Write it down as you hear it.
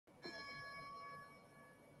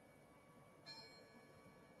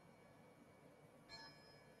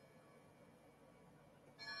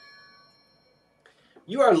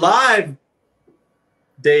You are live,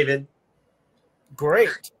 David.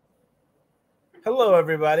 Great. Hello,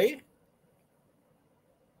 everybody.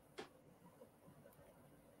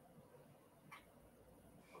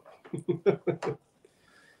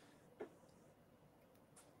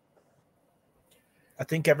 I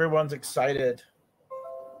think everyone's excited.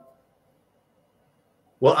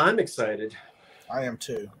 Well, I'm excited. I am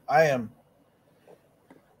too. I am.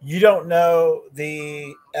 You don't know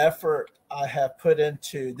the effort I have put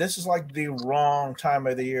into this. Is like the wrong time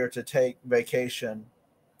of the year to take vacation.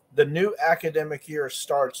 The new academic year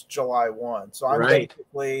starts July 1. So I'm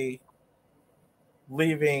basically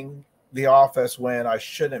leaving the office when I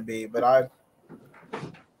shouldn't be, but I've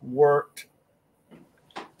worked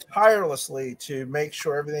tirelessly to make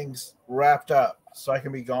sure everything's wrapped up so I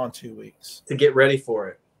can be gone 2 weeks. To get ready for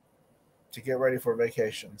it. To get ready for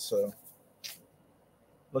vacation. So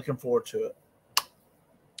looking forward to it.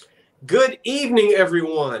 Good evening,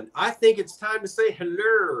 everyone. I think it's time to say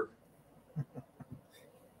hello.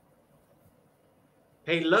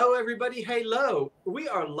 Hello, everybody. Hello. We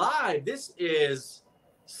are live. This is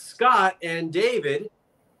Scott and David.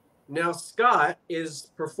 Now, Scott is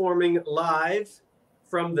performing live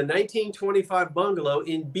from the 1925 bungalow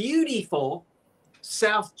in beautiful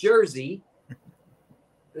South Jersey,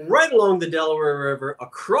 right along the Delaware River,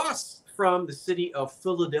 across from the city of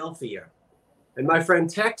Philadelphia. And my friend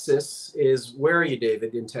Texas is, where are you,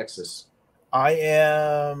 David, in Texas? I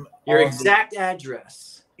am your exact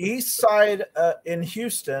address. East side in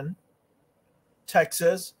Houston,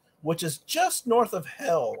 Texas, which is just north of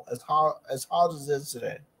hell, as hot as it is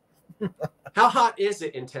today. How hot is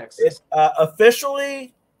it in Texas? It's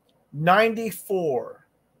officially 94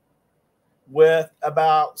 with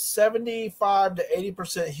about 75 to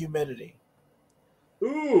 80% humidity.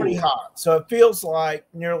 Ooh. Pretty hot. So it feels like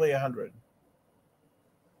nearly 100.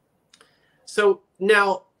 So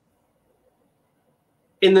now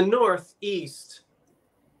in the Northeast,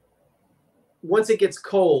 once it gets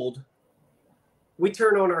cold, we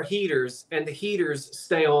turn on our heaters and the heaters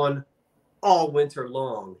stay on all winter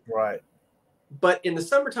long. Right. But in the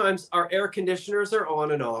summer times, our air conditioners are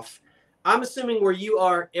on and off. I'm assuming where you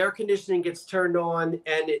are, air conditioning gets turned on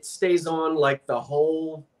and it stays on like the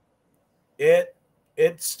whole. It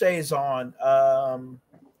stays on.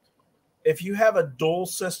 If you have a dual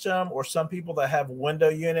system or some people that have window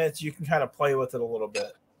units, you can kind of play with it a little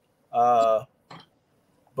bit.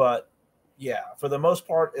 But yeah, for the most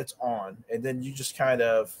part, it's on. And then you just kind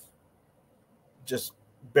of just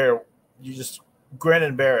grin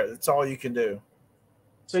and bear it. It's all you can do.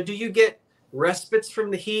 So do you get respites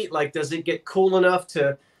from the heat? Like, does it get cool enough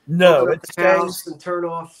to it stays and turn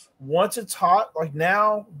off? Once it's hot, like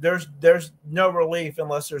now, there's no relief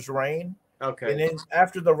unless there's rain. Okay. And then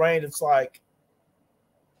after the rain, it's like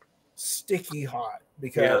sticky hot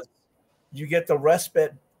because you get the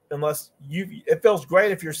respite. It feels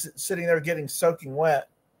great if you're sitting there getting soaking wet,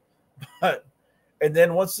 and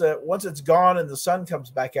then once it's gone and the sun comes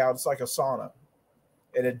back out, it's like a sauna,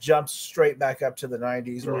 and it jumps straight back up to the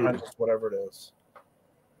 90s or 100s, whatever it is.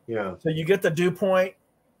 Yeah. So you get the dew point,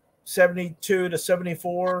 72 to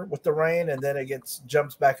 74 with the rain, and then it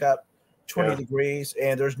jumps back up 20 degrees,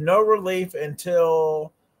 and there's no relief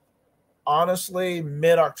until honestly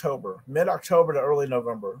mid-October to early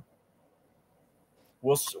November.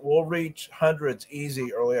 We'll reach hundreds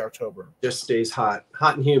easy early October. Just stays hot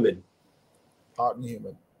and humid. Hot and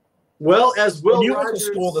humid. Well, as Will you Rogers, went to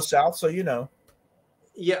school in the South, so you know.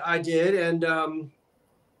 Yeah, I did, and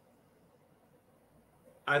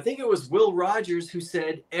I think it was Will Rogers who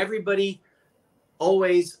said everybody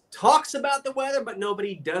always talks about the weather, but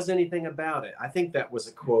nobody does anything about it. I think that was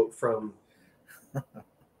a quote from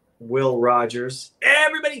Will Rogers.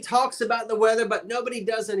 Everybody talks about the weather, but nobody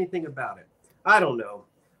does anything about it. I don't know.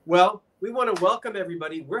 Well, we want to welcome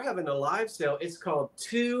everybody. We're having a live sale. It's called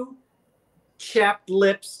Two Chapped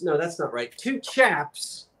Lips. No, that's not right. Two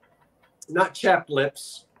Chaps, not chapped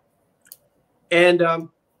lips. And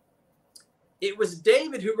it was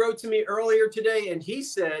David who wrote to me earlier today, and he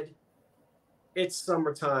said, it's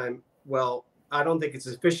summertime. Well, I don't think it's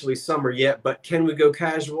officially summer yet, but can we go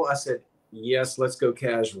casual? I said, yes, let's go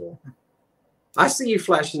casual. I see you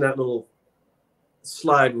flashing that little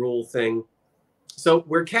slide rule thing. So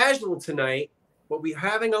we're casual tonight, but we're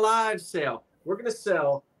having a live sale. We're going to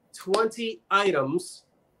sell 20 items,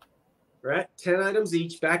 right? 10 items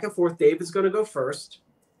each, back and forth. David's going to go first.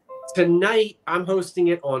 Tonight, I'm hosting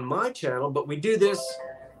it on my channel, but we do this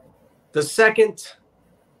the second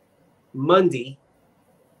Monday,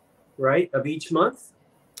 right, of each month.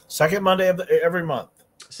 Second Monday of every month.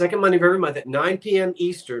 Second Monday of every month at 9 p.m.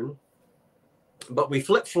 Eastern, but we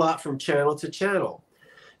flip-flop from channel to channel.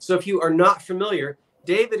 So if you are not familiar,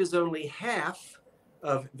 David is only half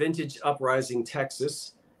of Vintage Uprising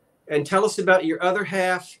Texas. And tell us about your other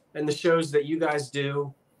half and the shows that you guys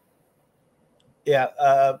do.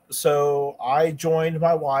 Yeah, so I joined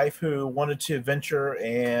my wife who wanted to venture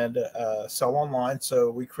and sell online. So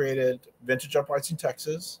we created Vintage Uprising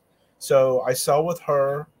Texas. So I sell with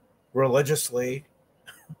her religiously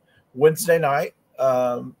Wednesday night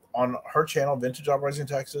on her channel, Vintage Uprising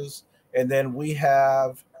Texas. And then we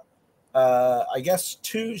have, I guess,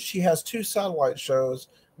 she has two satellite shows.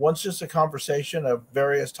 One's just a conversation of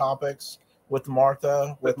various topics with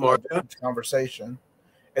Martha, with Martha. Conversation.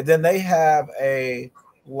 And then they have a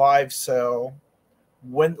live sale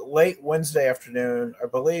late Wednesday afternoon, I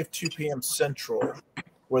believe 2 p.m. Central,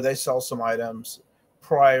 where they sell some items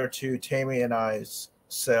prior to Tammy and I's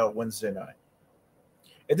sale Wednesday night.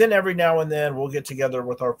 And then every now and then we'll get together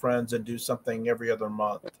with our friends and do something every other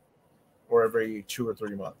month or every 2 or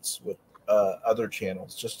 3 months with other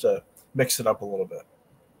channels just to mix it up a little bit.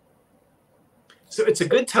 So it's a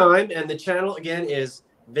good time. And the channel, again, is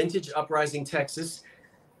Vintage Uprising Texas.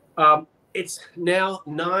 It's now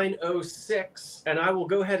 9:06, and I will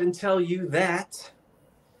go ahead and tell you that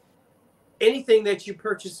anything that you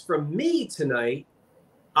purchase from me tonight,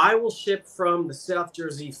 I will ship from the South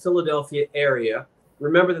Jersey, Philadelphia area.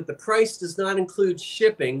 Remember that the price does not include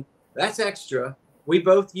shipping. That's extra. We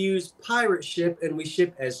both use pirate ship, and we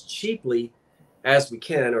ship as cheaply as we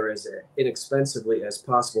can or as inexpensively as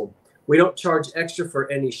possible. We don't charge extra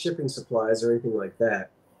for any shipping supplies or anything like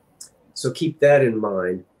that. So keep that in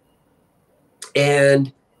mind.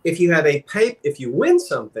 And if you have if you win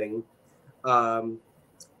something,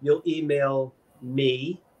 you'll email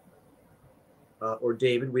me or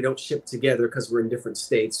David. We don't ship together because we're in different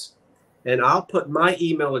states. And I'll put my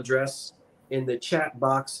email address in the chat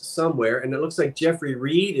box somewhere. And it looks like Jeffrey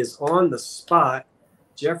Reed is on the spot.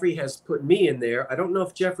 Jeffrey has put me in there. I don't know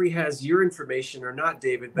if Jeffrey has your information or not,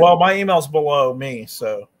 David. But well, my email's below me,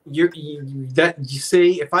 so you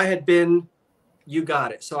see, if I had been, you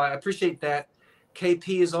got it. So I appreciate that.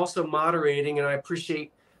 KP is also moderating, and I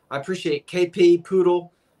appreciate KP,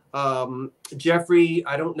 Poodle, Jeffrey.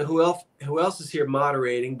 I don't know who else is here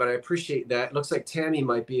moderating, but I appreciate that. Looks like Tammy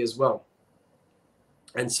might be as well.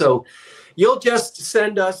 And so you'll just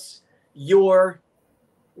send us your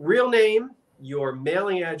real name, your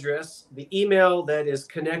mailing address, the email that is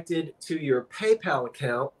connected to your PayPal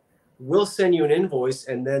account. We'll send you an invoice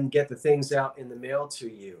and then get the things out in the mail to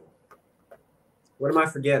you. What am I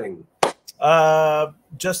forgetting?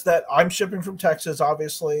 Just that I'm shipping from Texas,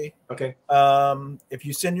 obviously. Okay. If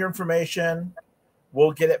you send your information,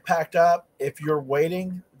 we'll get it packed up. If you're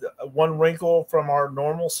waiting, one wrinkle from our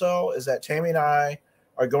normal sale is that Tammy and I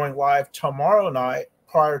are going live tomorrow night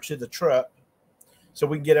prior to the trip, so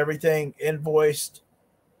we can get everything invoiced,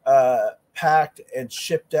 packed, and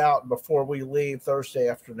shipped out before we leave Thursday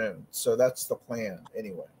afternoon. So that's the plan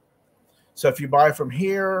anyway. So if you buy from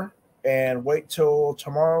here and wait till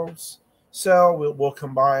tomorrow's sale, we'll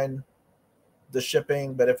combine the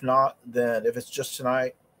shipping. But if not, then if it's just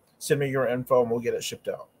tonight, send me your info and we'll get it shipped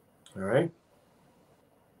out. All right.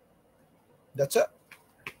 That's it.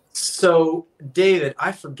 So, David,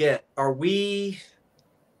 I forget.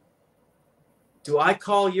 Do I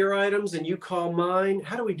call your items and you call mine?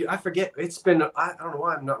 How do we do? I forget. It's been, I don't know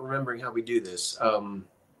why I'm not remembering how we do this. When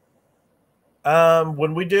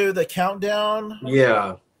we do the countdown,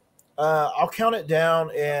 yeah. I'll count it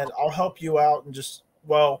down and I'll help you out and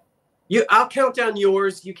I'll count down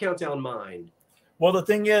yours, you count down mine. Well, the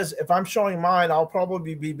thing is, if I'm showing mine, I'll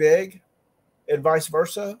probably be big and vice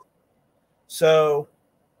versa. So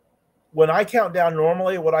when I count down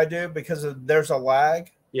normally, what I do, because there's a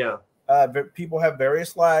lag. Yeah. People have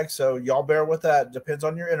various lags, so y'all bear with that. Depends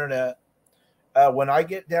on your internet. When I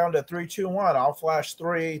get down to 3, 2, 1, I'll flash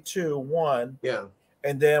 3, 2, 1. Yeah.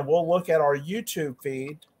 And then we'll look at our YouTube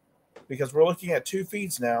feed, because we're looking at 2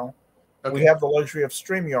 feeds now. Okay. We have the luxury of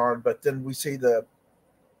StreamYard, but then we see the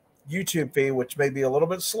YouTube feed, which may be a little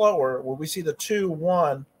bit slower. When we see the 2,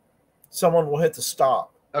 1, someone will hit the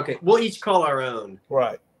stop. Okay. We'll each call our own.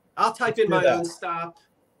 Right. I'll type in my own stop.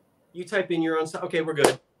 You type in your own stop. Okay, we're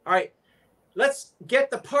good. All right. Let's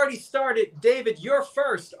get the party started. David, you're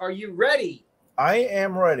first. Are you ready? I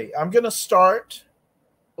am ready. I'm going to start.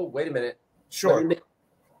 Oh, wait a minute. Sure.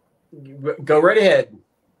 Go right ahead.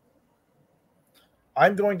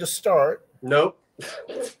 I'm going to start. Nope.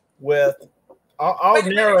 With, I'll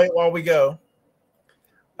narrate while we go.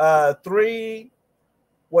 3,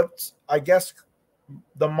 what's, I guess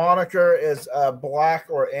the moniker is black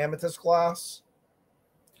or amethyst glass.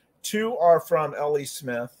 2 are from L.E.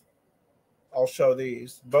 Smith. I'll show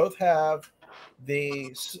these. Both have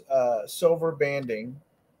the silver banding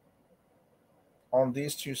on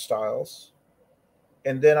these two styles.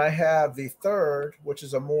 And then I have the third, which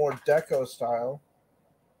is a more deco style,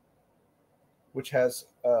 which has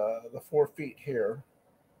the 4 feet here.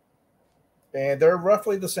 And they're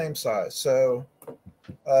roughly the same size. So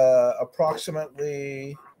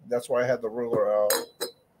approximately, that's why I had the ruler out.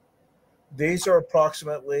 These are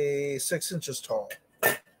approximately 6 inches tall.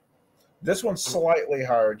 This one's slightly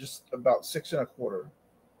higher, just about 6 1/4.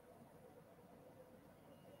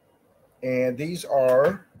 And these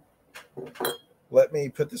are, let me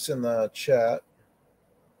put this in the chat.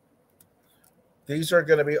 These are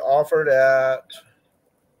going to be offered at,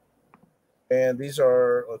 and these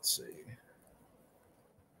are, let's see.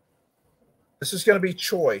 This is going to be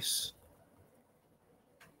choice.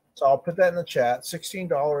 So I'll put that in the chat.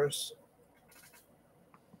 $16.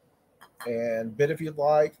 And bid if you'd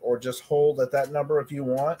like, or just hold at that number if you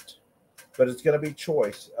want. But it's going to be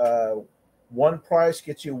choice. One price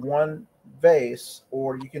gets you one vase,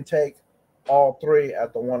 or you can take all three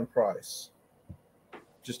at the one price,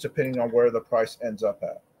 just depending on where the price ends up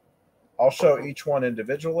at. I'll show each one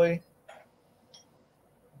individually.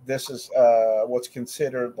 This is what's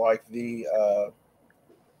considered like the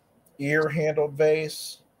ear-handled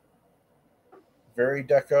vase. Very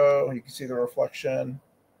deco. You can see the reflection.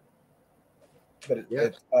 But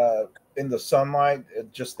it's in the sunlight,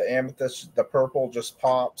 just the amethyst, the purple just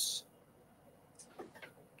pops.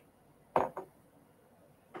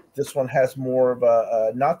 This one has more of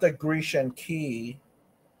a, not the Grecian key,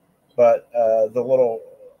 but the little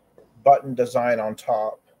button design on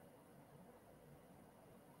top,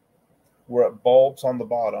 where it bulbs on the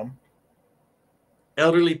bottom.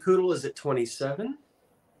 Elderly Poodle is at 27.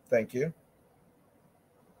 Thank you.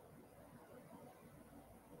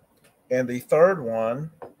 And the third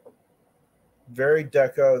one, very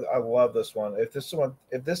deco. I love this one. If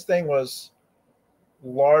this thing was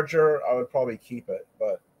larger, I would probably keep it.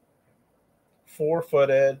 But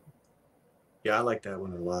 4-footed. Yeah, I like that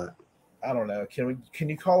one a lot. I don't know. Can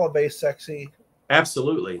you call a vase sexy?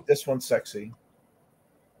 Absolutely. This one's sexy.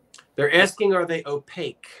 They're asking, are they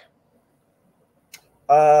opaque?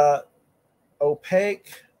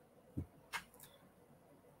 Opaque.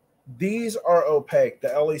 These are opaque.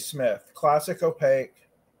 The L.E. Smith classic opaque.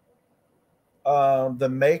 The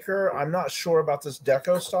maker, I'm not sure about this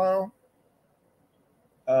deco style.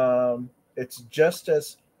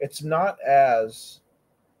 It's not as,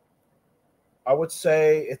 I would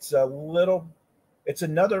say it's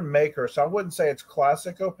another maker. So I wouldn't say it's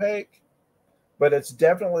classic opaque, but it's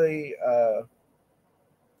definitely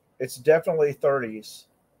 30s,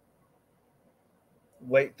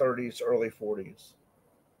 late 30s, early 40s.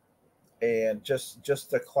 And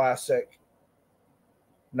just the classic,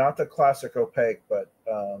 not the classic opaque, but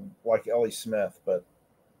like L.E. Smith, but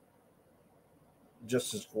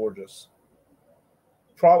just as gorgeous.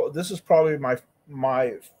 This is probably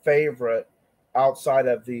my favorite outside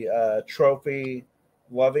of the trophy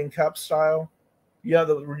loving cup style. Yeah,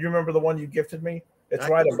 you remember the one you gifted me? It's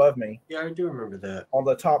right above me. Yeah, I do remember that. On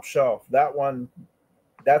the top shelf. That one,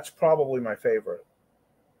 that's probably my favorite.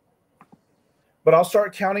 But I'll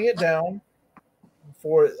start counting it down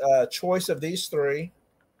for choice of these three.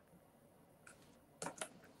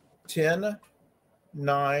 10,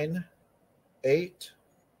 9, 8,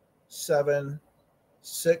 7,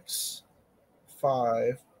 6,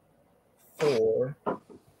 5, 4,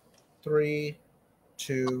 3,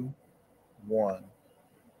 2, 1.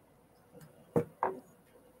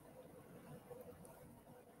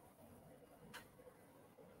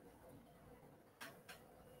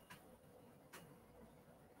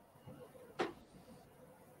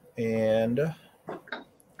 And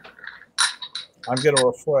I'm going to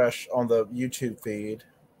refresh on the YouTube feed.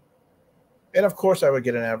 And of course, I would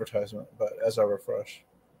get an advertisement, but as I refresh.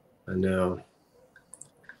 I know.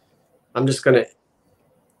 I'm just going to.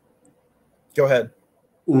 Go ahead.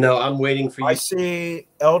 No, I'm waiting for you. I see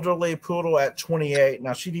Elderly Poodle at 28.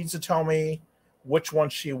 Now, she needs to tell me which one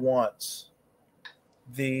she wants.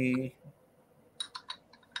 The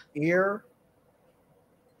ear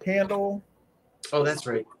handle. Oh, that's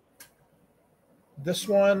right. This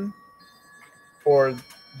one, or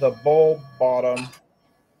the bulb bottom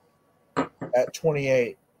at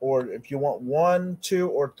 28. Or if you want 1, 2,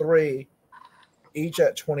 or 3, each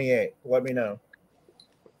at 28. Let me know.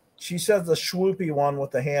 She says the swoopy one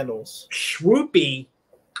with the handles. Swoopy?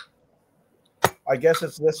 I guess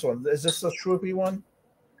it's this one. Is this the swoopy one?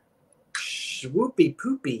 Swoopy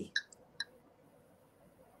poopy.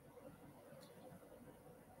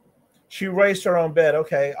 She raised her own bid.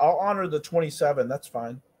 Okay, I'll honor the 27. That's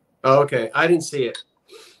fine. Oh, okay. I didn't see it.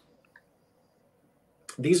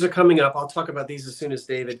 These are coming up. I'll talk about these as soon as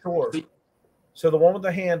David. Sure. So the one with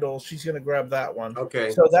the handle, she's going to grab that one.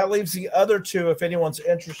 Okay. So that leaves the other two if anyone's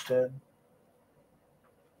interested.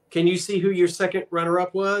 Can you see who your second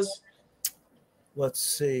runner-up was? Let's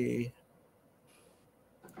see.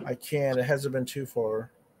 I can. It hasn't been too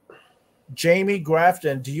far. Jamie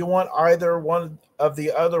Grafton, do you want either one of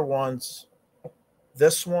the other ones,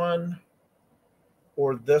 this one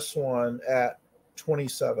or this one at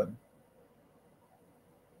 27?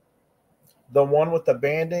 The one with the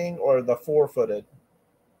banding or the 4-footed?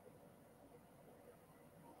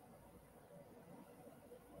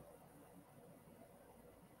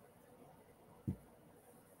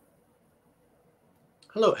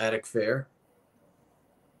 Hello, Attic Fair.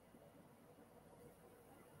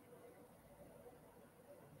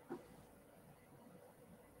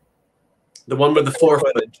 The one with the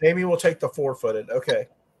 4-footed. Jamie will take the 4-footed. Okay.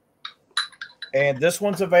 And this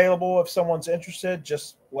one's available if someone's interested.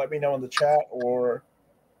 Just let me know in the chat or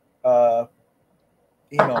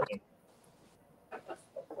email me.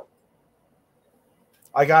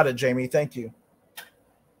 I got it, Jamie. Thank you.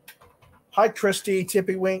 Hi, Christy,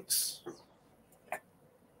 Tippy Winks.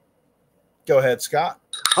 Go ahead, Scott.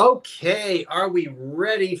 Okay, are we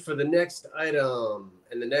ready for the next item?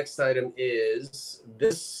 And the next item is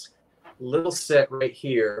this little set right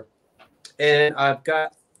here. And I've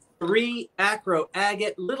got 3 acro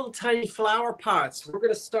agate little tiny flower pots. We're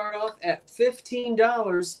going to start off at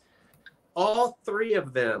 $15. All 3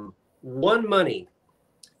 of them, one money.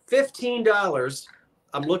 $15.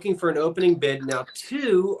 I'm looking for an opening bid. Now,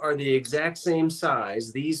 2 are the exact same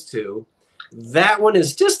size, these 2. That one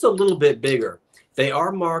is just a little bit bigger. They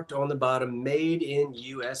are marked on the bottom, made in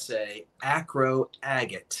USA, acro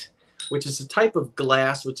agate, which is a type of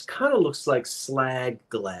glass which kind of looks like slag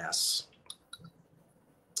glass.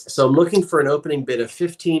 So I'm looking for an opening bid of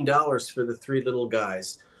 $15 for the 3 little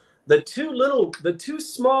guys. The two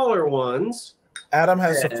smaller ones. Adam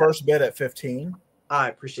has the first bid at 15. I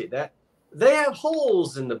appreciate that. They have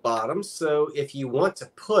holes in the bottom, so if you want to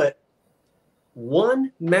put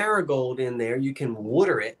 1 marigold in there, you can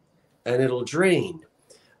water it and it'll drain.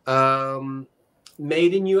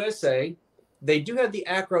 Made in USA. They do have the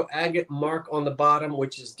acro agate mark on the bottom,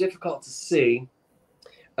 which is difficult to see,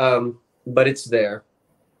 but it's there.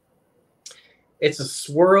 It's a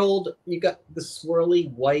swirled, you got the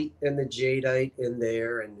swirly white and the jadeite in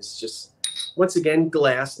there, and it's just, once again,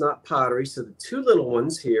 glass, not pottery. So the 2 little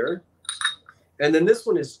ones here, and then this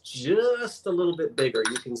one is just a little bit bigger.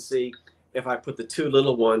 You can see if I put the 2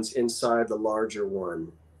 little ones inside the larger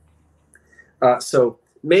one. So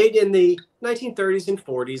made in the 1930s and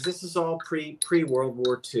 40s. This is all pre-World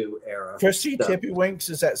War II era. Christy Tippy Winks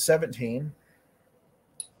is at 17.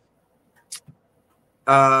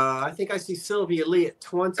 I think I see Sylvia Lee at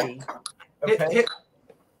 20. Okay.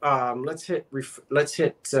 Let's hit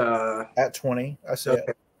At 20. I see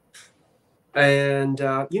it. And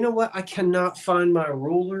you know what? I cannot find my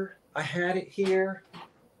ruler. I had it here.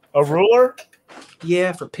 A ruler?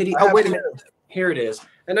 Yeah, for pity. Oh, wait a minute. Here it is.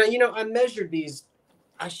 And I measured these.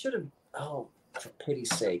 I should have. Oh, for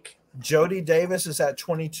pity's sake. Jody Davis is at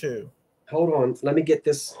 22. Hold on. Let me get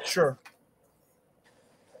this. Sure.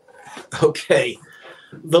 Okay.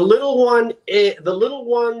 The little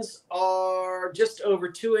ones are just over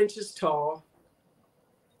 2 inches tall.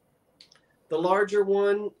 The larger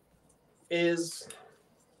one is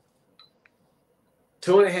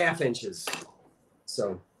 2.5 inches.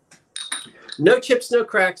 So no chips, no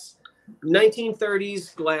cracks.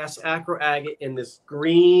 1930s glass acro agate in this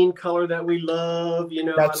green color that we love.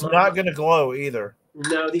 That's not going to glow either.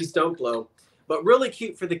 No, these don't glow, but really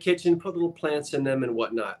cute for the kitchen. Put little plants in them and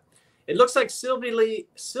whatnot. It looks like Sylvia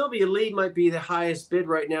Lee might be the highest bid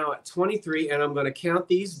right now at 23, and I'm going to count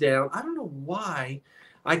these down. I don't know why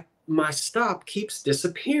my stop keeps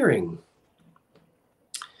disappearing.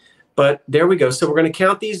 But there we go. So we're going to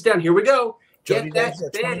count these down. Here we go. Get that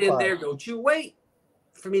bid in there. Don't you wait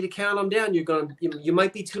for me to count them down. You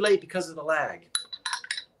might be too late because of the lag.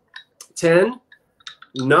 10,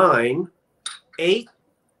 9, 8,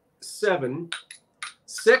 7,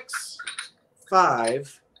 6,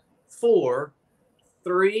 5, 4,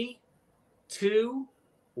 3, 2,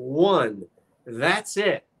 1. That's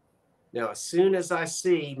it. Now, as soon as I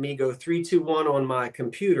see me go 3, 2, 1 on my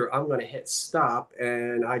computer, I'm going to hit stop,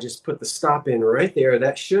 and I just put the stop in right there.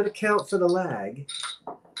 That should account for the lag.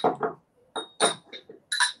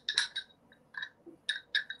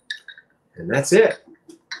 And that's it.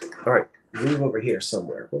 All right, move over here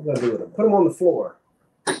somewhere. What are we going to do with them? Put them on the floor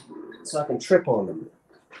so I can trip on them.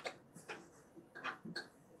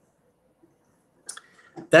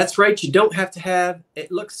 That's right. You don't have to have,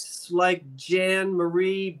 it looks like Jan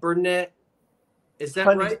Marie Burnett. Is that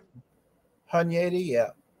right? Hunyadi, yeah.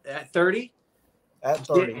 At 30? At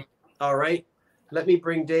 30. All right. Let me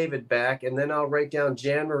bring David back, and then I'll write down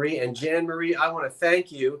Jan Marie. And Jan Marie, I want to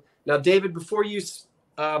thank you. Now, David, before you,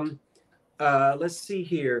 let's see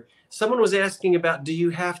here. Someone was asking about, do you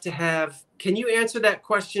have to have, can you answer that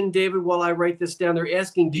question, David, while I write this down? They're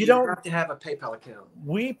asking, do you have to have a PayPal account?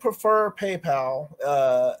 We prefer PayPal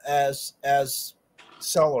as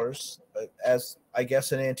sellers, as I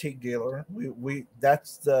guess an antique dealer. We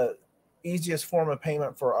that's the easiest form of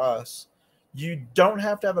payment for us. You don't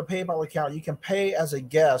have to have a PayPal account. You can pay as a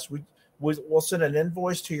guest. We'll send an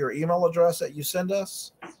invoice to your email address that you send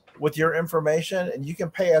us with your information, and you can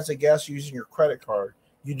pay as a guest using your credit card.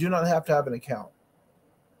 You do not have to have an account.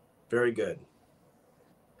 Very good.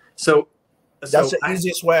 So that's the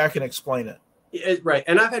easiest way I can explain it. Right.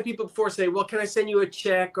 And I've had people before say, well, can I send you a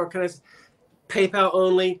check, or can I PayPal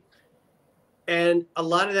only? And a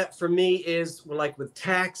lot of that for me is like with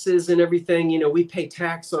taxes and everything, you know, we pay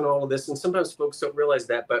tax on all of this. And sometimes folks don't realize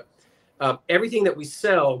that, but everything that we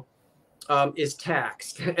sell is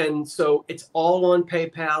taxed. And so it's all on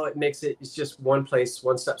PayPal. It makes it's just one place,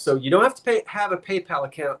 one step. So you don't have to have a PayPal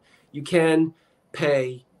account. You can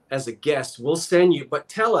pay as a guest. We'll send you, but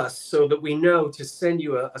tell us so that we know to send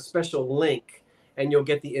you a special link, and you'll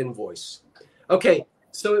get the invoice. Okay.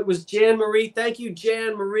 So it was Jan Marie. Thank you,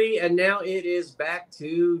 Jan Marie. And now it is back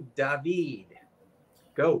to David.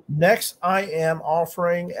 Go. Next, I am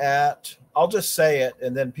offering at, I'll just say it,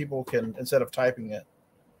 and then people can, instead of typing it,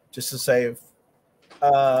 just to save.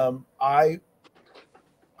 I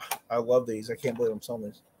love these. I can't believe I'm selling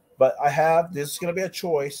these. But this is going to be a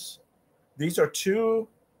choice. These are 2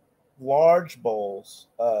 large bowls,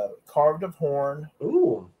 carved of horn.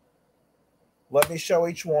 Ooh. Let me show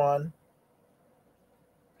each one.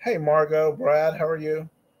 Hey, Margot, Brad, how are you?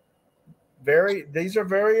 These are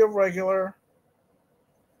very irregular,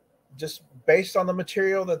 just based on the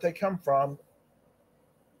material that they come from.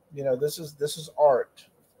 You know, this is art.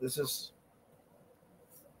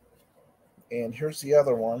 And here's the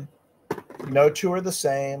other one. No 2 are the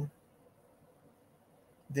same.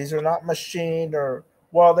 These are not machined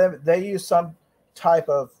they use some type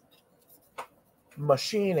of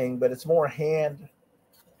machining, but it's more hand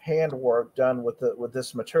work done with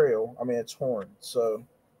this material. I mean, it's horn. So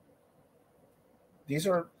these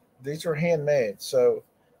are handmade. So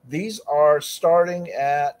these are starting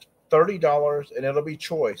at $30, and it'll be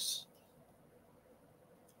choice.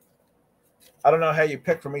 I don't know how you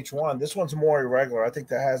pick from each one. This one's more irregular. I think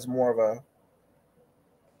that has more of a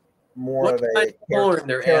horn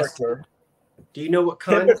they're character. Asking? Do you know what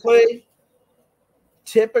kind?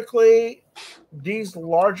 Typically, these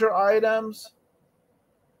larger items,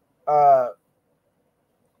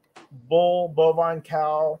 bull, bovine,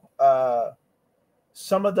 cow,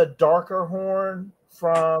 some of the darker horn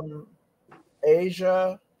from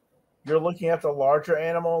Asia, you're looking at the larger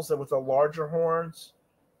animals with the larger horns,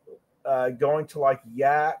 going to like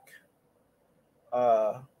yak.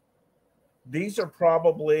 These are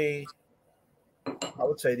probably, I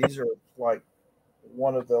would say these are like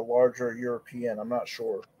one of the larger European. I'm not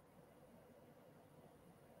sure.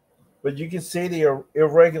 But you can see the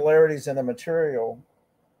irregularities in the material.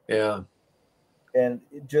 Yeah. And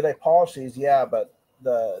do they polish these? Yeah, but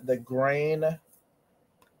the grain,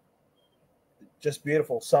 just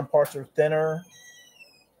beautiful. Some parts are thinner,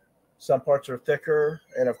 some parts are thicker,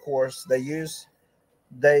 and of course they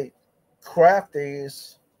craft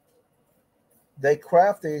these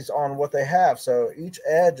on what they have. So each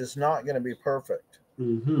edge is not going to be perfect.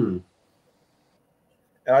 Mm-hmm.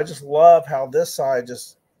 And I just love how this side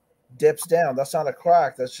just dips down. That's not a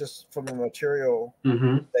crack. That's just from the material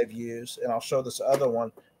they've used. And I'll show this other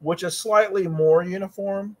one, which is slightly more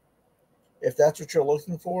uniform, if that's what you're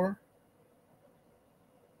looking for.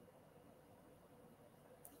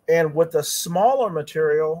 And with the smaller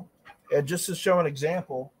material, and just to show an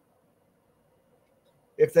example,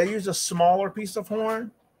 if they use a smaller piece of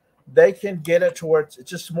horn, they can get it to where it's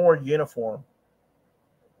just more uniform.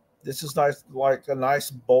 This is nice, like a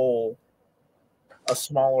nice bowl, a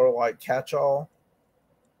smaller like catch-all,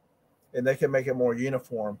 and they can make it more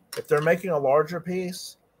uniform. If they're making a larger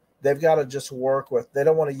piece, they've got to just work with, they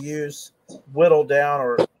don't want to whittle down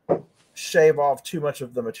or shave off too much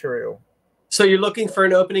of the material. So you're looking for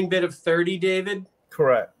an opening bid of 30, David?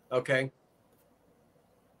 Correct. Okay.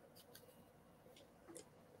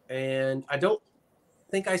 And I don't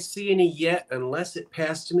think I see any yet unless it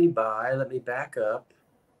passed me by. Let me back up.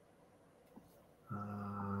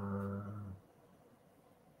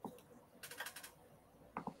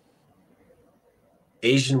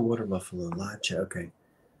 Asian water buffalo live chat. Okay.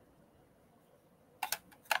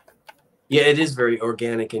 Yeah, it is very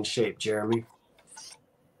organic in shape, Jeremy.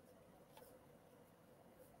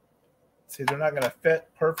 See, they're not going to fit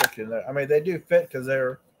perfect in there. I mean, they do fit because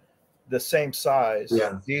they're the same size.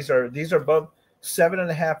 Yeah. These are both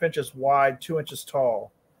 7.5 inches wide, 2 inches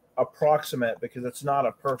tall, approximate, because it's not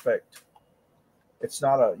a perfect, it's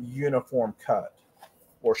not a uniform cut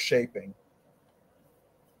or shaping.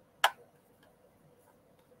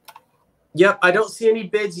 Yep, I don't see any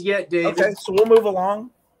bids yet, David. Okay, so we'll move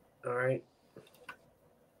along. All right.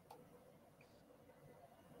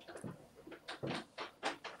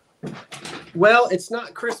 Well, it's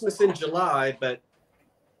not Christmas in July, but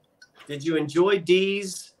did you enjoy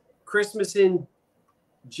Dee's Christmas in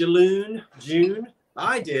June?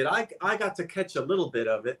 I did. I got to catch a little bit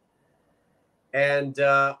of it. And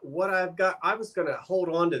what I've got, I was going to hold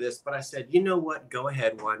on to this, but I said, you know what? Go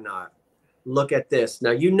ahead. Why not? Look at this.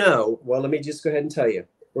 Now, well, let me just go ahead and tell you.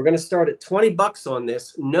 We're going to start at $20 on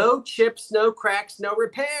this. No chips, no cracks, no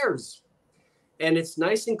repairs. And it's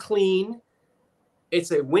nice and clean.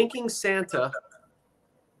 It's a winking Santa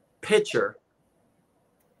picture.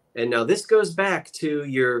 And now this goes back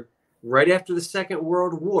to right after the Second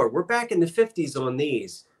World War. We're back in the 50s on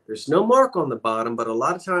these. There's no mark on the bottom, but a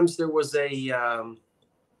lot of times there was a,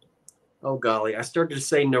 oh golly, I started to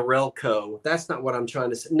say Norelco. That's not what I'm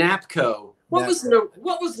trying to say. Napco. What was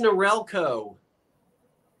Norelco?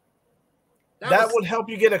 That would help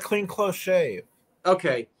you get a clean, close shave.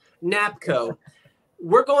 Okay, Napco.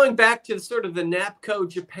 We're going back to sort of the Napco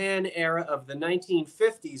Japan era of the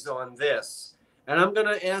 1950s on this. And I'm going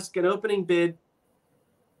to ask an opening bid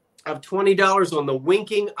of $20 on the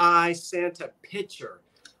winking eye Santa picture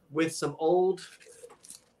with some old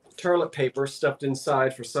toilet paper stuffed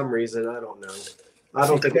inside for some reason. I don't know. I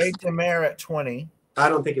don't think it's Demare at 20. I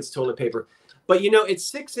don't think it's toilet paper. But it's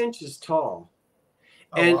 6 inches tall.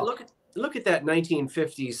 Oh, and wow. Look at that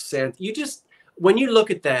 1950s Santa. When you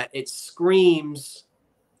look at that, it screams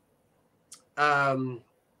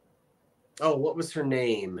what was her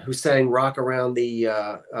name? Who sang Rocking Around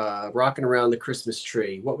the Christmas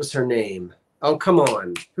Tree? What was her name? Oh, come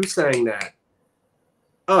on. Who sang that?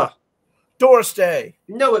 Doris Day.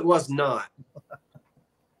 No, it was not.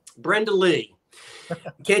 Brenda Lee.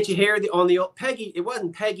 Can't you hear on the old Peggy? It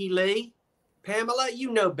wasn't Peggy Lee. Pamela,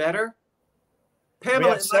 you know better. Pamela, we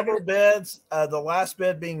have several bids. The last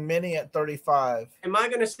bid being Minnie at 35. Am I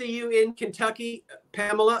going to see you in Kentucky,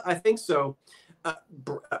 Pamela? I think so.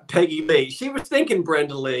 Peggy Lee. She was thinking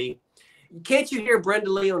Brenda Lee. Can't you hear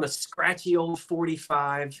Brenda Lee on a scratchy old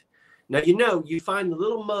 45? Now, you find the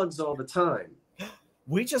little mugs all the time.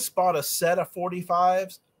 We just bought a set of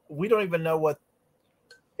 45s. We don't even know what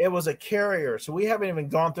it was, a carrier. So we haven't even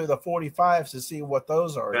gone through the 45s to see what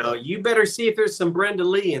those are. Well, you better see if there's some Brenda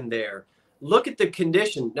Lee in there. Look at the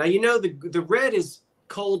condition. Now, the red is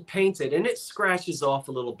cold painted and it scratches off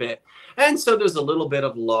a little bit. And so there's a little bit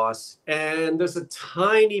of loss. And there's a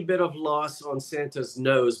tiny bit of loss on Santa's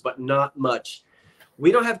nose, but not much.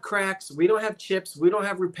 We don't have cracks. We don't have chips. We don't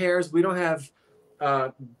have repairs. We don't have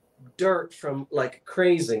dirt from like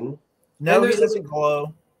crazing. No, it doesn't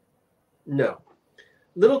glow. No.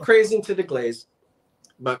 Little crazing to the glaze.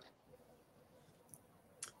 But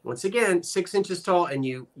once again, 6 inches tall, and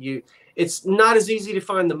it's not as easy to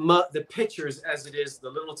find the pictures as it is the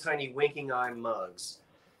little tiny winking eye mugs.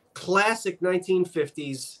 Classic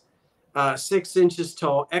 1950s, 6 inches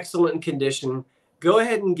tall, excellent condition. Go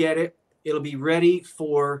ahead and get it. It'll be ready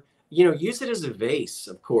for, use it as a vase,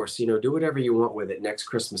 of course. Do whatever you want with it next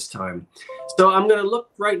Christmas time. So I'm going to look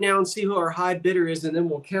right now and see who our high bidder is, and then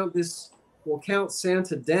we'll count this. We'll count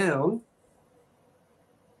Santa down.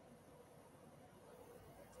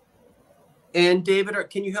 And David,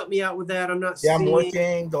 can you help me out with that? I'm not seeing. I'm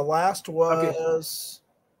looking. The last was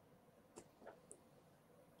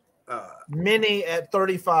Minnie at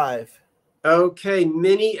 35. Okay,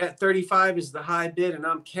 Minnie at 35 is the high bid, and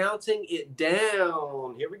I'm counting it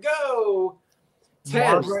down. Here we go.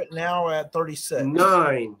 10. Margaret now at 36.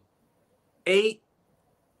 9, 8,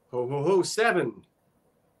 7.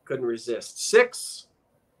 Couldn't resist. 6,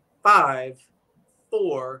 5,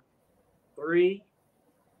 4, 3,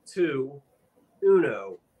 2,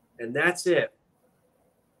 1, and that's it.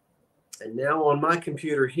 And now on my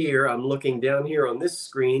computer here, I'm looking down here on this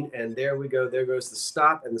screen, and there we go. There goes the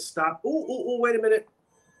stop, and the stop. Oh, wait a minute.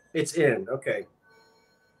 It's in. Okay.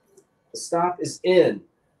 The stop is in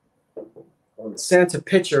on the Santa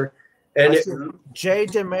picture. And Jay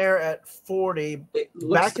Demare at 40.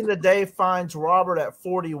 Back in the day, finds Robert at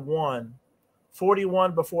 41.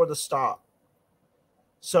 41 before the stop.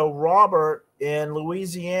 So Robert in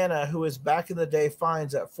Louisiana who is back in the day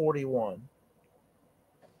fines at 41?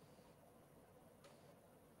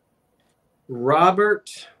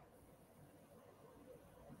 Robert.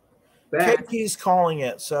 Back. KP's calling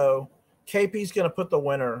it, so KP's going to put the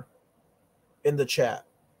winner in the chat.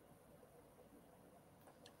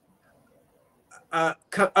 Are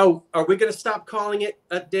we going to stop calling it,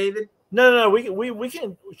 David? No. We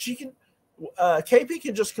can. She can. KP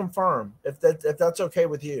can just confirm if that's okay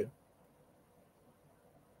with you.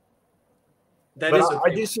 That is okay.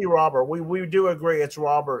 I do see Robert. We do agree it's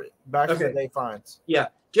Robert back in the day fines. Yeah,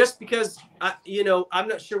 just because I'm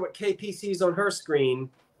not sure what KP sees on her screen.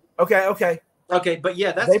 Okay. But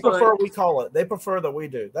yeah, that's they fine. prefer we call it. They prefer that we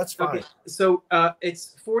do. That's fine. Okay, so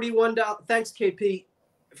it's $41. Thanks, KP.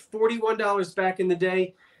 $41 back in the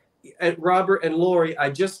day. At Robert and Lori, I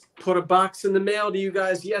just put a box in the mail to you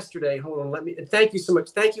guys yesterday. Hold on, thank you so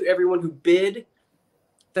much. Thank you everyone who bid.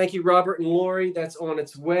 Thank you, Robert and Lori. That's on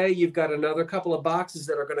its way. You've got another couple of boxes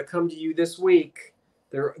that are going to come to you this week.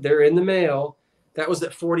 They're in the mail. That was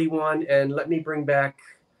at 41, and let me bring back.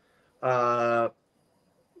 Hold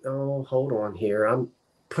on here. I'm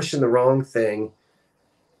pushing the wrong thing.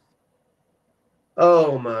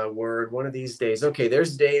 Oh, my word. One of these days. Okay,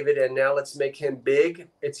 there's David, and now let's make him big.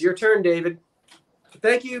 It's your turn, David.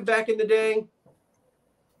 Thank you, back in the day.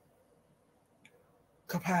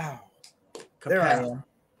 Kapow. There I am.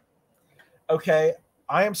 Okay,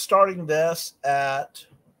 I am starting this at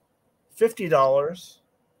 $50,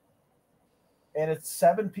 and it's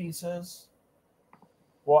 7 pieces.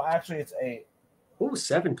 Well, actually, it's 8. Ooh,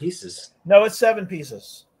 7 pieces. No, it's 7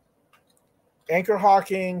 pieces. Anchor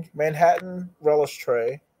Hocking Manhattan relish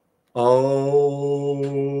tray.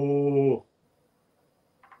 Oh.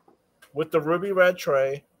 With the ruby red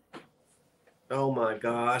tray. Oh my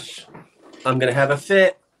gosh. I'm going to have a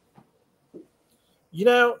fit.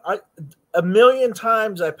 A million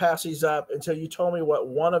times I pass these up until you told me what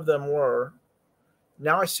one of them were.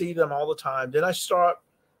 Now I see them all the time. Then I started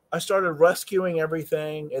rescuing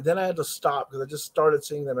everything, and then I had to stop because I just started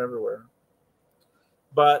seeing them everywhere.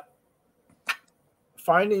 But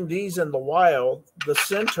finding these in the wild, the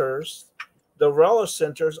centers, the relish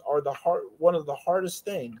centers are one of the hardest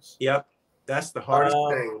things. Yep, that's the hardest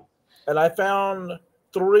thing. And I found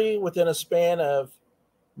 3 within a span of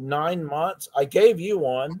 9 months. I gave you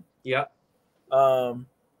one. Yep.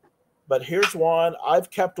 But here's one. I've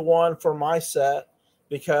kept one for my set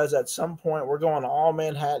because at some point we're going all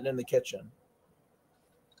Manhattan in the kitchen.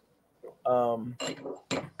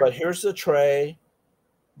 But here's the tray,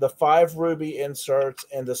 the 5 ruby inserts,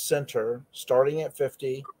 and the center starting at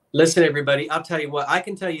 50. Listen, everybody, I'll tell you what, I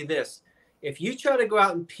can tell you this. If you try to go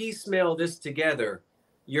out and piecemeal this together,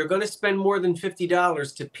 you're going to spend more than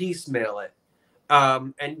 $50 to piecemeal it.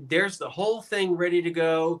 And there's the whole thing ready to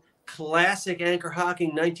go. Classic Anchor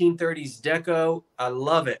Hocking 1930s deco. I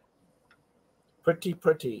love it.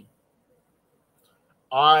 Pretty.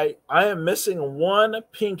 I am missing 1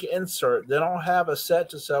 pink insert. Then I'll have a set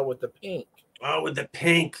to sell with the pink. Oh, with the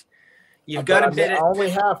pink. You've got to bid it. I only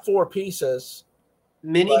have 4 pieces.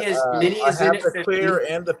 Minnie is I in have the clear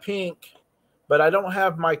and the pink, but I don't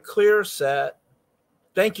have my clear set.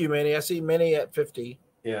 Thank you, Minnie. I see Minnie at 50.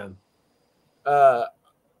 Yeah.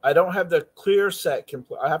 I don't have the clear set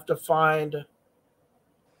complete. I have to find,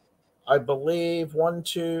 I believe, 1,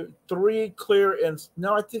 2, 3 clear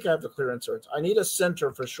No, I think I have the clear inserts. I need a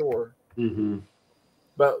center for sure. Mm-hmm.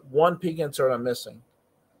 But 1 pink insert I'm missing.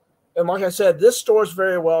 And like I said, this stores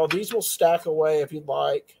very well. These will stack away if you'd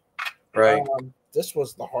like. Right. This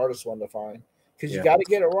was the hardest one to find because you got to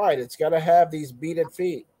get it right. It's got to have these beaded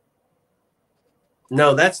feet.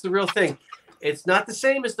 No, that's the real thing. It's not the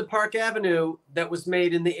same as the Park Avenue that was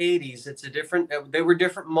made in the 80s. It's a different, they were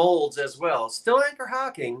different molds as well. Still Anchor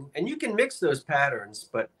Hocking, and you can mix those patterns,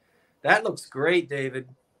 but that looks great, David.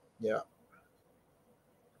 Yeah.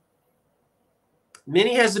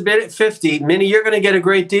 Minnie has a bid at 50. Minnie, you're going to get a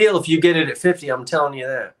great deal if you get it at 50. I'm telling you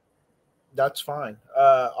that. That's fine.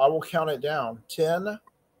 I will count it down. 10,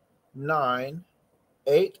 9,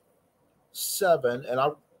 8, 7, and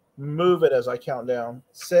I'll move it as I count down.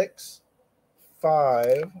 6,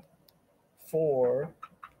 5, 4,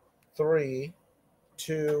 3,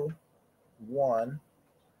 2, 1,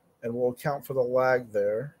 and we'll account for the lag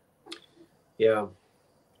there. Yeah.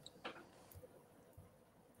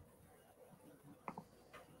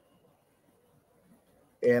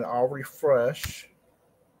 And I'll refresh.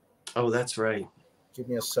 Oh, that's right. Give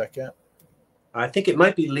me a second. I think it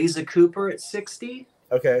might be Lisa Cooper at 60.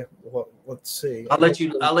 Okay, well, let's see. I'll let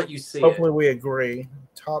you see. Hopefully we agree.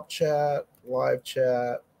 Top chat, live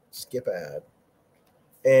chat, skip ad.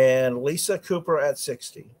 And Lisa Cooper at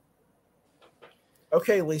 60.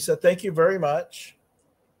 Okay, Lisa, thank you very much.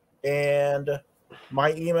 And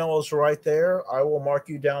my email is right there. I will mark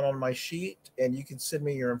you down on my sheet and you can send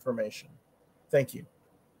me your information. Thank you.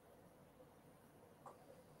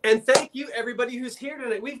 And thank you, everybody who's here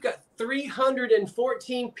tonight. We've got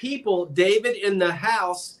 314 people, David, in the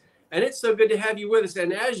house. And it's so good to have you with us.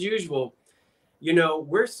 And as usual, you know,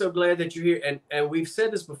 we're so glad that you're here. And we've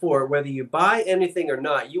said this before, whether you buy anything or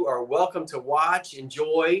not, you are welcome to watch,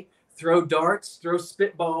 enjoy, throw darts, throw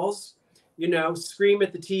spitballs, you know, scream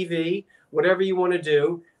at the TV, whatever you want to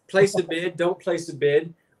do. Place a bid, don't place a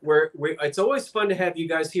bid. It's always fun to have you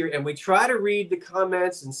guys here. And we try to read the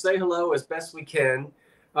comments and say hello as best we can.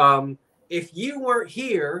 If you weren't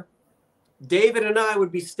here, David and I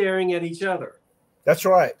would be staring at each other. That's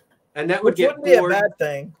right. And that would wouldn't be a bad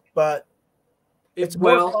thing, but it's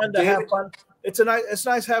more fun to have fun. It's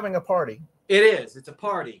nice having a party. It is. It's a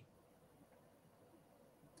party.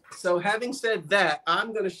 So having said that,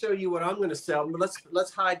 I'm going to show you what I'm going to sell. But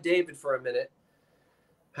let's hide David for a minute.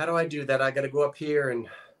 How do I do that? I got to go up here, and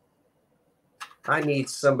I need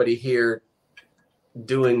somebody here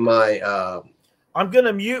doing my. I'm going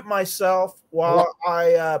to mute myself while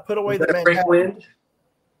I put away the Manhattan.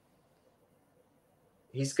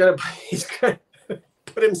 He's gonna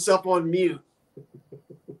put himself on mute.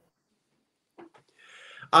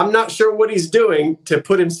 I'm not sure what he's doing to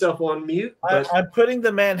put himself on mute. I'm putting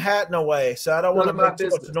the Manhattan away, so I don't want to make too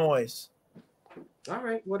much noise. All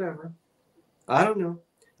right, whatever. I don't know.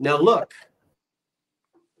 Now look,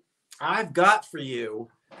 I've got for you.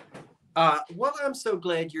 Well, I'm so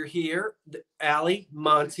glad you're here, Allie,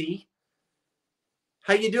 Monty.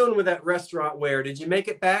 How you doing with that restaurant ware? Did you make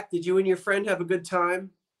it back? Did you and your friend have a good time?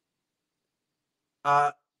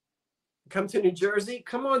 Come to New Jersey?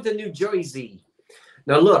 Come on to New Jersey.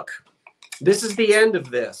 Now look, this is the end of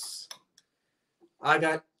this. I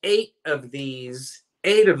got 8 of these,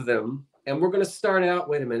 8 of them, and we're going to start out.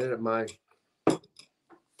 Wait a minute,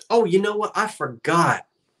 Oh, you know what? I forgot.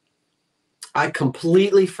 I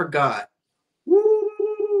completely forgot.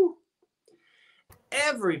 Woo!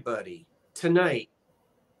 Everybody tonight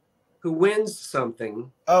who wins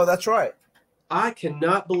something. Oh, that's right. I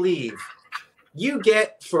cannot believe you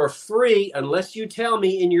get for free, unless you tell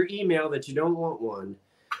me in your email that you don't want one.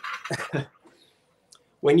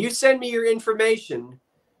 When you send me your information,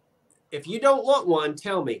 if you don't want one,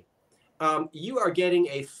 tell me. You are getting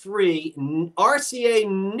a free RCA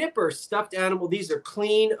Nipper stuffed animal. These are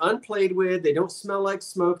clean, unplayed with. They don't smell like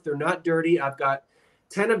smoke. They're not dirty. I've got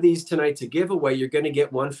 10 of these tonight to give away. You're going to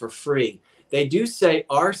get one for free. They do say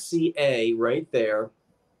RCA right there.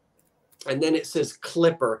 And then it says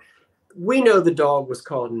Clipper. We know the dog was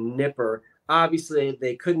called Nipper. Obviously,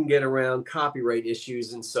 they couldn't get around copyright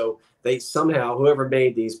issues. And so they somehow, whoever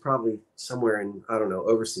made these, probably somewhere in, I don't know,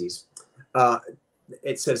 overseas,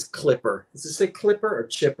 it says Clipper. Does it say Clipper or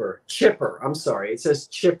Chipper? Chipper. I'm sorry. It says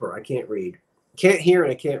Chipper. I can't read. Can't hear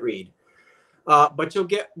and I can't read. But you'll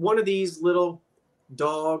get one of these little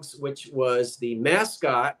dogs, which was the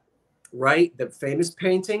mascot, right? The famous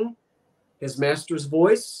painting, his master's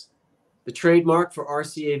voice, the trademark for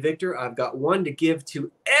RCA Victor. I've got one to give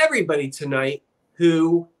to everybody tonight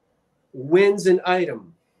who wins an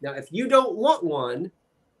item. Now, if you don't want one,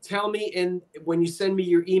 tell me when you send me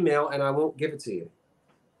your email and I won't give it to you.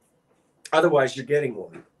 Otherwise, you're getting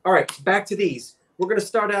one. All right, back to these. We're going to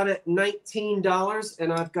start out at $19,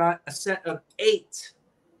 and I've got a set of 8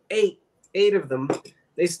 of them.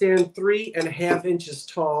 They stand 3.5 inches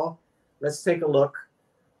tall. Let's take a look.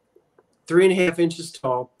 3.5 inches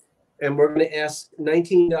tall. And we're going to ask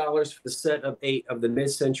 $19 for the set of 8 of the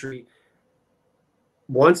mid-century.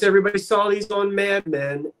 Once everybody saw these on Mad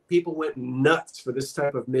Men, people went nuts for this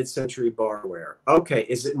type of mid-century barware. Okay,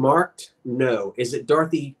 is it marked? No. Is it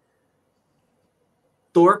Dorothy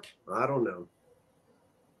Thorpe? I don't know.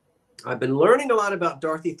 I've been learning a lot about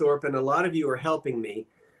Dorothy Thorpe, and a lot of you are helping me.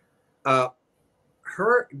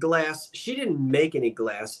 Her glass, she didn't make any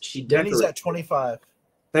glass. She decorated. He's at 25.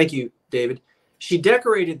 Thank you, David. She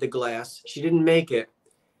decorated the glass. She didn't make it.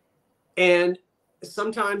 And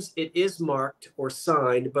sometimes it is marked or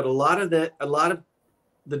signed, but a lot of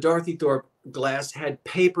the Dorothy Thorpe glass had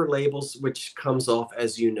paper labels, which comes off,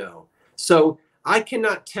 as you know. So I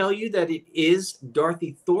cannot tell you that it is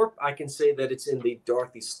Dorothy Thorpe. I can say that it's in the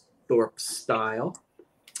Dorothy Thorpe style.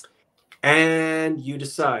 And you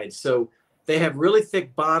decide. So they have really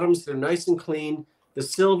thick bottoms. They're nice and clean. The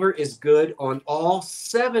silver is good on all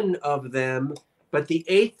 7 of them. But the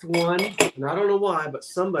 8th one, and I don't know why, but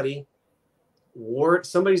somebody's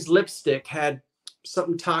lipstick had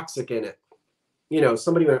something toxic in it. You know,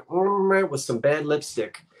 somebody went with some bad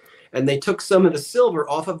lipstick. And they took some of the silver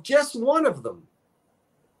off of just one of them.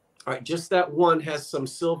 All right, just that one has some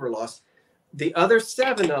silver loss. The other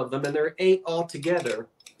 7 of them, and there are 8 altogether,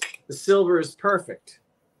 the silver is perfect.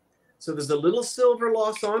 So there's a little silver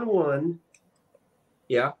loss on one.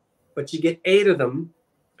 Yeah, but you get 8 of them.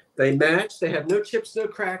 They match. They have no chips, no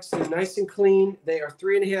cracks. They're nice and clean. They are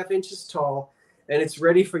 3.5 inches tall, and it's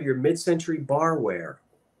ready for your mid-century barware.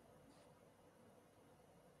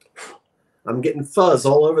 I'm getting fuzz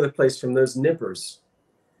all over the place from those nippers.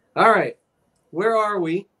 All right, where are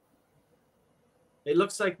we? It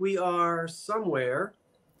looks like we are somewhere.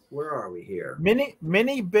 Where are we here?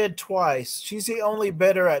 Minnie bid twice. She's the only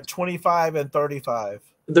bidder at 25 and 35.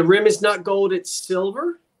 The rim is not gold, it's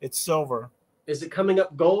silver? It's silver. Is it coming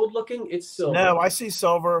up gold looking? It's silver. No, I see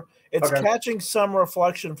silver. It's catching some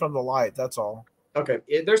reflection from the light. That's all. Okay,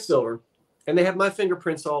 they're silver. And they have my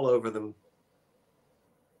fingerprints all over them.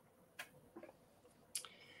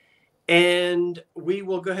 And we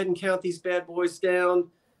will go ahead and count these bad boys down.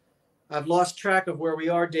 I've lost track of where we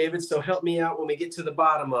are, David, so help me out when we get to the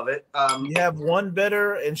bottom of it. You have one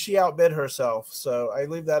bidder, and she outbid herself, so I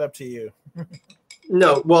leave that up to you.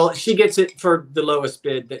 No, well, she gets it for the lowest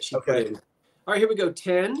bid that she put in. All right, here we go.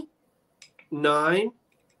 10, 9,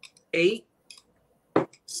 8,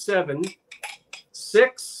 7,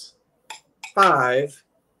 6, 5,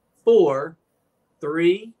 4,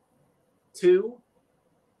 3, 2,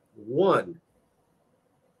 1.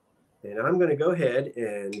 And I'm going to go ahead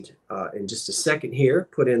and in just a second here,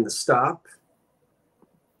 put in the stop.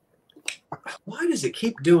 Why does it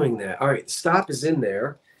keep doing that? All right, the stop is in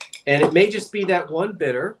there. And it may just be that one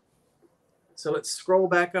bidder. So let's scroll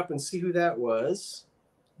back up and see who that was.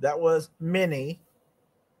 That was Minnie.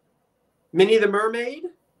 Minnie the Mermaid?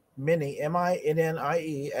 Minnie,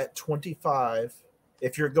 M-I-N-N-I-E, at 25,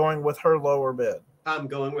 if you're going with her lower bid. I'm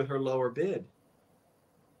going with her lower bid.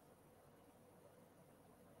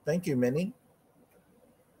 Thank you, Minnie.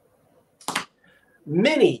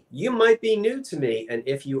 Minnie, you might be new to me, and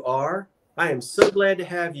if you are, I am so glad to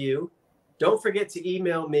have you. Don't forget to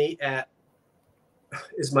email me at,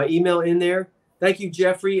 is my email in there? Thank you,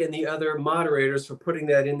 Jeffrey, and the other moderators for putting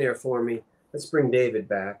that in there for me. Let's bring David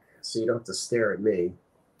back so you don't have to stare at me.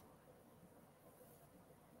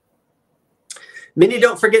 Minnie,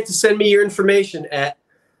 don't forget to send me your information at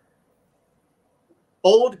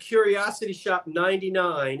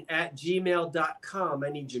oldcuriosityshop99@gmail.com. I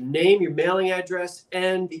need your name, your mailing address,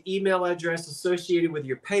 and the email address associated with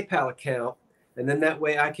your PayPal account. And then that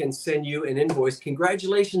way I can send you an invoice.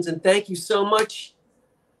 Congratulations and thank you so much.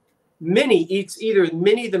 Minnie, it's either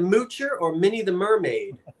Minnie the Moocher or Minnie the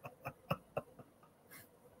Mermaid.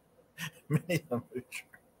 Minnie the Moocher.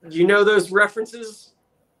 Do you know those references?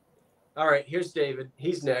 All right, here's David.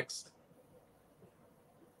 He's next.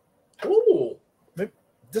 Ooh.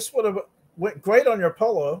 This would have went great on your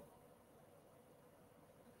polo.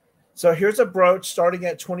 So here's a brooch starting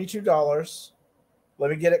at $22.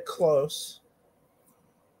 Let me get it close.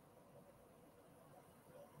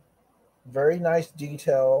 Very nice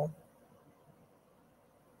detail.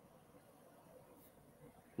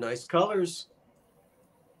 Nice colors.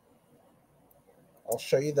 I'll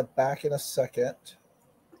show you the back in a second.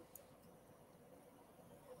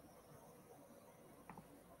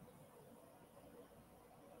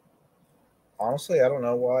 Honestly, I don't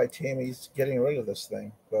know why Tammy's getting rid of this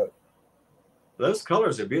thing, but those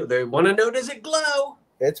colors are beautiful. They want to know, does it glow?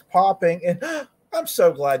 It's popping, and I'm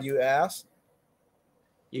so glad you asked.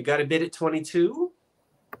 You got a bid at 22?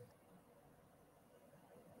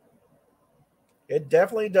 It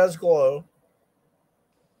definitely does glow.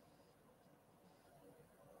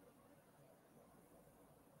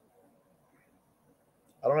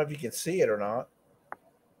 I don't know if you can see it or not.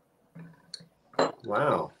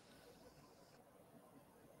 Wow.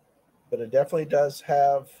 But it definitely does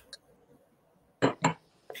have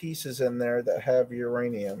pieces in there that have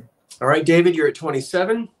uranium. All right, David, you're at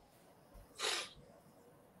 27.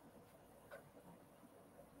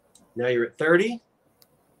 Now you're at 30.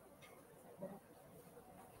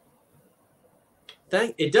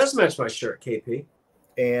 It does match my shirt, KP.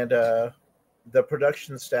 And the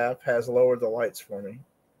production staff has lowered the lights for me.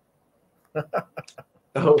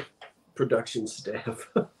 Oh, production staff.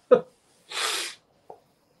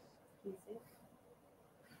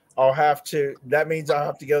 That means I'll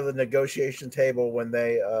have to go to the negotiation table when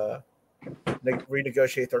they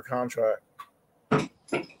renegotiate their contract.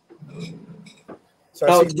 So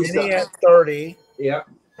I see Minnie at 30. Yeah.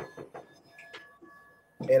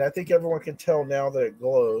 And I think everyone can tell now that it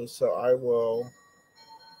glows. So I will.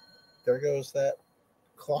 There goes that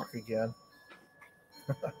clock again.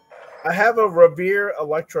 I have a Revere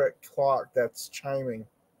electric clock that's chiming.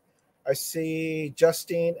 I see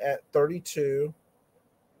Justine at 32.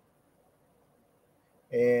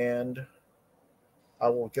 And I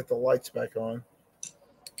will get the lights back on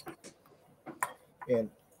and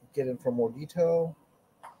get in for more detail.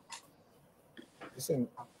 This thing,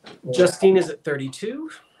 Justine is at 32.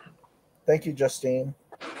 thank you, Justine.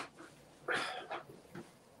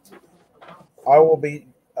 I will be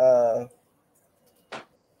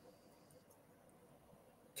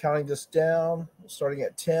counting this down, starting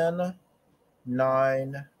at 10,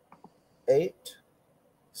 9, 8,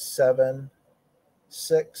 7,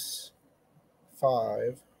 6,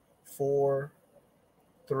 5, 4,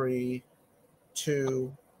 3,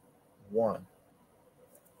 2, 1.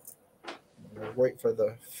 We'll wait for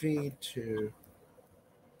the feed to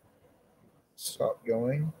stop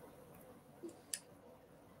going.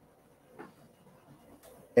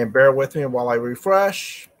 And bear with me while I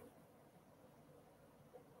refresh.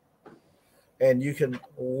 And you can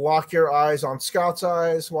lock your eyes on Scott's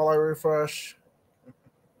eyes while I refresh.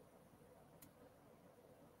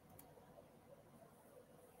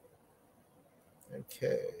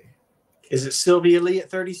 Okay. Is it Sylvia Lee at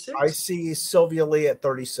 36? I see Sylvia Lee at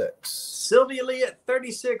 36. Sylvia Lee at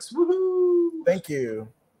 36. Woohoo! Thank you.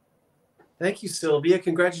 Thank you, Sylvia.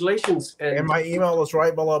 Congratulations. And my email is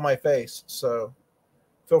right below my face, so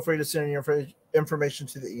feel free to send your information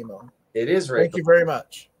to the email. It is right. Thank you very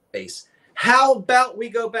much. Face. How about we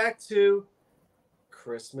go back to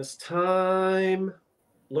Christmas time?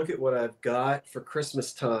 Look at what I've got for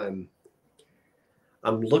Christmas time.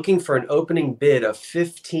 I'm looking for an opening bid of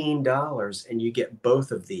 $15, and you get both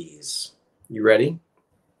of these. You ready?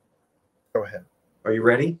 Go ahead. Are you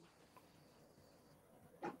ready?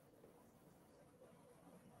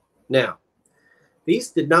 Now, these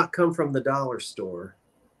did not come from the dollar store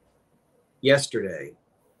yesterday.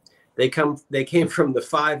 They came from the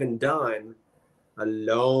Five and Dime a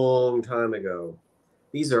long time ago.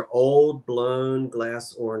 These are old blown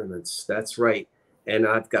glass ornaments. That's right. And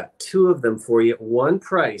I've got two of them for you at one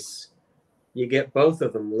price. You get both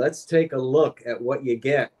of them. Let's take a look at what you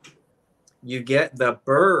get. You get the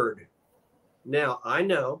bird. Now, I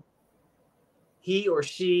know he or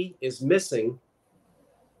she is missing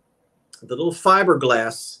the little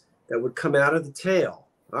fiberglass that would come out of the tail.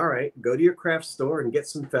 All right, go to your craft store and get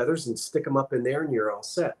some feathers and stick them up in there and you're all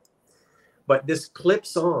set. But this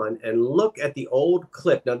clips on, and look at the old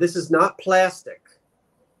clip. Now, this is not plastic.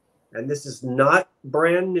 And this is not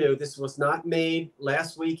brand new. This was not made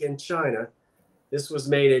last week in China. This was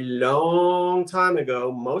made a long time ago,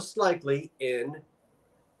 most likely in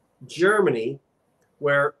Germany,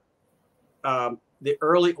 where the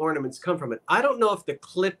early ornaments come from. And I don't know if the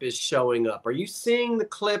clip is showing up. Are you seeing the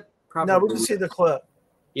clip? Probably. No, we can see the clip.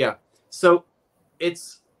 Yeah. So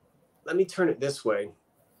it's, let me turn it this way.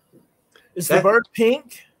 Is the bird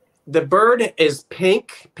pink? The bird is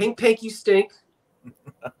pink. Pink, pink, you stink.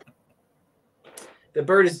 The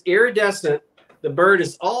bird is iridescent. The bird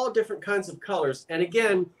is all different kinds of colors. And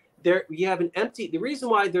again, there you have an empty, the reason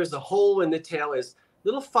why there's a hole in the tail is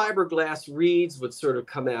little fiberglass reeds would sort of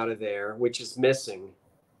come out of there, which is missing.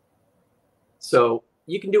 So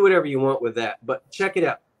you can do whatever you want with that, but check it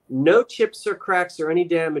out. No chips or cracks or any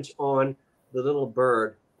damage on the little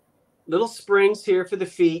bird. Little springs here for the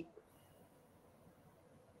feet.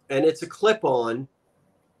 And it's a clip-on.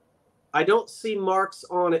 I don't see marks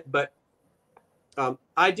on it, but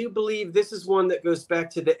I do believe this is one that goes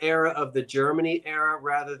back to the era of the Germany era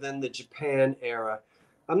rather than the Japan era.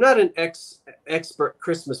 I'm not an expert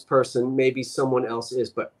Christmas person. Maybe someone else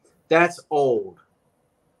is, but that's old,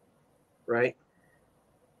 right?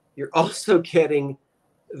 You're also getting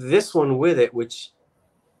this one with it, which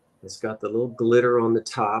has got the little glitter on the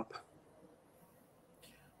top.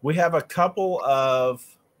 We have a couple of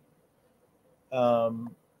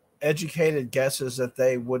educated guesses that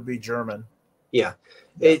they would be German. Yeah,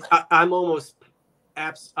 I'm almost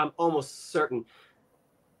certain.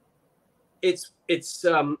 It's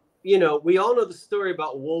you know, we all know the story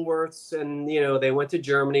about Woolworths, and you know they went to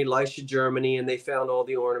Germany, Leisha, Germany, and they found all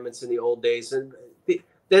the ornaments in the old days, and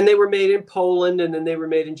then they were made in Poland, and then they were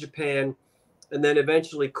made in Japan, and then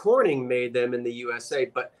eventually Corning made them in the USA.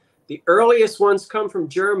 But the earliest ones come from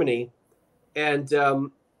Germany, and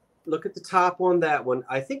look at the top on that one.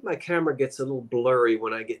 I think my camera gets a little blurry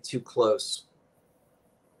when I get too close.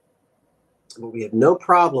 But we have no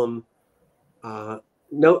problem,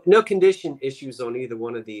 no condition issues on either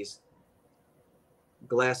one of these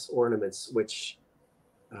glass ornaments, which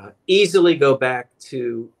easily go back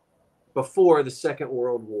to before the Second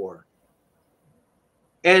World War.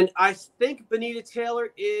 And I think Bonita Taylor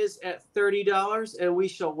is at $30, and we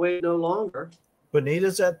shall wait no longer.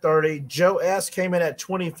 Bonita's at 30. Joe S. came in at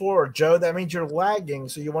 24. Joe, that means you're lagging,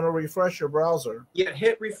 so you want to refresh your browser. Yeah,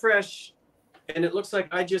 hit refresh. And it looks like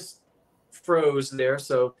I just froze there.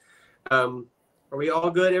 So are we all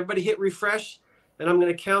good? Everybody hit refresh. And I'm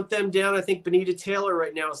going to count them down. I think Benita Taylor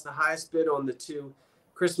right now is the highest bid on the two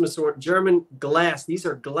Christmas or German glass. These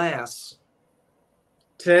are glass.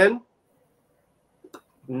 10,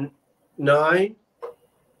 9,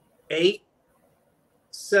 8,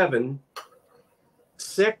 7,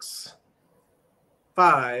 6,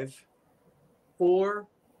 5, 4,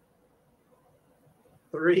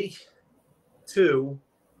 3, 2,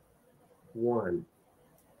 1.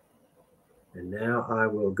 And now I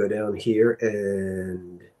will go down here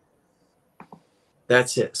and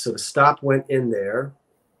that's it. So the stop went in there.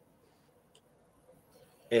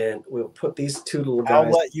 And we'll put these two little guys. I'll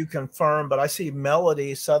let you confirm, but I see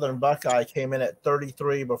Melody Southern Buckeye came in at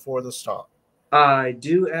 33 before the stop. I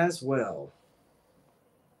do as well.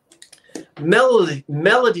 Melody,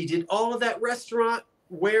 did all of that restaurant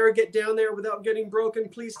ware get down there without getting broken?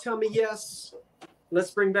 Please tell me yes.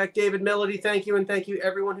 Let's bring back David. Melody, thank you. And thank you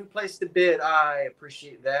everyone who placed a bid. I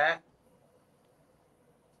appreciate that.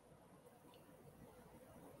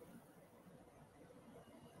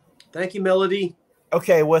 Thank you, Melody.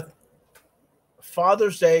 Okay, with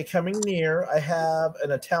Father's Day coming near, I have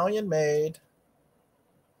an Italian made.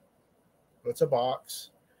 It's a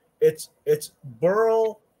box. It's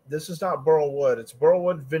burl. This is not burl wood. It's burl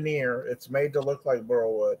wood veneer. It's made to look like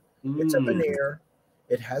burl wood. It's a veneer.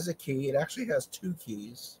 It has a key. It actually has 2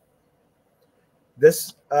 keys.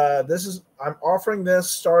 This is I'm offering this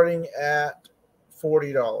starting at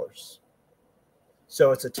 $40.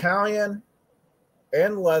 So it's Italian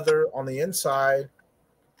and leather on the inside.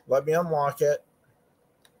 Let me unlock it.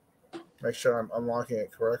 Make sure I'm unlocking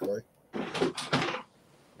it correctly.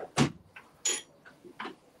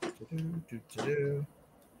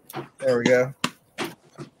 There we go.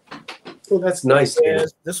 Oh, that's nice.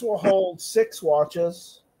 This will hold 6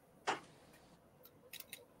 watches.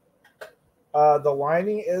 The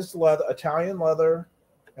lining is leather, Italian leather.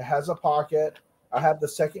 It has a pocket. I have the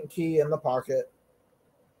second key in the pocket.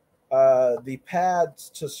 The pads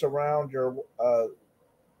to surround your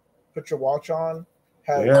put your watch on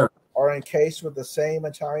are encased with the same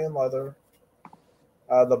Italian leather.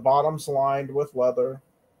 The bottom's lined with leather.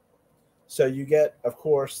 So you get, of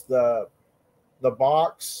course, the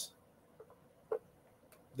box,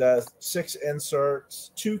 the 6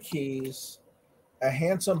 inserts, 2 keys, a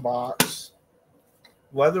handsome box,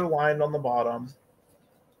 leather lined on the bottom.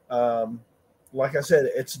 Like I said,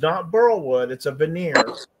 it's not burl wood, it's a veneer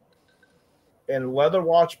and leather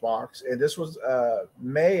watch box. And this was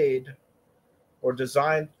made or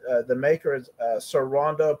designed, the maker is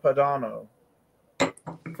Serrando Padano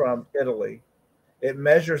from Italy. It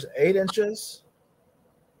measures 8 inches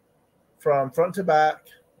from front to back,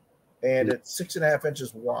 and it's 6.5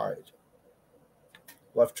 inches wide,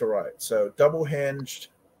 left to right. So double hinged.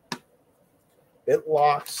 It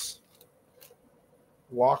locks.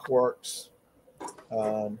 Lock works.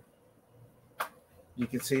 You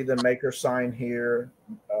can see the maker sign here,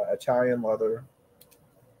 Italian leather.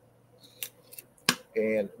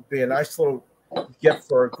 And be a nice little gift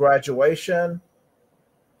for a graduation,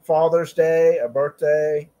 Father's Day, a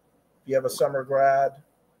birthday. If you have a summer grad,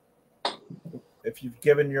 if you've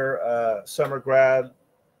given your summer grad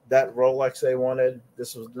that Rolex they wanted,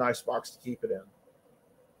 this was a nice box to keep it in.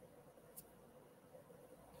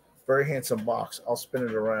 Very handsome box. I'll spin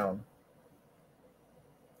it around.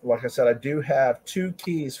 Like I said, I do have 2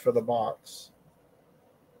 keys for the box,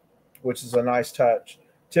 which is a nice touch.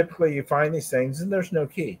 Typically, you find these things and there's no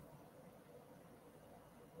key.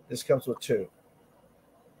 This comes with 2.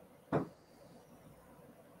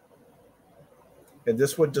 And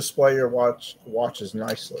this would display your watches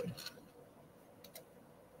nicely.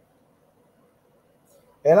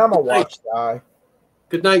 And I'm a watch guy.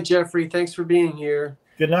 Good night, Jeffrey. Thanks for being here.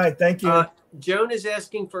 Good night. Thank you. Joan is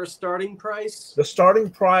asking for a starting price. The starting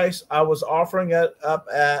price, I was offering it up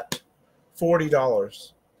at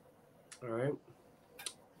 $40. All right.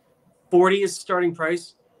 40 is starting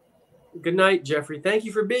price. Good night, Jeffrey. Thank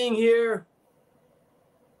you for being here.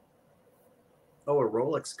 Oh, a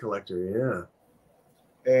Rolex collector,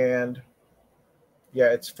 yeah. And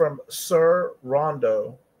yeah, it's from Sir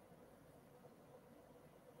Rondo,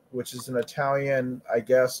 which is an Italian, I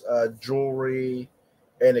guess, jewelry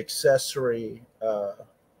and accessory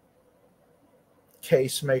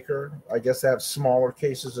case maker. I guess they have smaller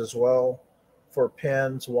cases as well for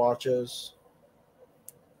pens, watches.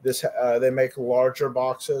 This they make larger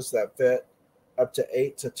boxes that fit up to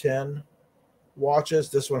 8 to 10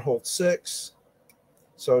 watches. This one holds 6,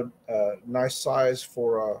 so nice size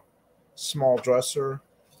for a small dresser.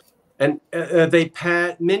 And they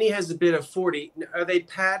pad. Mini has a bit of 40. Are they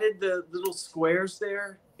padded, the little squares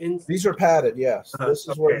there? These are padded, yes. This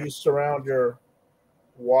is where okay. you surround your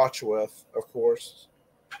watch with, of course,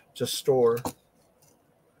 to store.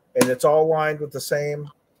 And it's all lined with the same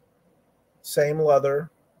leather.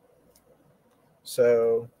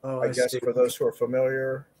 So I guess see. for those who are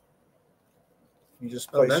familiar, you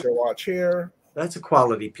just place your watch here. That's a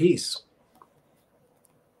quality piece.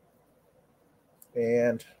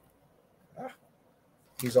 And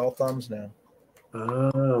he's all thumbs now.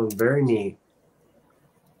 Oh, very neat.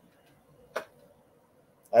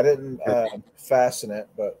 I didn't fasten it,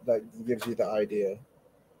 but that gives you the idea.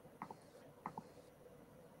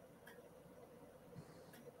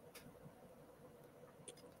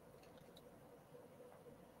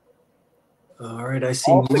 All right, I see.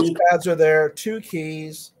 All 6 pads are there, 2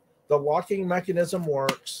 keys. The locking mechanism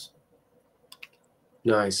works.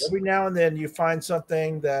 Nice. Every now and then you find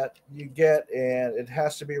something that you get and it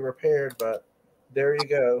has to be repaired, but there you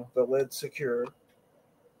go. The lid's secured.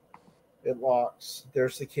 It locks.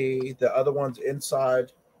 There's the key. The other one's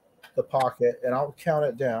inside the pocket, and I'll count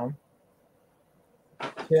it down.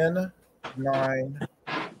 10, 9,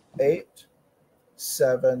 8,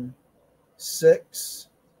 7, 6,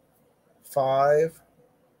 5,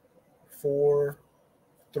 4,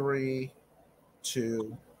 3,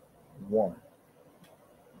 2, 1.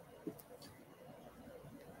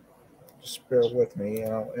 Just bear with me,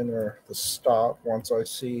 and I'll enter the stop once I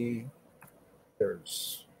see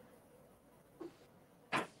there's.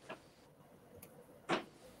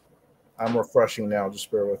 I'm refreshing now.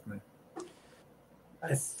 Just bear with me.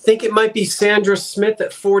 I think it might be Sandra Smith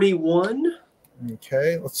at 41.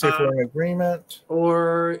 Okay, let's see if we're in agreement.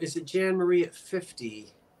 Or is it Jan Marie at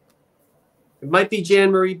 50? It might be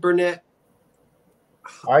Jan Marie Burnett.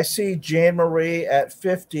 I see Jan Marie at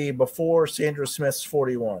 50 before Sandra Smith's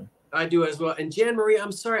 41. I do as well. And Jan Marie,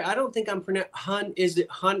 I'm sorry, I don't think I'm pronouncing. Is it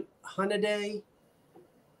Hunaday?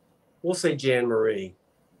 We'll say Jan Marie.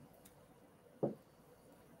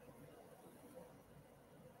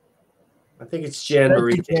 I think it's Jan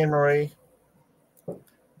Marie. Thank you, Jan Marie.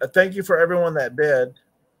 Thank you for everyone that bid.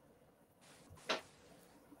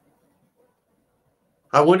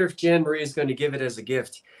 I wonder if Jan Marie is going to give it as a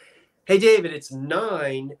gift. Hey, David, it's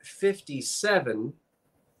 9:57.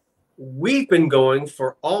 We've been going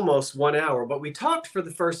for almost 1 hour, but we talked for the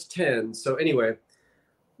first 10. So anyway,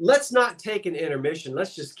 let's not take an intermission.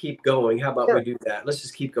 Let's just keep going. How about we do that? Let's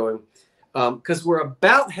just keep going. Because we're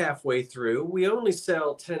about halfway through. We only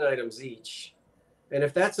sell 10 items each. And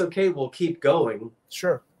if that's okay, we'll keep going.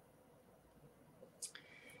 Sure.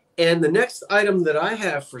 And the next item that I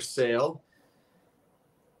have for sale,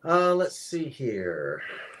 let's see here.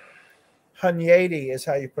 Hunyadi is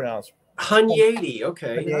how you pronounce it. Hunyadi,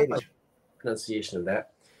 okay. Hunyadi. I like pronunciation of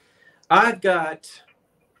that. I've got,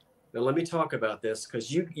 now let me talk about this, because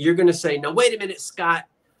you're going to say, now wait a minute, Scott.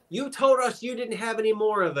 You told us you didn't have any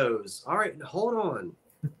more of those. All right, hold on.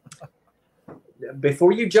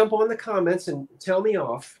 Before you jump on the comments and tell me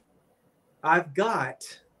off, I've got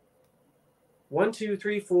 1, 2,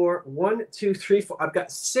 3, 4. 1, 2, 3, 4. I've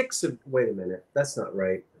got 6 of. Wait a minute, that's not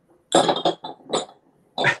right.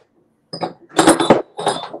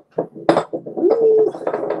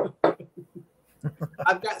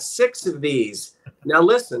 I've got 6 of these. Now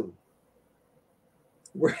listen,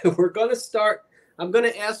 we're going to start. I'm going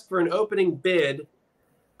to ask for an opening bid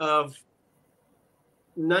of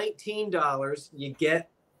 $19. You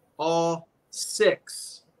get all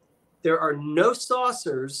 6. There are no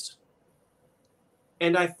saucers,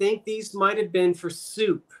 and I think these might have been for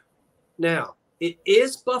soup. Now, it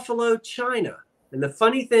is buffalo china, and the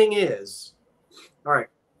funny thing is, all right,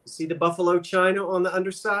 you see the buffalo china on the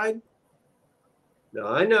underside? Now,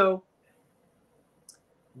 I know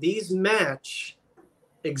these match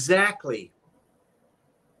exactly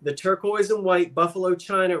the turquoise and white buffalo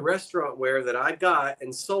china restaurant wear that I got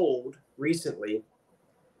and sold recently.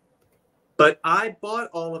 But I bought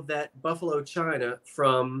all of that buffalo china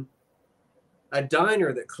from a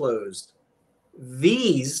diner that closed.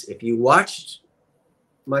 These, if you watched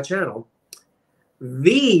my channel,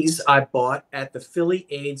 these I bought at the Philly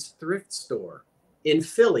AIDS thrift store in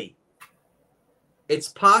Philly. It's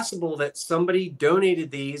possible that somebody donated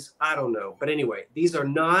these. I don't know. But anyway, these are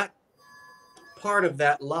not part of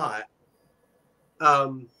that lot.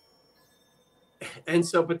 And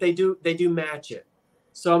so, but they do match it.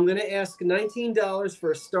 So I'm going to ask $19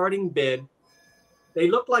 for a starting bid. They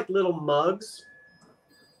look like little mugs,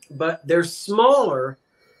 but they're smaller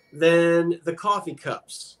than the coffee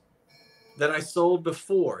cups that I sold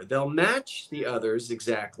before. They'll match the others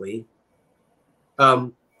exactly.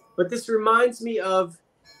 But this reminds me of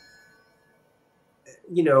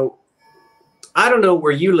you know, I don't know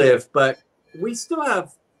where you live, but we still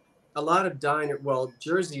have a lot of diner. Well,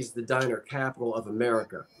 Jersey's the diner capital of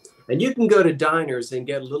America. And you can go to diners and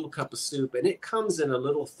get a little cup of soup, and it comes in a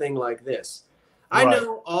little thing like this. I Right.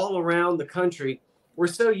 know all around the country, we're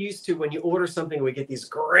so used to when you order something, we get these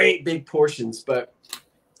great big portions, but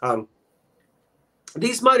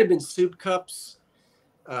these might have been soup cups.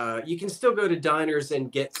 You can still go to diners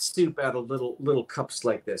and get soup out of little cups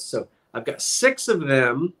like this. So I've got 6 of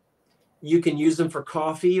them. You can use them for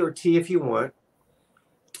coffee or tea if you want,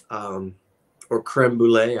 or creme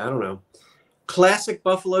brulee. I don't know. Classic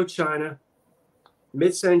buffalo china,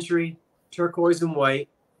 mid-century, turquoise and white.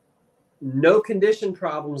 No condition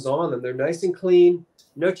problems on them. They're nice and clean.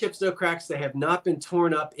 No chips, no cracks. They have not been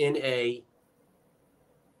torn up in a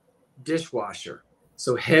dishwasher.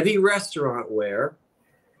 So heavy restaurant wear.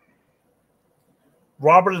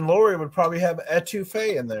 Robert and Lori would probably have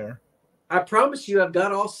etouffee in there. I promise you, I've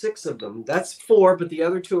got all 6 of them. That's 4, but the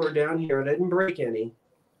other 2 are down here. I didn't break any.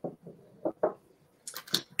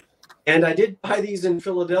 And I did buy these in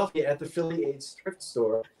Philadelphia at the Philly AIDS thrift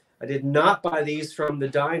store. I did not buy these from the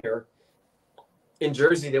diner in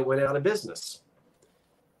Jersey that went out of business.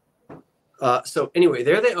 So anyway,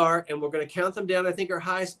 there they are, and we're going to count them down. I think our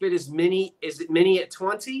highest bid is Mini. Is it Mini at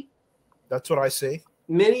 20? That's what I see.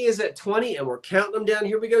 Mini is at 20, and we're counting them down.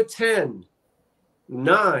 Here we go. 10,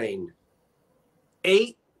 9,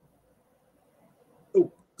 8,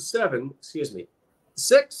 7,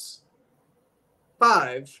 6,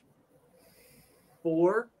 5,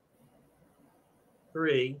 4,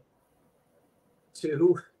 3,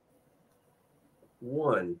 2,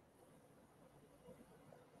 1.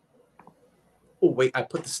 Oh, wait, I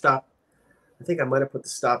put the stop. I think I might have put the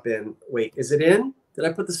stop in. Wait, is it in? Did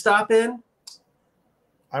I put the stop in?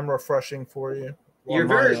 I'm refreshing for you. You're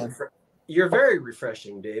very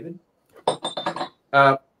refreshing, David.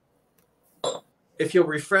 If you'll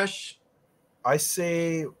refresh. I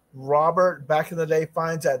see Robert back in the day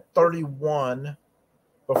finds at 31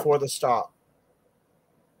 before the stop.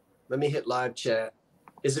 Let me hit live chat.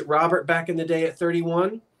 Is it Robert back in the day at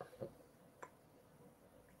 31?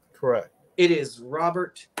 Correct. It is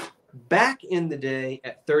Robert back in the day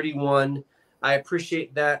at 31. I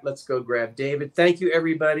appreciate that. Let's go grab David. Thank you,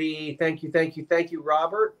 everybody. Thank you,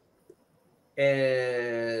 Robert.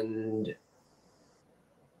 And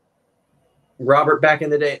Robert back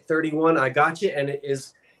in the day at 31. I got you. And it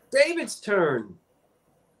is David's turn.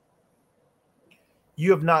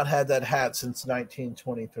 You have not had that hat since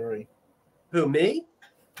 1923. Who, me?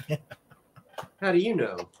 How do you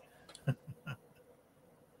know?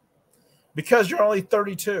 Because you're only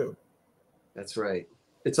 32. That's right.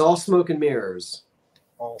 It's all smoke and mirrors.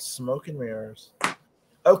 All smoke and mirrors.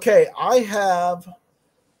 Okay, I have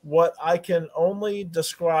what I can only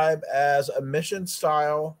describe as a mission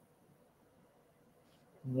style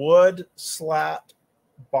wood slat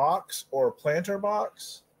box or planter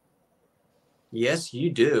box. Yes, you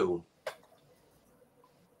do.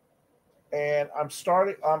 And I'm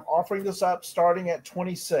offering this up starting at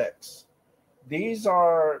 26. These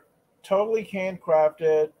are totally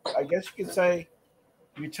handcrafted. I guess you could say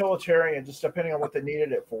utilitarian, just depending on what they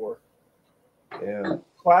needed it for. Yeah.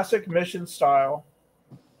 Classic mission style.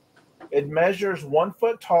 It measures 1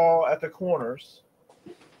 foot tall at the corners.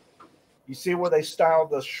 You see where they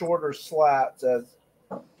styled the shorter slats as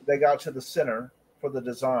they got to the center for the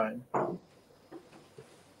design.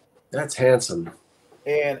 That's handsome.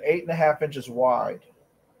 And 8.5 inches wide.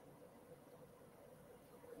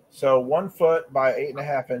 So 1 foot by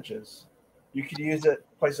 8.5 inches. You could use it,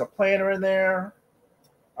 place a planter in there.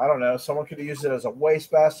 I don't know. Someone could use it as a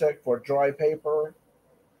wastebasket for dry paper.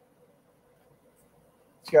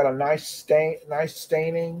 It's got a nice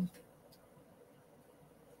staining.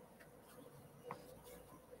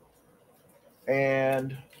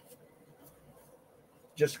 And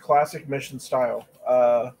just classic mission style.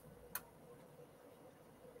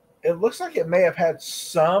 It looks like it may have had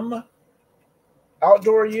some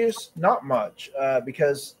outdoor use, not much,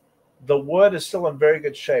 because the wood is still in very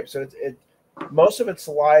good shape. So most of its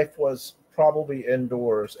life was probably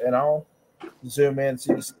indoors. And I'll zoom in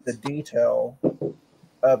so you see the detail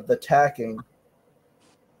of the tacking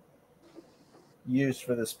used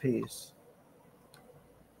for this piece.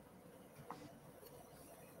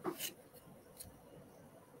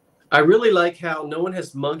 I really like how no one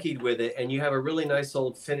has monkeyed with it, and you have a really nice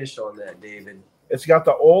old finish on that, David. It's got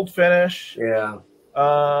the old finish. Yeah.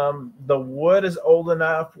 The wood is old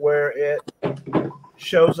enough where it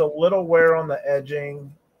shows a little wear on the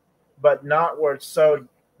edging, but not where it's so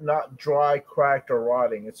not dry, cracked, or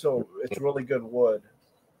rotting. It's really good wood.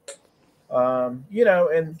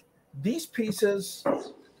 And these pieces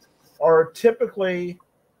are typically,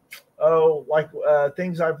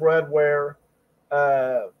 things I've read where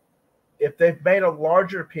if they've made a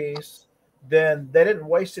larger piece, then they didn't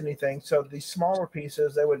waste anything. So these smaller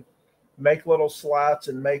pieces, they would make little slats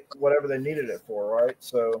and make whatever they needed it for, right?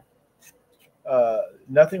 So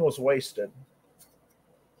nothing was wasted.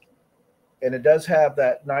 And it does have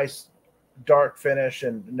that nice dark finish,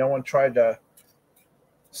 and no one tried to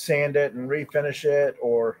sand it and refinish it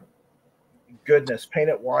or, goodness, paint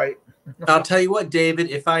it white. I'll tell you what, David,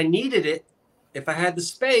 if I needed it, if I had the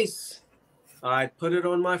space, I'd put it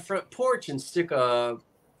on my front porch and stick a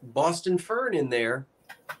Boston fern in there.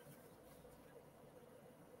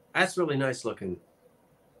 That's really nice looking.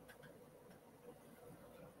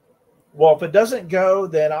 Well, if it doesn't go,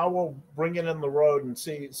 then I will bring it in the road and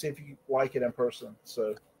see if you like it in person.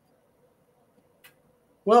 So,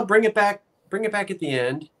 well, bring it back at the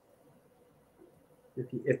end.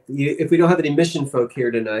 If we don't have any mission folk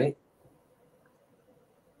here tonight.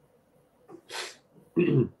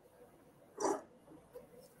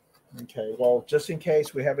 Okay. Well, just in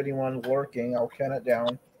case we have anyone lurking, I'll count it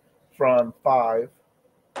down from 5,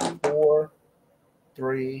 4,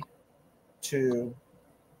 3, 2,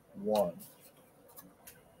 1.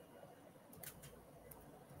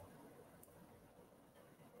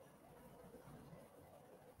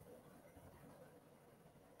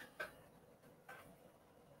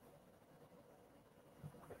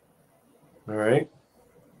 All right.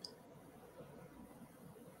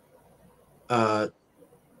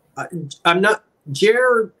 I'm not.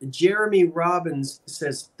 Jeremy Robbins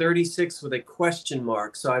says 36 with a question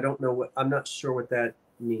mark, so I don't know what. I'm not sure what that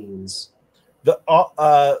means. The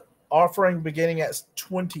offering beginning at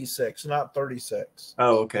 26, not 36.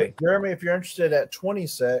 Oh, okay. But Jeremy, if you're interested at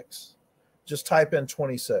 26, just type in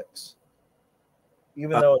 26,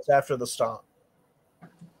 even though it's after the stop.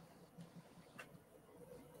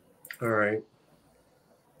 All right.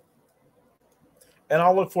 And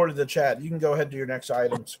I'll look forward to the chat. You can go ahead to your next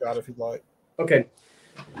item, Scott, if you'd like. Okay.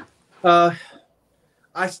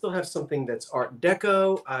 I still have something that's Art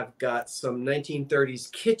Deco. I've got some 1930s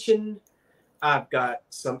kitchen. I've got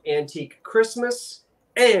some antique Christmas.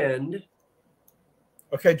 And...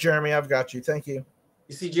 Okay, Jeremy, I've got you. Thank you.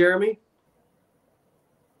 You see Jeremy?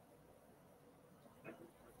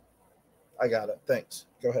 I got it. Thanks.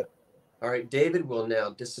 Go ahead. All right, David will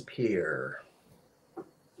now disappear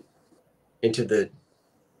into the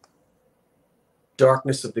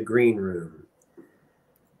darkness of the green room.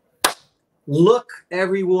 Look,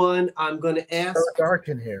 everyone, I'm going to ask... So dark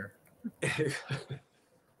in here.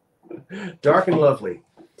 Dark and lovely.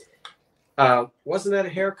 Wasn't that a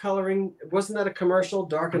hair coloring? Wasn't that a commercial?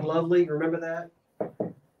 Dark and Lovely. Remember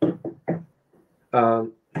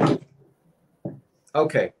that?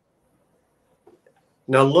 Okay.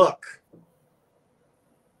 Now look.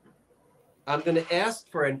 I'm going to ask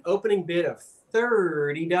for an opening bid of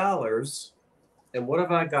 $30. And what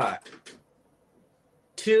have I got?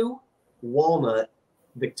 2 walnut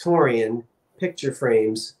Victorian picture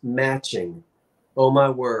frames matching. Oh, my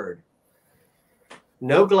word.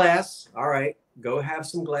 No glass. All right. Go have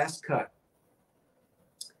some glass cut.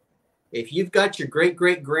 If you've got your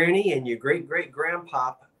great-great-granny and your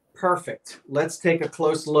great-great-grandpop, perfect. Let's take a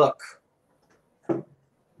close look.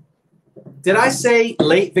 Did I say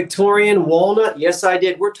late Victorian walnut? Yes, I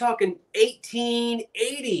did. We're talking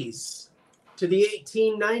 1880s to the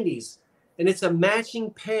 1890s. And it's a matching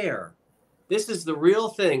pair. This is the real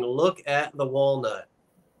thing. Look at the walnut.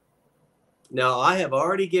 Now, I have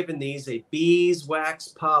already given these a beeswax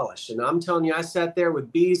polish. And I'm telling you, I sat there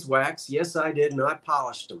with beeswax. Yes, I did. And I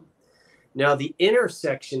polished them. Now, the inner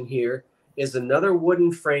section here is another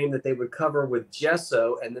wooden frame that they would cover with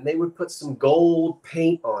gesso. And then they would put some gold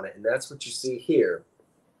paint on it. And that's what you see here.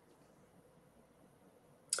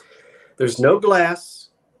 There's no glass.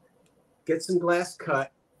 Get some glass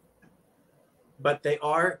cut. But they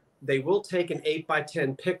will take an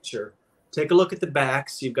 8x10 picture. Take a look at the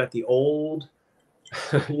backs. You've got the old,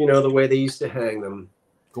 the way they used to hang them.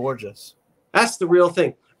 Gorgeous. That's the real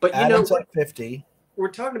thing. But Adam's at 50. We're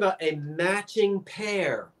talking about a matching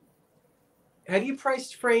pair. Have you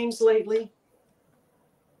priced frames lately?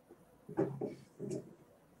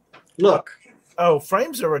 Look. Oh,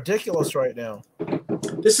 frames are ridiculous right now.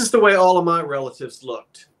 This is the way all of my relatives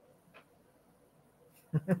looked.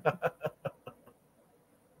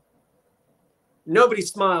 Nobody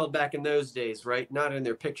smiled back in those days, right? Not in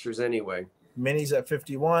their pictures anyway. Minnie's at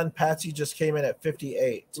 51. Patsy just came in at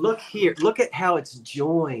 58. Look here. Look at how it's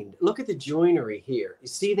joined. Look at the joinery here. You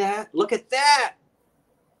see that? Look at that.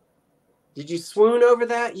 Did you swoon over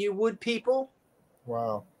that, you wood people?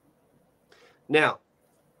 Wow. Now,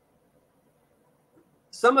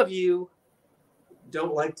 Some of you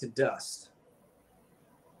don't like to dust.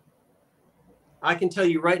 I can tell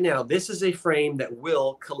you right now, this is a frame that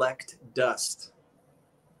will collect dust.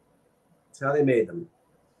 That's how they made them.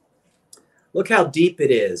 Look how deep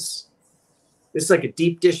it is. It's like a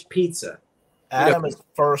deep dish pizza. Adam is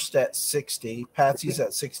first at 60. Patsy's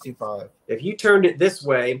at 65. If you turned it this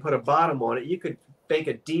way and put a bottom on it, you could bake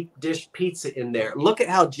a deep dish pizza in there. Look at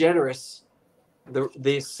how generous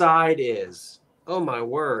the side is. Oh, my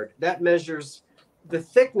word. That measures, the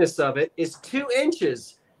thickness of it is 2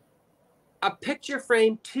 inches. A picture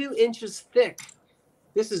frame 2 inches thick.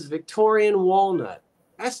 This is Victorian walnut.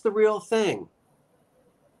 That's the real thing.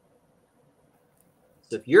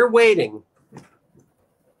 So if you're waiting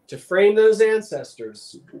to frame those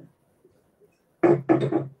ancestors,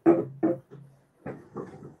 the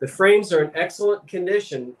frames are in excellent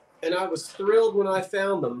condition, and I was thrilled when I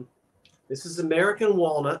found them. This is American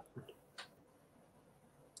walnut.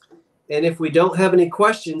 And if we don't have any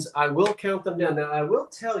questions, I will count them down. Now, I will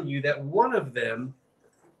tell you that one of them,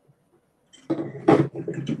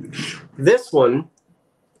 this one,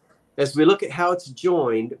 as we look at how it's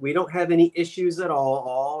joined, we don't have any issues at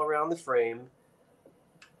all around the frame.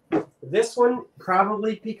 This one,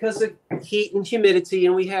 probably because of heat and humidity,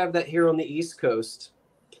 and we have that here on the East Coast.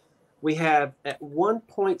 We have, at one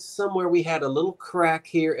point somewhere, we had a little crack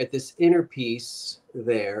here at this inner piece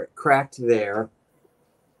there, cracked there.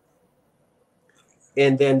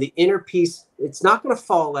 And then the inner piece, it's not going to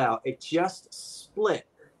fall out. It just split.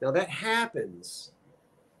 Now that happens.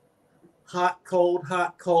 Hot,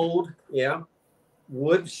 cold. Yeah.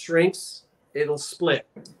 Wood shrinks, it'll split.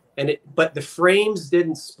 But the frames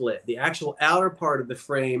didn't split. The actual outer part of the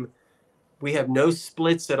frame, we have no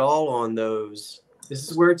splits at all on those. This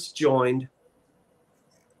is where it's joined.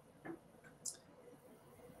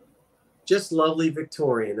 Just lovely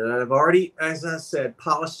Victorian. And I've already, as I said,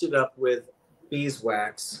 polished it up with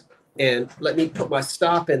beeswax. And let me put my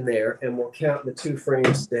stop in there and we'll count the 2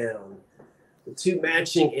 frames down. The 2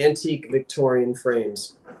 matching antique Victorian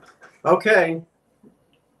frames. Okay.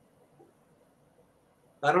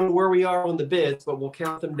 I don't know where we are on the bids, but we'll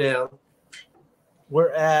count them down.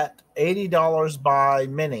 We're at $80 by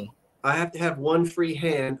Minnie. I have to have 1 free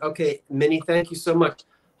hand. Okay, Minnie, thank you so much.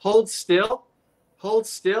 Hold still. Hold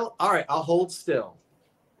still. All right, I'll hold still.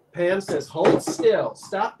 Pam says, hold still.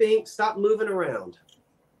 Stop moving around.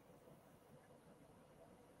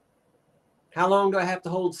 How long do I have to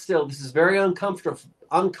hold still? This is very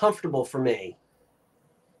uncomfortable for me.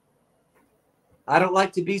 I don't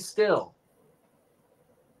like to be still.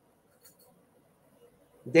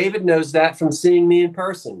 David knows that from seeing me in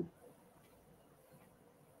person.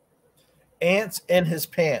 Ants in his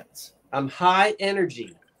pants. I'm high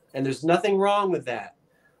energy, and there's nothing wrong with that.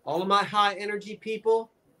 All of my high energy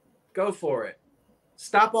people, go for it.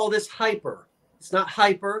 Stop all this hyper. It's not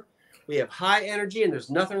hyper. We have high energy, and there's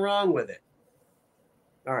nothing wrong with it.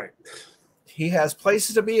 All right. He has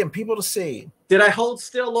places to be and people to see. Did I hold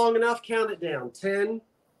still long enough? Count it down. 10,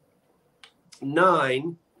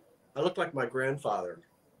 9. I look like my grandfather.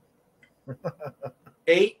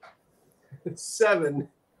 8, 7,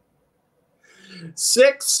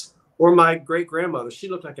 6, or my great grandmother. She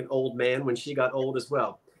looked like an old man when she got old as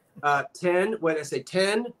well. 10, what did I say?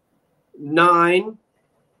 10, 9,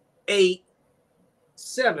 8,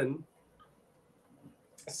 7,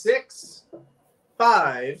 6,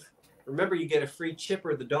 5. Remember, you get a free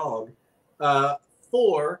chipper, the dog.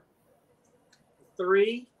 4,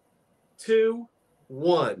 3, 2,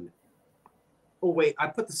 1. Oh, wait, I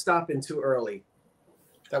put the stop in too early.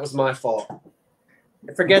 That was my fault.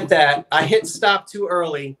 Forget that. I hit stop too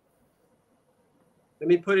early. Let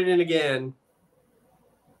me put it in again.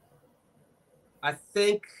 I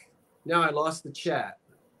think now I lost the chat.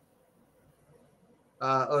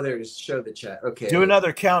 Oh, there it is. Show the chat. Okay. Do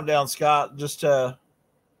another countdown, Scott. Just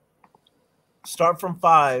start from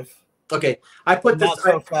 5. Okay. I put this. Not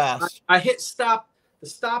so fast. I hit stop. The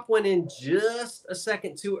stop went in just a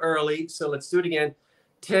second too early. So let's do it again.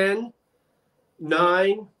 10,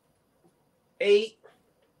 9, 8,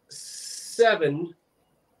 7,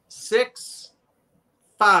 6,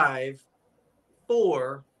 5,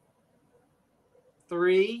 4,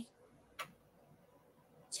 3,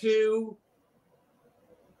 2,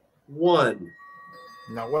 1.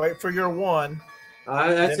 Now wait for your 1.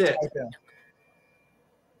 That's it.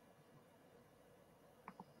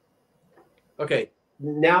 Okay.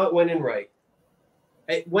 Now it went in right.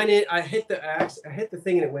 It went in. I hit the axe. I hit the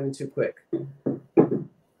thing and it went in too quick.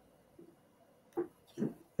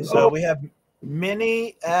 So we have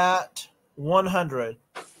Minnie at 100.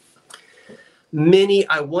 Minnie,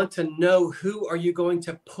 I want to know, who are you going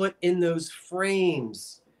to put in those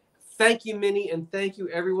frames? Thank you, Minnie, and thank you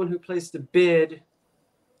everyone who placed a bid.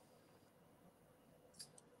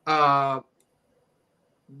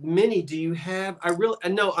 Minnie, do you have? I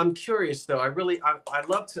know. I'm curious though. I would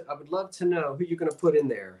love to know who you're going to put in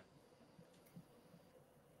there.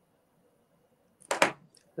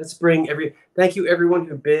 Let's bring thank you everyone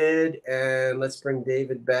who bid, and let's bring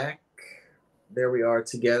David back. There we are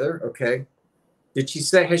together. Okay. Has she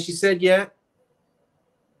said yet?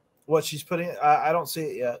 What she's putting? I don't see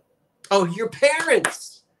it yet. Oh, your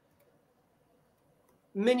parents.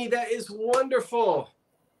 Minnie, that is wonderful.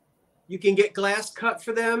 You can get glass cut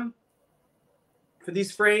for them for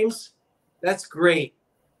these frames. That's great.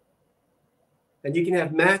 And you can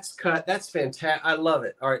have mats cut. That's fantastic. I love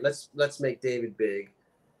it. All right, let's make David big.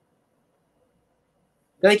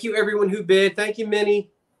 Thank you everyone who bid. Thank you,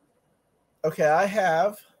 Minnie. Okay, I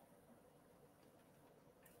have.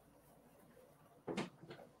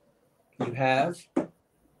 You have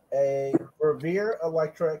a Revere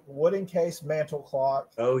Electric wooden case mantle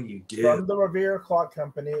clock. Oh, you do. From the Revere Clock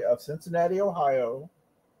Company of Cincinnati, Ohio.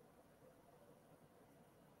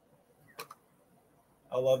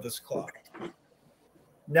 I love this clock.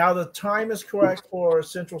 Now the time is correct for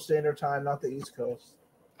Central Standard Time, not the East Coast.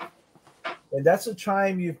 And that's a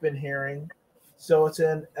chime you've been hearing. So it's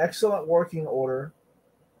in excellent working order.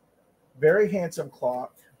 Very handsome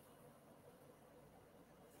clock.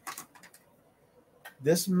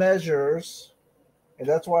 This measures, and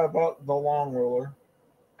that's why I bought the long ruler.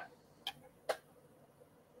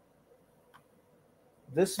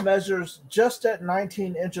 This measures just at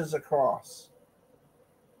 19 inches across.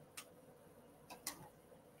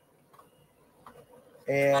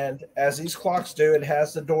 And as these clocks do, it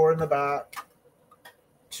has the door in the back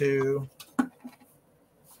to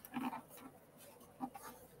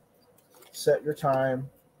set your time.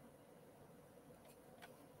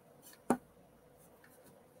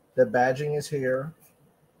 The badging is here.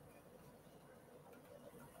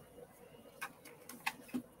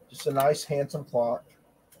 Just a nice, handsome clock.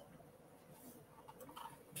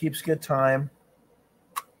 Keeps good time.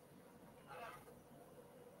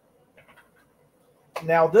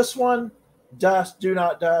 Now this one, dust, do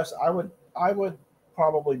not dust. I would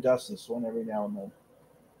probably dust this one every now and then.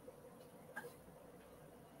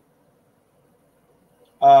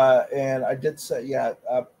 And I did say, yeah,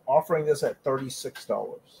 offering this at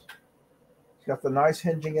 $36. It's got the nice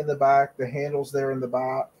hinging in the back, the handles there in the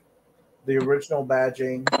back, the original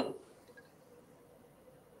badging,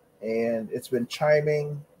 and it's been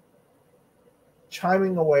chiming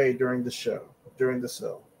away during the show, during the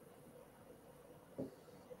sale.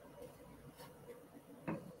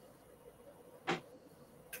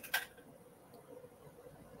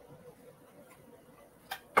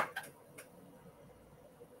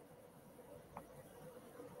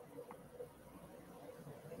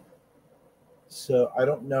 So I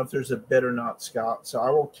don't know if there's a bid or not, Scott. So I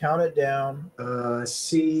will count it down.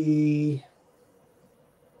 See.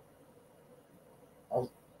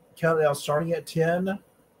 I'll count it down starting at 10,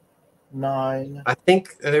 9. I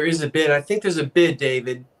think there is a bid. I think there's a bid,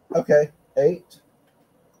 David. Okay. 8,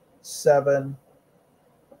 7,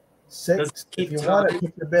 6. If you want to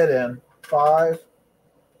keep your bid in. 5,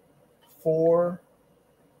 4,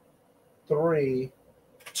 3,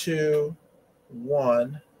 2,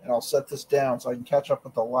 1. And I'll set this down so I can catch up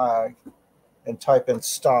with the lag and type in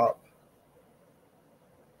stop.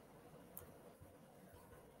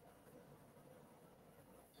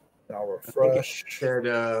 And I'll refresh. Said,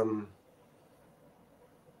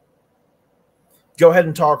 go ahead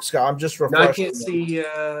and talk, Scott. I'm just refreshing. I can't see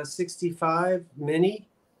 65 mini.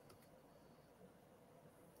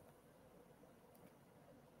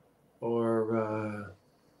 Or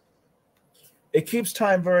it keeps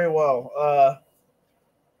time very well.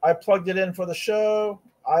 I plugged it in for the show.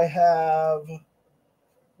 I have,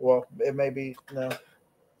 well, it may be, no.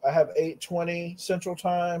 I have 8:20 Central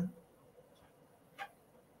Time.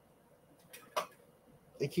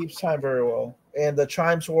 It keeps time very well. And the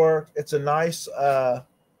chimes work. It's a nice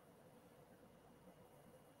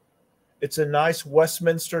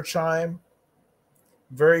Westminster chime.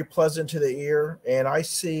 Very pleasant to the ear. And I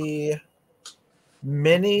see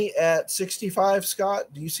mini at 65,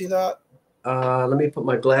 Scott. Do you see that? let me put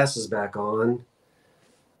my glasses back on.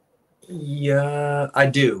 Yeah, I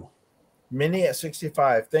do. Mini at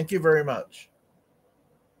 65. Thank you very much.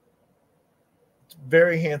 It's a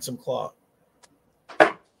very handsome clock.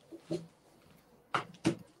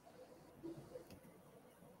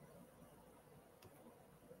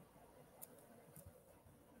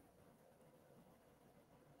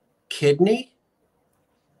 Kidney?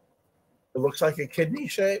 It looks like a kidney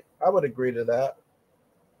shape. I would agree to that.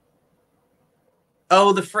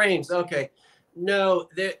 Oh, the frames. Okay. No,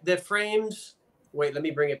 the frames. Wait, let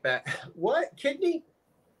me bring it back. What? Kidney?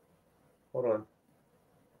 Hold on.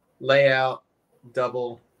 Layout,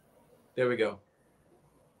 double. There we go.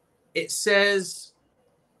 It says,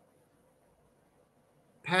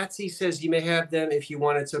 Patsy says you may have them if you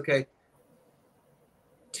want. It's okay.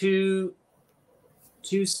 Too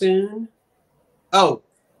soon? Oh,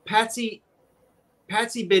 Patsy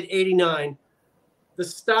bid 89. The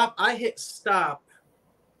stop, I hit stop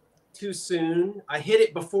too soon. I hit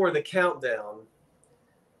it before the countdown.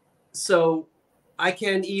 So I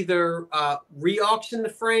can either re-auction the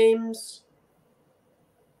frames.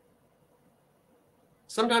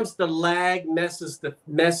 Sometimes the lag messes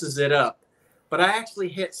it up, but I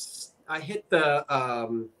actually I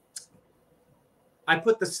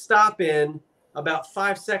put the stop in about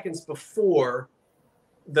 5 seconds before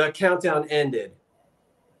the countdown ended.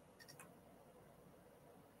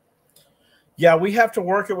 Yeah, we have to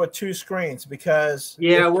work it with two screens because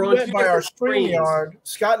we're on two by our screens. StreamYard,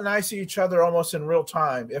 Scott and I see each other almost in real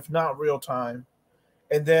time, if not real time.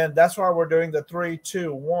 And then that's why we're doing the 3,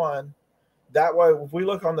 2, 1. That way, if we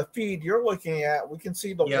look on the feed you're looking at, we can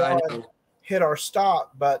see the one hit our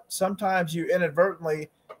stop. But sometimes you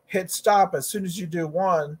inadvertently hit stop as soon as you do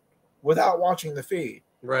one without watching the feed.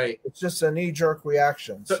 Right. It's just a knee-jerk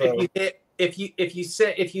reaction. So if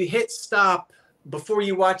you hit stop before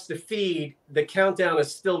you watch the feed, the countdown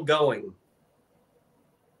is still going.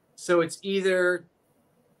 So it's either,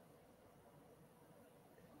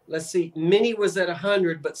 let's see, Minnie was at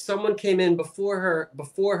 100, but someone came in before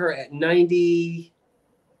her at 98.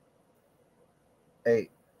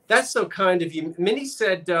 That's so kind of you. Minnie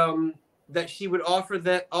said that she would offer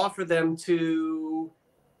them to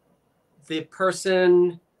the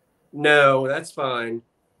person. No, that's fine.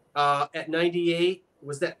 At 98,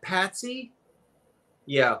 was that Patsy?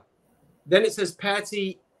 Yeah. Then it says,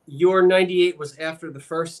 Patsy, your 98 was after the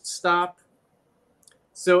first stop.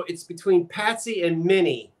 So it's between Patsy and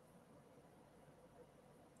Minnie.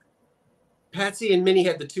 Patsy and Minnie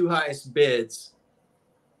had the two highest bids.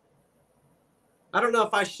 I don't know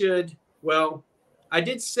if I should. Well, I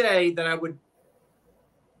did say that I would.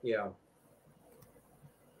 Yeah.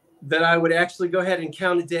 That I would actually go ahead and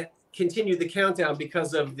continue the countdown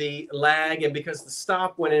because of the lag and because the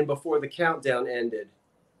stop went in before the countdown ended.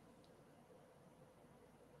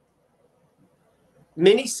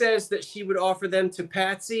 Minnie says that she would offer them to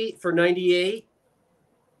Patsy for 98.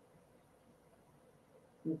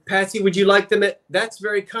 Patsy, would you like them at? That's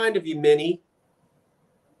very kind of you, Minnie.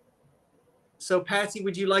 So Patsy,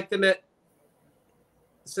 would you like them at?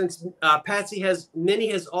 Since Minnie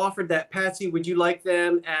has offered that, Patsy, would you like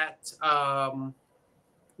them at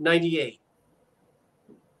 98?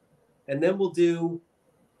 And then we'll do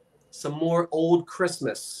some more old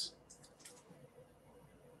Christmas.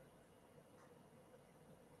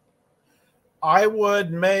 I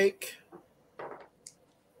would make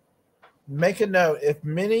a note if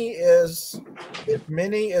Minnie is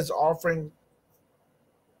offering.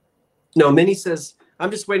 No, Minnie says,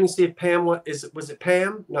 I'm just waiting to see if Pam was it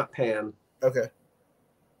Pam? Not Pam. Okay.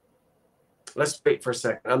 Let's wait for a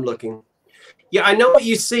second. I'm looking. Yeah, I know what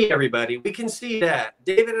you see, everybody. We can see that.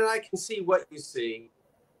 David and I can see what you see.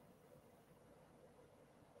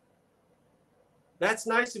 That's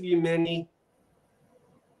nice of you, Minnie.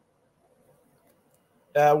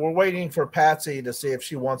 We're waiting for Patsy to see if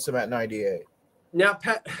she wants them at 98. Now,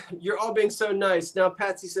 Pat, you're all being so nice. Now,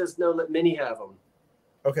 Patsy says, no, let Minnie have them.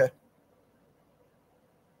 Okay.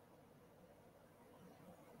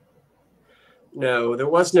 No, there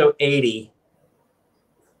was no 80.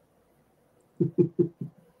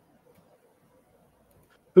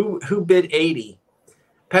 Who bid 80?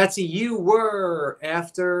 Patsy, you were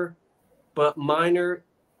after, but Minnie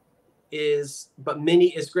is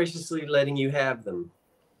graciously letting you have them.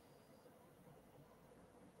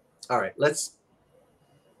 All right,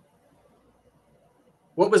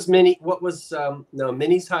 what was Minnie? No,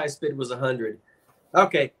 Minnie's highest bid was 100.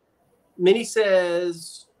 Okay, Minnie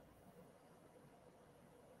says,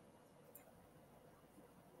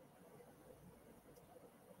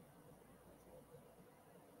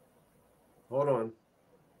 hold on.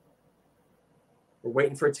 We're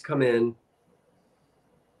waiting for it to come in.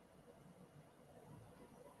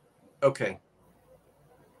 Okay.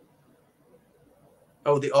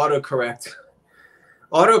 Oh, the autocorrect.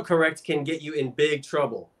 Autocorrect can get you in big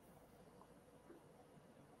trouble.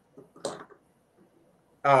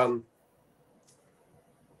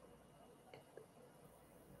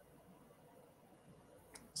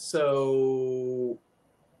 So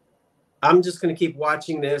I'm just going to keep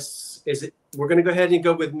watching this. Is it We're going to go ahead and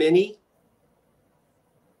go with mini.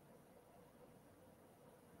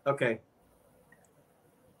 Okay.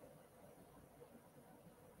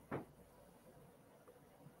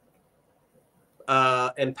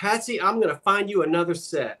 And Patsy, I'm going to find you another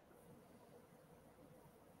set.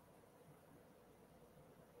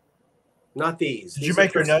 Not these. Did you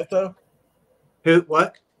make your note though? Who?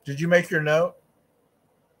 What? Did you make your note?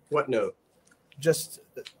 What note? Just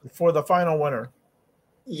for the final winner.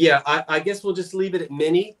 Yeah, I guess we'll just leave it at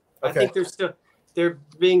mini. Okay. I think they're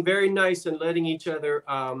being very nice and letting each other.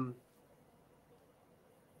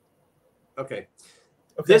 Okay.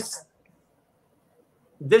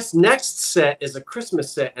 This next set is a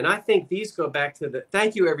Christmas set, and I think these go back to the.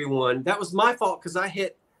 Thank you, everyone. That was my fault because I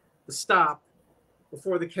hit the stop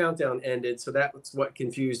before the countdown ended, so that was what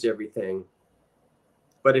confused everything.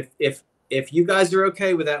 But if you guys are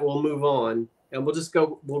okay with that, we'll move on, and we'll just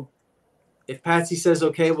go. If Patsy says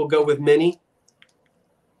okay, we'll go with mini.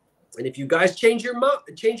 And if you guys change your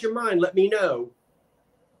mind, let me know,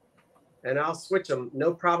 and I'll switch them.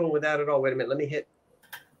 No problem with that at all. Wait a minute, let me hit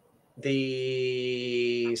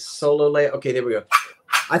the solo layer. Okay, there we go.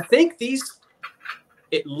 I think these.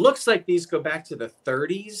 It looks like these go back to the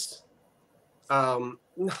 30s.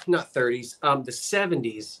 Not 30s. The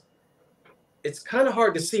 70s. It's kind of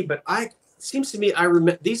hard to see, but seems to me I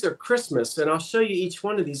remember these are Christmas, and I'll show you each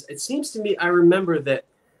one of these. It seems to me I remember that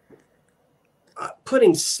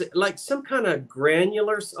putting like some kind of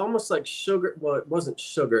granular, almost like sugar. Well, it wasn't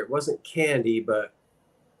sugar, it wasn't candy, but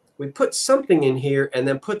we put something in here and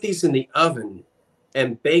then put these in the oven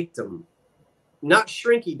and baked them. Not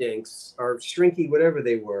shrinky dinks or shrinky whatever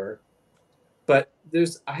they were, but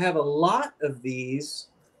I have a lot of these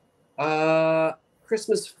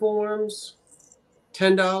Christmas forms,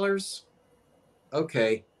 $10.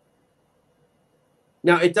 Okay.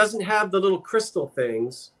 Now it doesn't have the little crystal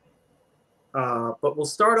things, but we'll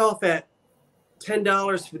start off at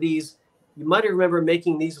 $10 for these. You might remember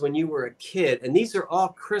making these when you were a kid, and these are all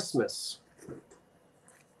Christmas.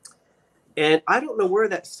 And I don't know where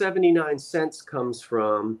that 79 cents comes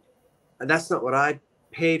from. That's not what I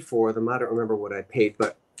paid for them. I don't remember what I paid,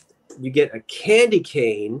 but you get a candy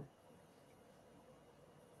cane,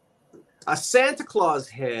 a Santa Claus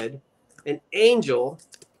head, an angel,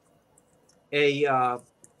 a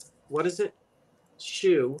what is it?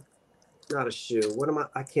 Shoe, not a shoe. What am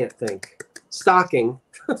I can't think. Stocking.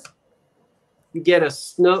 You get a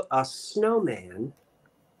snowman,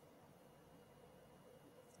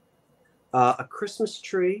 a Christmas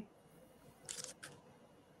tree,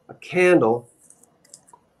 a candle,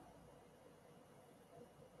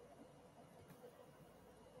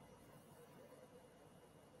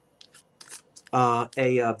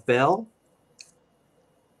 a bell,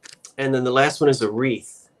 and then the last one is a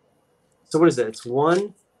wreath. So what is that? It's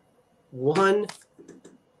 1,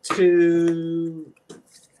 2,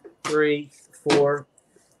 3, 4,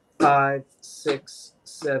 5, 6,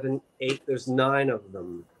 7, 8. There's 9 of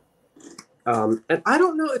them. And I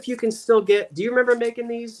don't know if you can still get. Do you remember making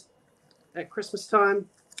these at Christmas time,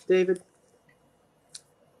 David?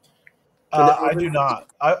 I do not.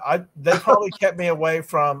 They probably kept me away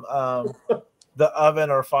from the oven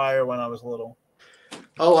or fire when I was little.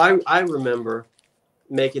 Oh, I remember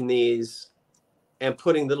making these and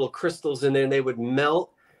putting little crystals in there, and they would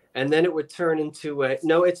melt, and then it would turn into a.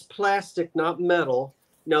 No, it's plastic, not metal.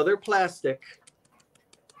 No, they're plastic.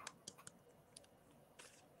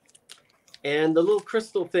 And the little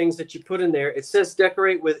crystal things that you put in there, it says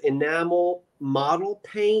decorate with enamel, model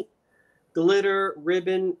paint, glitter,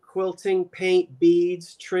 ribbon, quilting, paint,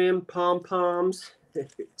 beads, trim, pom-poms,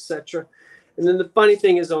 etc. And then the funny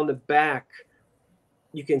thing is on the back,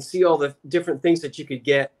 you can see all the different things that you could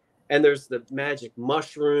get. And there's the magic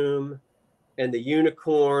mushroom and the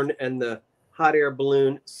unicorn and the hot air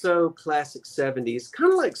balloon. So classic 70s,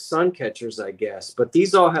 kind of like sun catchers, I guess. But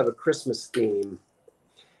these all have a Christmas theme.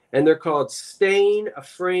 And they're called Stain, a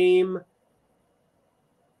Frame,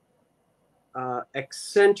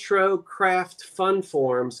 Accentro Craft Fun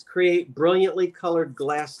Forms, create brilliantly colored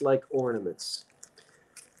glass-like ornaments.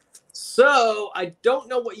 So I don't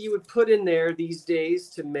know what you would put in there these days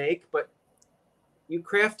to make, but you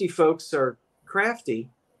crafty folks are crafty.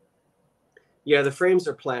 Yeah, the frames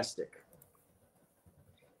are plastic.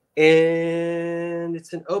 And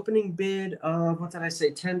it's an opening bid of, what did I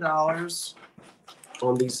say, $10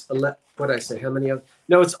 on these. What did I say? How many of?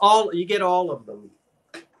 No, it's all, you get all of them.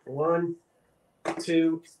 1,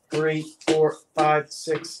 2, 3, 4, 5,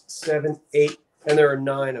 6, 7, 8, and there are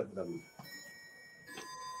 9 of them.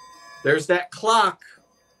 There's that clock.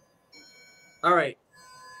 All right.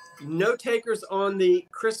 No takers on the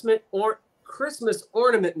Christmas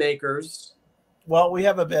ornament makers. Well, we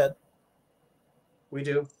have a bid. We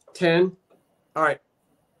do 10. All right.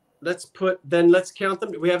 Let's count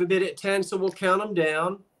them. We have a bid at 10, so we'll count them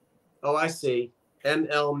down. Oh, I see.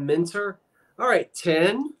 ML Minter. All right,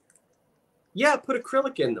 10. Yeah, put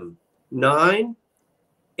acrylic in them. 9,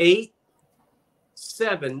 8,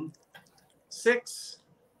 7, 6,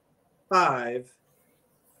 5,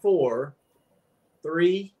 4,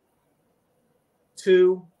 3,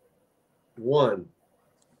 2, 1.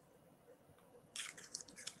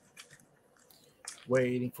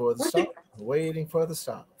 Waiting for the stop. Waiting for the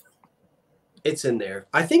stop. It's in there.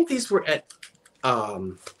 I think these were at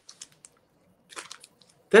then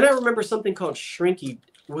I remember something called Shrinky.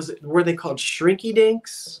 Were they called Shrinky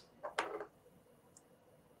Dinks?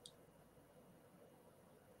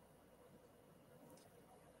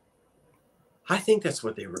 I think that's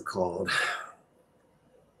what they were called.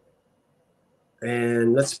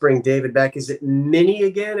 And let's bring David back. Is it Mini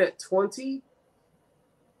again at 20?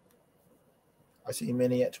 I see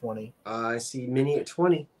Mini at 20. I see Mini at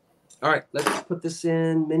 20. All right, let's put this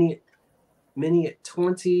in. Mini at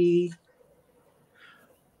 20.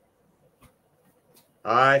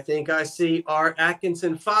 I think I see our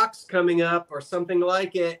Atkinson Fox coming up or something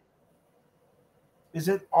like it. Is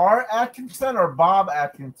it R. Atkinson or Bob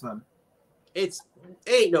Atkinson?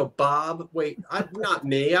 Ain't no Bob. Wait, not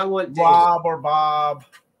me. I want David. Bob or Bob.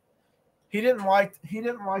 He didn't like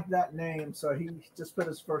that name, so he just put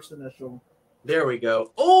his first initial. There we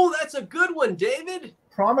go. Oh, that's a good one, David.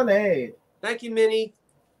 Promenade. Thank you, Minnie.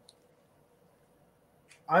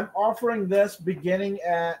 I'm offering this beginning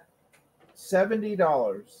at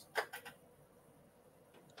 $70.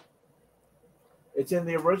 It's in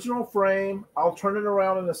the original frame. I'll turn it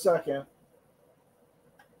around in a second.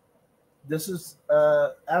 This is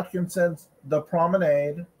Atkinson's The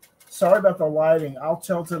Promenade. Sorry about the lighting. I'll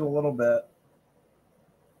tilt it a little bit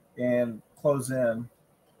and close in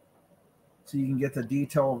so you can get the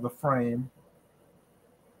detail of the frame.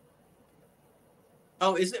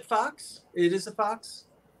 Oh, is it Fox? It is a Fox?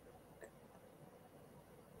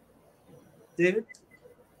 David?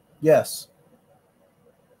 Yes.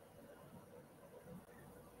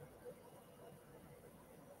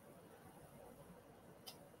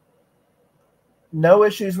 No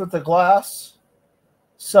issues with the glass.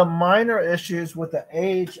 Some minor issues with the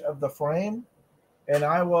age of the frame. And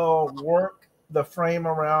I will work the frame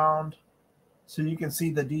around so you can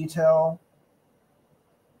see the detail.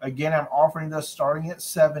 Again, I'm offering this starting at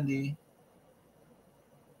 70.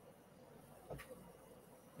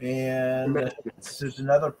 And if there's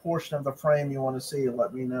another portion of the frame you want to see,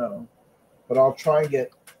 let me know. But I'll try and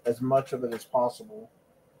get as much of it as possible.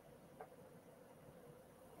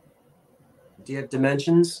 Do you have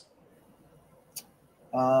dimensions?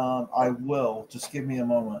 I will. Just give me a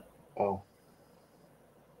moment. Oh.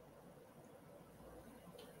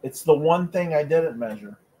 It's the one thing I didn't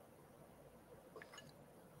measure.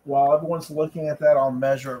 While everyone's looking at that, I'll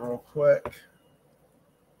measure it real quick.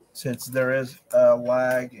 Since there is a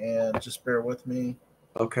lag, and just bear with me.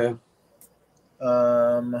 Okay.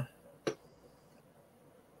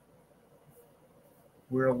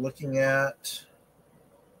 We're looking at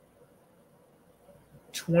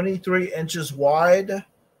 23 inches wide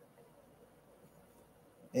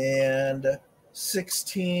and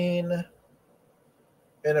 16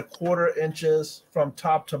 and a quarter inches from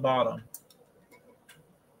top to bottom.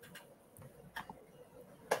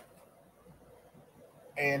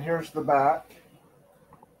 And here's the back.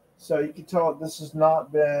 So you can tell this has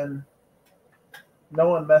not been, no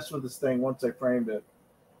one messed with this thing once they framed it.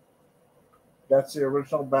 That's the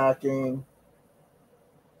original backing.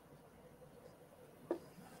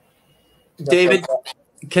 David,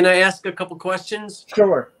 can I ask a couple questions?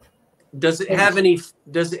 Sure. Does it have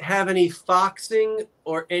any foxing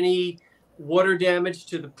or any water damage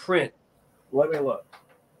to the print? Let me look.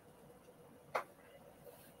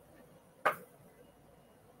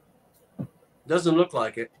 Doesn't look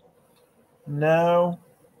like it. No.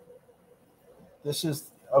 This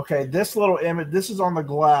is okay. This little image, this is on the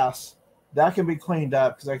glass. That can be cleaned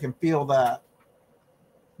up because I can feel that.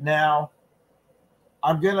 Now,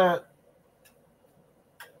 I don't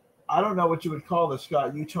know what you would call this,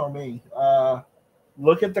 Scott. You tell me.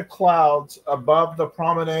 Look at the clouds above the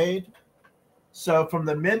promenade. So from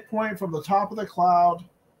the midpoint, from the top of the cloud,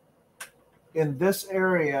 in this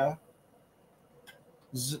area,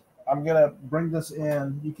 I'm going to bring this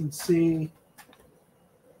in. You can see,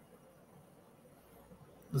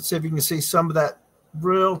 let's see if you can see some of that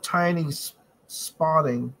real tiny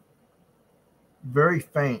spotting, very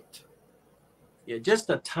faint. Yeah, just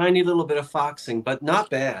a tiny little bit of foxing, but not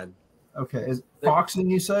bad. Okay. Is foxing,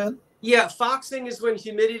 you said? Yeah, foxing is when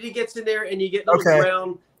humidity gets in there and you get little Okay.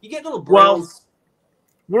 brown. You get little Well, browns.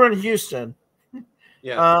 we're in Houston.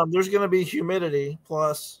 Yeah. There's going to be humidity.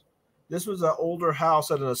 Plus, this was an older house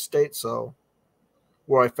at an estate sale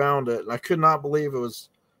where I found it, and I could not believe it was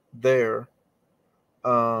there.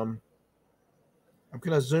 I'm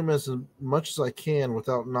going to zoom in as much as I can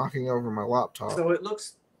without knocking over my laptop. So it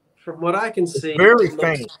looks, from what I can see, very it looks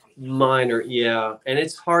faint. minor. Yeah, and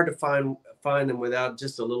it's hard to find them without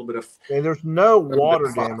just a little bit of. And there's no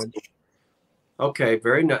water damage. Okay,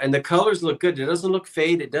 very nice. And the colors look good. It doesn't look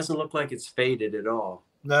faded. It doesn't look like it's faded at all.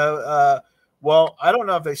 No, well, I don't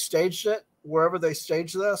know if they staged it wherever they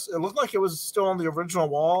staged this. It looked like it was still on the original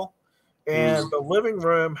wall, and the living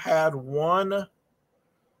room had one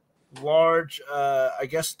large, I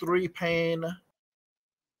guess, 3-pane.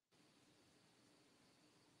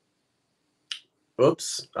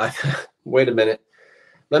 Oops. Wait a minute.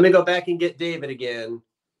 Let me go back and get David again.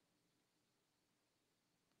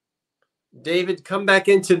 David, come back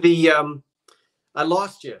into the, I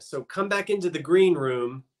lost you. So come back into the green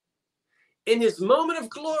room in his moment of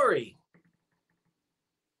glory.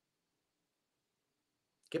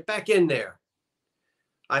 Get back in there.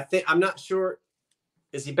 I'm not sure.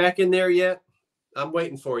 Is he back in there yet? I'm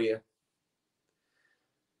waiting for you.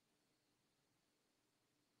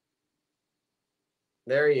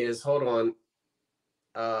 There he is. Hold on.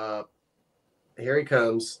 Here he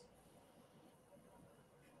comes.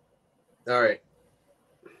 All right.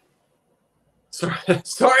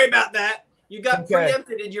 Sorry about that. You got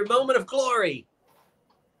preempted in your moment of glory.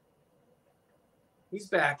 He's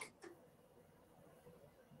back.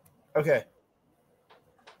 Okay.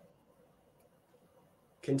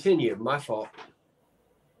 Continue. My fault.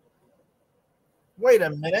 Wait a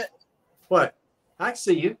minute. What? I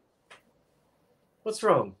see you. What's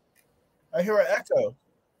wrong? I hear an echo.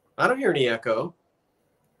 I don't hear any echo.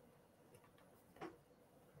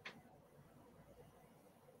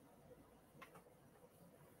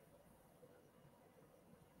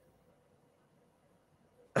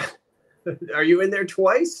 Are you in there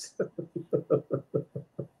twice?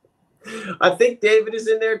 I think David is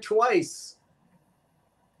in there twice.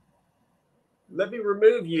 Let me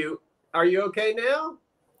remove you. Are you okay now?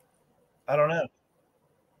 I don't know.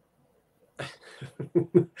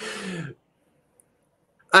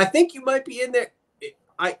 I think you might be in there.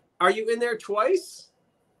 Are you in there twice?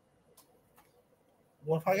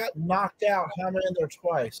 Well, if I got knocked out, how am I in there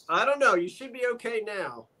twice? I don't know. You should be okay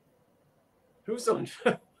now. Who's on?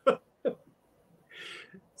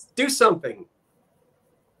 Do something.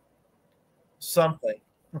 Something.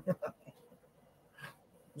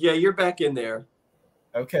 Yeah, you're back in there.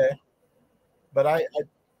 Okay. But I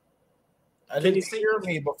didn't hear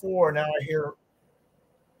me before. Now I hear.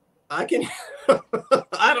 I can.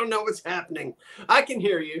 I don't know what's happening. I can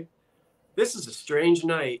hear you. This is a strange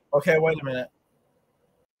night. Okay, wait a minute.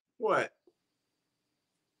 What?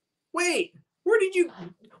 Wait, where did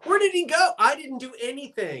he go? I didn't do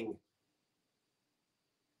anything.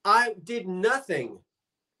 I did nothing.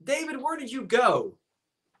 David, where did you go?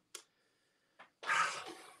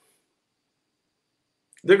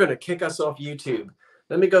 They're going to kick us off YouTube.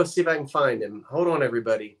 Let me go see if I can find him. Hold on,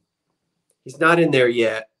 everybody. He's not in there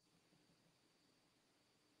yet.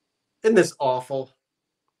 Isn't this awful?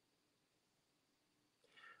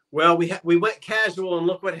 Well, we went casual and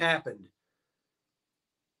look what happened.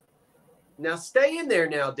 Now stay in there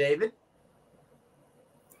now, David.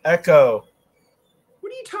 Echo.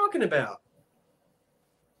 What are you talking about?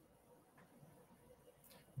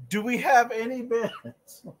 Do we have any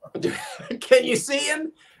minutes? Can you see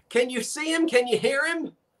him? Can you see him? Can you hear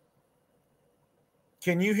him?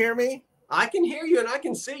 Can you hear me? I can hear you and I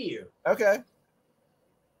can see you. Okay.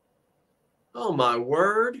 Oh, my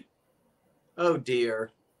word. Oh,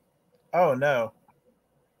 dear. Oh, no.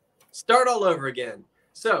 Start all over again.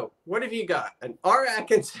 So, what have you got? An R.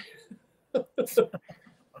 Atkinson.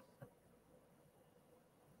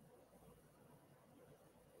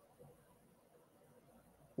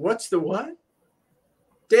 What's the what?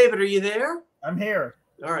 David, are you there? I'm here.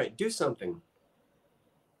 All right, do something.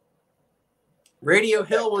 Radio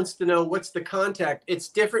Hill wants to know what's the contact. It's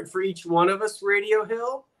different for each one of us, Radio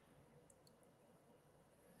Hill.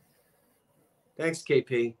 Thanks,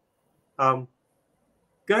 KP. Go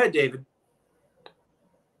ahead, David.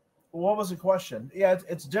 What was the question? Yeah,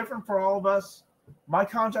 it's different for all of us. My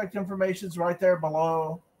contact information is right there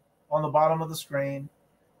below on the bottom of the screen.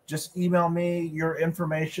 Just email me your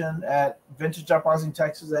information at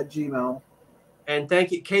vintageuprisingtexas@gmail.com. And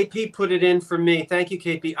thank you. KP put it in for me. Thank you,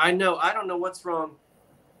 KP. I don't know what's wrong.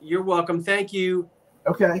 You're welcome. Thank you.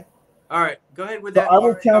 Okay. All right, go ahead with So that. I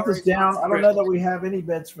will count this Already down. I don't know that we have any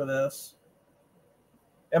bids for this.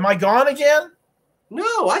 Am I gone again?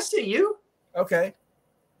 No, I see you. Okay.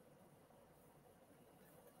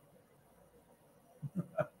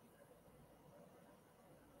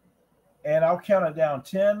 And I'll count it down.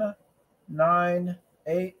 10, 9,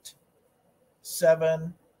 8,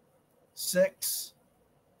 7, 6,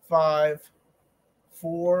 5,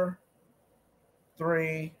 4,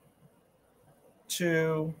 3,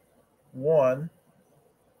 2, 1.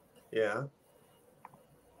 Yeah.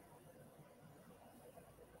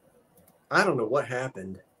 I don't know what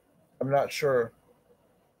happened. I'm not sure.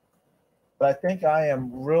 But I think I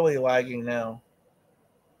am really lagging now.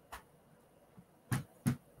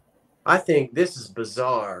 I think this is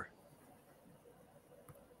bizarre.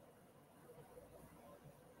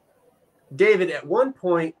 David, at one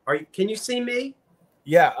point, can you see me?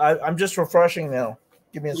 Yeah, I'm just refreshing now.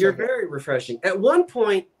 Give me a You're second. very refreshing. At one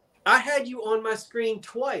point, I had you on my screen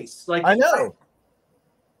twice. Like I know.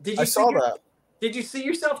 Did you saw that. Did you see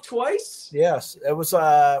yourself twice? Yes, it was.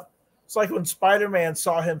 It's like when Spider-Man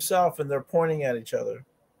saw himself and they're pointing at each other.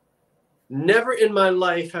 Never in my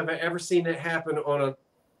life have I ever seen it happen on a.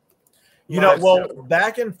 Well,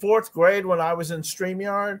 back in 4th grade when I was in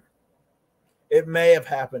StreamYard, it may have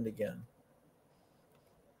happened again.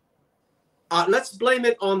 Let's blame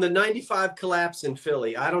it on the 95 collapse in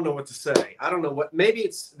Philly. I don't know what to say. I don't know what. Maybe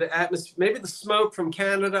it's the atmosphere. Maybe the smoke from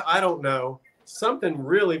Canada. I don't know. Something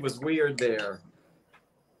really was weird there.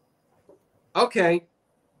 Okay.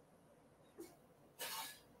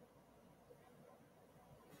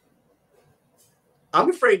 I'm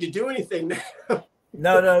afraid to do anything now.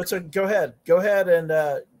 No. So go ahead. Go ahead and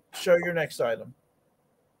show your next item.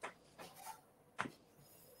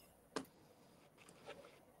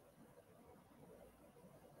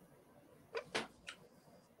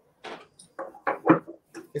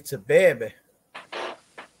 It's a baby.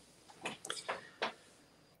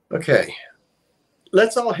 Okay.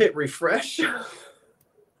 Let's all hit refresh.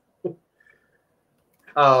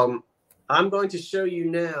 I'm going to show you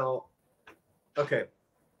now. Okay.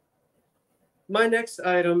 My next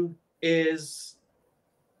item is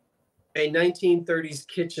a 1930s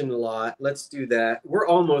kitchen lot. Let's do that. We're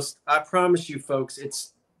almost, I promise you folks,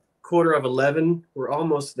 it's 11:15. We're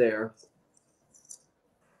almost there.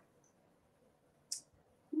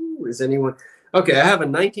 Ooh, is anyone? Okay, I have a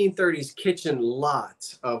 1930s kitchen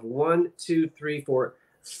lot of 1, 2, 3, 4,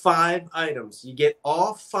 5 items. You get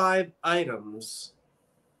all 5 items.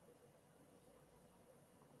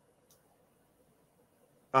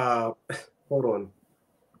 Hold on.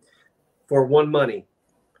 For one money.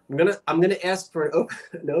 I'm gonna ask for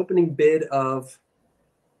an opening bid of.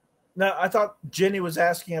 No, I thought Jenny was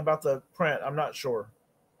asking about the print. I'm not sure.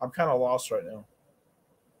 I'm kind of lost right now.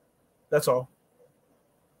 That's all.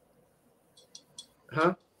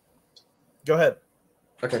 Huh? Go ahead.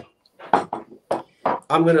 Okay.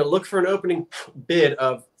 I'm gonna look for an opening bid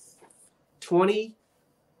of $20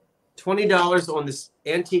 on this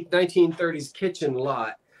antique 1930s kitchen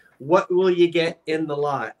lot. What will you get in the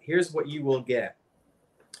lot? Here's what you will get.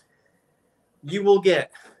 You will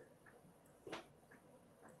get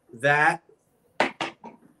that,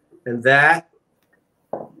 and that,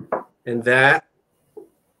 and that,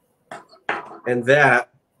 and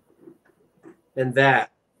that, and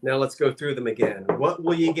that. Now let's go through them again. What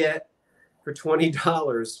will you get for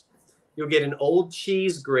 $20? You'll get an old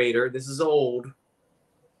cheese grater. This is old.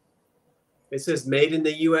 It says made in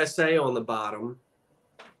the USA on the bottom.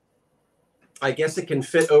 I guess it can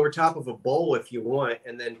fit over top of a bowl if you want,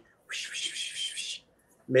 and then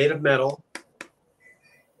made of metal.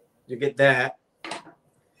 You get that.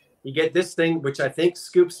 You get this thing, which I think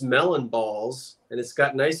scoops melon balls, and it's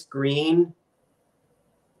got nice green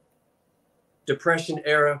Depression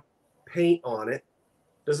era paint on it.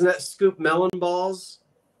 Doesn't that scoop melon balls?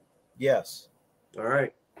 Yes. All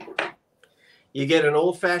right. You get an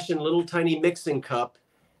old-fashioned little tiny mixing cup.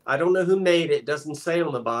 I don't know who made it. It doesn't say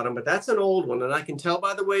on the bottom, but that's an old one, and I can tell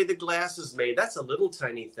by the way the glass is made. That's a little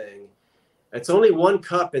tiny thing. It's only 1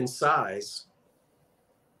 cup in size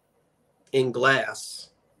in glass.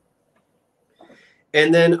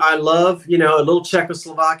 And then I love, a little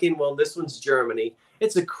Czechoslovakian. Well, this one's Germany.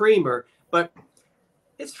 It's a creamer, but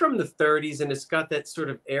it's from the 30s, and it's got that sort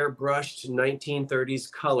of airbrushed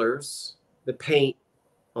 1930s colors, the paint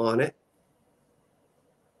on it.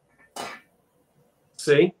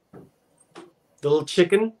 See? The little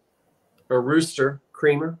chicken or rooster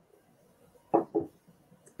creamer.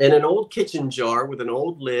 And an old kitchen jar with an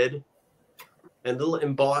old lid and little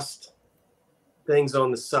embossed things on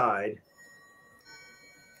the side.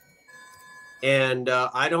 And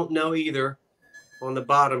I don't know either on the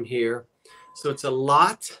bottom here. So it's a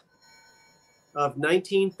lot of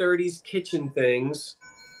 1930s kitchen things.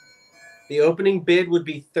 The opening bid would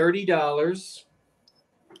be $30.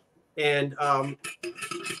 And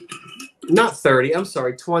not 30, I'm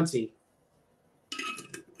sorry, 20.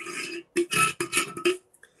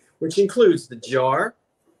 Which includes the jar.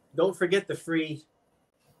 Don't forget the free,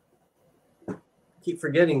 keep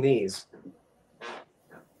forgetting these.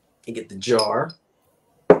 You get the jar,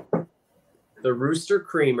 the Rooster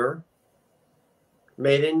Creamer,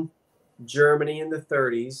 made in Germany in the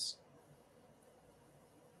 30s,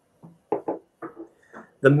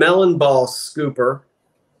 the melon ball scooper,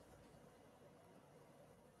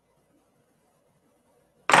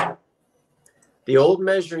 the old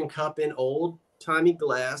measuring cup in old-timey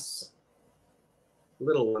glass,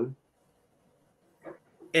 little one,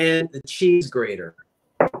 and the cheese grater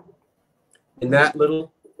in that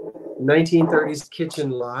little 1930s kitchen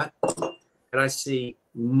lot. And I see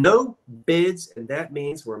no bids, and that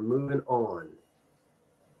means we're moving on.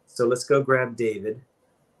 So let's go grab David.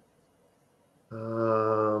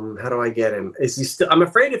 How do I get him? Is he still? I'm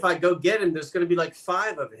afraid if I go get him, there's going to be like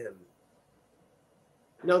 5 of him.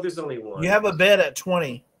 No, there's only 1. You have a bid at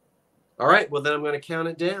 20. All right. Well, then I'm going to count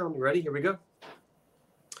it down. You ready? Here we go.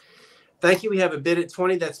 Thank you. We have a bid at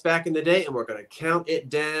 20. That's back in the day, and we're going to count it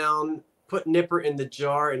down, put Nipper in the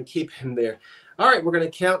jar, and keep him there. All right. We're going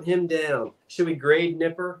to count him down. Should we grade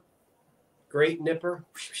Nipper? Grade Nipper?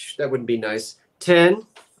 That wouldn't be nice. 10,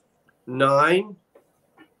 9,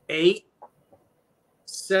 8,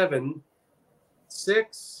 7,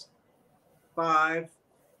 6, 5,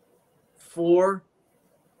 4,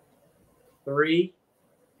 3,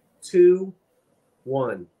 2,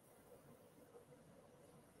 1.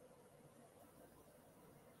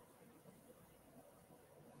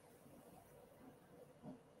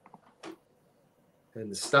 And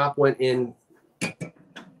the stop went in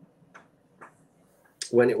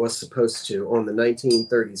when it was supposed to on the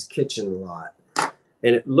 1930s kitchen lot.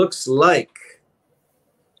 And it looks like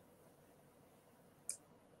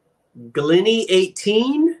Glenny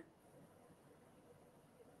 18.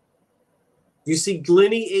 Do you see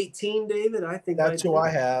Glenny 18, David? I think that's who I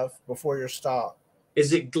have before your stop.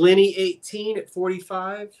 Is it Glenny 18 at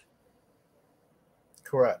 45?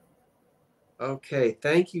 Correct. Okay,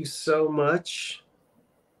 thank you so much.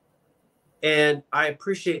 And I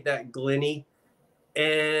appreciate that, Glenny.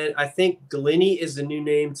 And I think Glenny is a new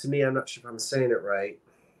name to me. I'm not sure if I'm saying it right.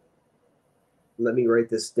 Let me write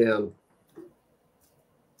this down.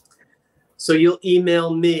 So you'll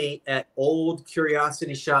email me at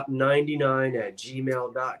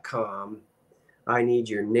oldcuriosityshop99@gmail.com. I need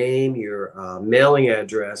your name, your mailing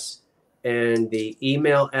address, and the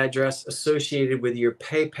email address associated with your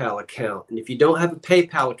PayPal account. And if you don't have a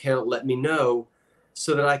PayPal account, let me know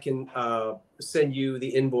so that I can send you the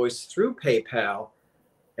invoice through PayPal,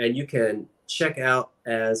 and you can check out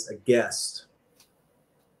as a guest.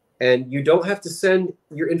 And you don't have to send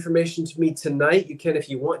your information to me tonight. You can if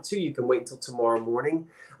you want to. You can wait until tomorrow morning.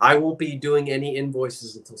 I won't be doing any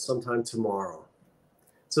invoices until sometime tomorrow.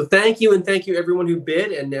 So thank you, and thank you everyone who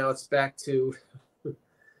bid. And now it's back to,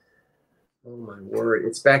 oh my word,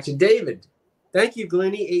 it's back to David. Thank you,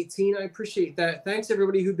 Glenny 18. I appreciate that. Thanks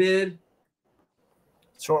everybody who bid.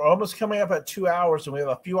 So we're almost coming up at 2 hours, and we have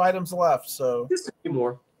a few items left. So just a few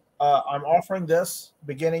more. I'm offering this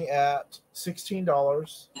beginning at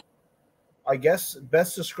 $16. I guess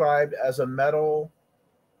best described as a metal,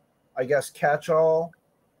 I guess, catch-all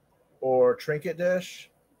or trinket dish.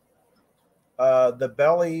 The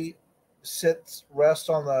belly rests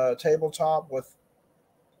on the tabletop with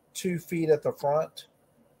 2 feet at the front.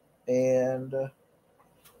 And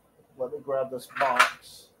let me grab this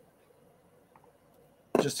box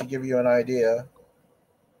just to give you an idea.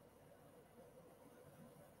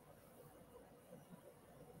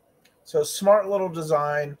 So smart little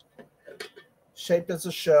design, shaped as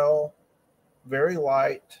a shell, very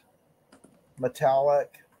light,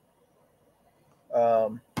 metallic.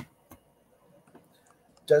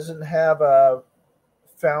 Doesn't have a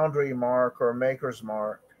foundry mark or a maker's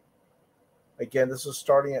mark. Again, this is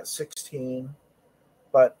starting at 16,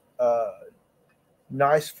 but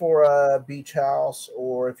nice for a beach house,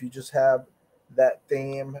 or if you just have that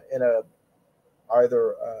theme in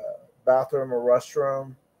either a bathroom or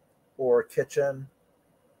restroom or kitchen,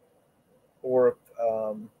 or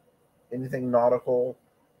anything nautical,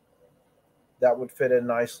 that would fit in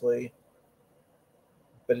nicely.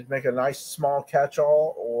 But it'd make a nice small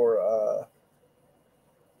catch-all or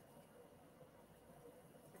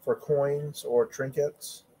for coins or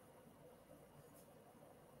trinkets.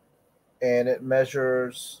 And it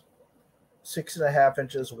measures 6.5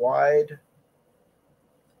 inches wide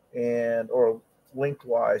and or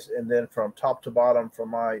lengthwise, and then from top to bottom, from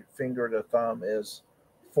my finger to thumb, is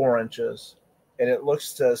 4 inches, and it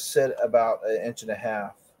looks to sit about 1.5 inches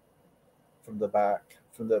from the back,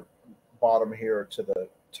 from the bottom here to the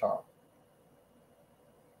top.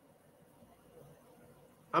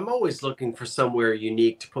 I'm always looking for somewhere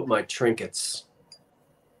unique to put my trinkets.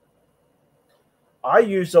 I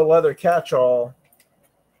used a leather catch-all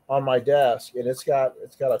on my desk, and it's got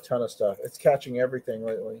a ton of stuff. It's catching everything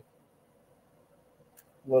lately.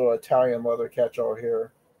 Little Italian leather catch-all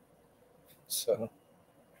here. So,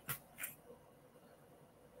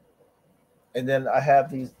 and then I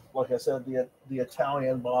have these, like I said, the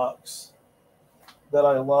Italian box that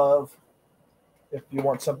I love. If you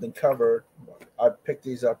want something covered, I pick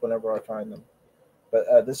these up whenever I find them.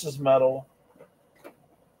 But this is metal,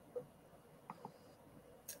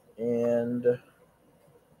 and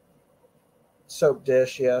soap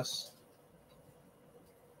dish, yes.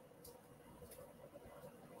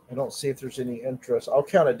 I don't see if there's any interest. I'll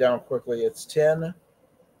count it down quickly. It's 10,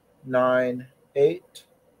 9, 8,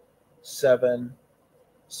 7,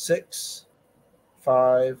 6,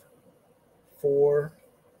 5, 4,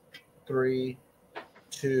 3,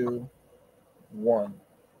 2, 1.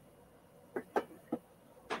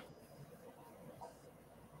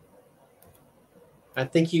 I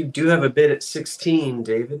think you do have a bid at 16,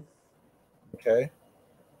 David. Okay.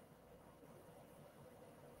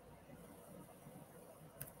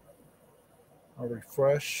 I'll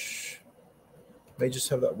refresh. May just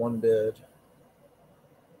have that one bid.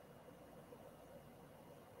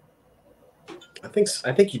 I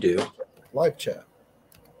think you do. Live chat.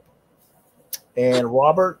 And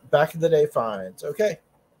Robert, back in the day finds. Okay.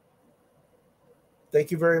 Thank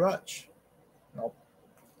you very much.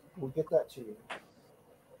 We'll get that to you.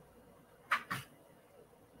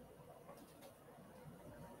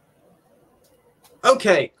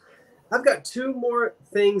 Okay. I've got 2 more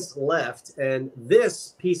things left, and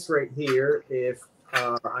this piece right here, if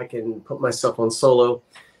I can put myself on solo.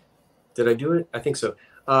 Did I do it? I think so.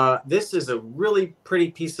 This is a really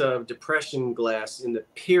pretty piece of depression glass in the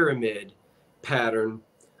pyramid pattern.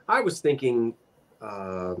 I was thinking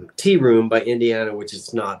Tea Room by Indiana, which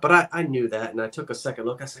it's not, but I knew that, and I took a second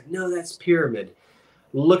look. I said, no, that's pyramid.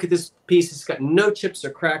 Look at this piece. It's got no chips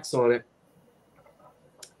or cracks on it.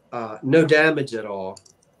 No damage at all.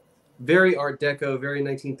 Very Art Deco, very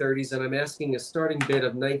 1930s, and I'm asking a starting bid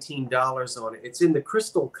of $19 on it. It's in the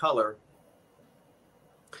crystal color.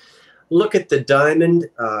 Look at the diamond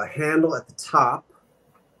handle at the top.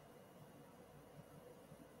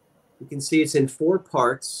 You can see it's in 4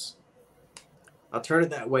 parts. I'll turn it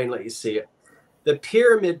that way and let you see it. The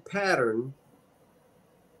pyramid pattern,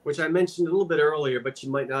 which I mentioned a little bit earlier, but you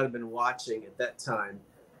might not have been watching at that time.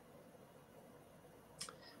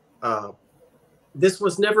 This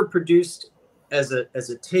was never produced as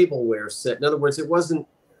a tableware set. In other words, it wasn't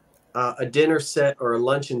a dinner set or a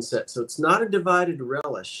luncheon set, so it's not a divided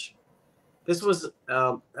relish. This was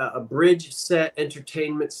a bridge set,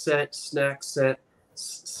 entertainment set, snack set.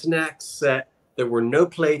 There were no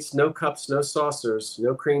plates, no cups, no saucers,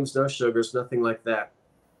 no creams, no sugars, nothing like that.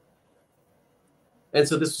 And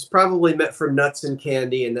so this was probably meant for nuts and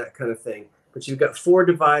candy and that kind of thing. But you've got 4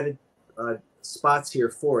 divided spots here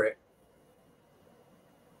for it.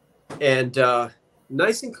 And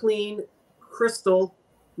nice and clean, crystal,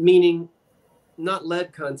 meaning not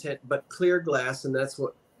lead content, but clear glass. And that's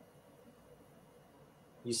what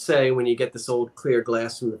you say when you get this old clear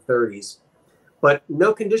glass from the 30s. But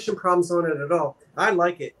no condition problems on it at all. I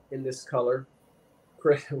like it in this color,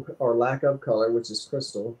 or lack of color, which is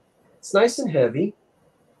crystal. It's nice and heavy.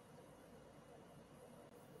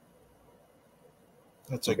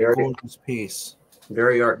 That's a gorgeous piece.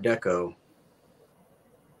 Very Art Deco.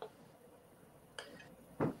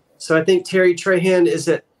 So I think Terry Trahan is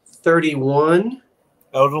at 31.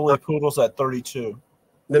 Elderly Poodle's at 32.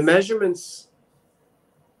 The measurements,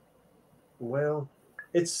 well,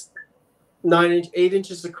 it's 8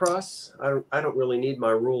 inches across. I don't really need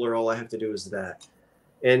my ruler. All I have to do is that.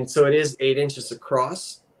 And so it is 8 inches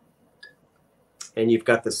across. And you've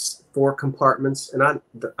got this 4 compartments. And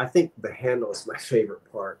I think the handle is my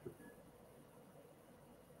favorite part.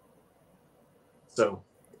 So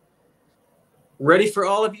ready for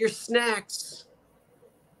all of your snacks.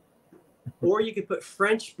 Or you could put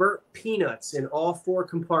French burnt peanuts in all 4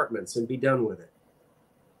 compartments and be done with it.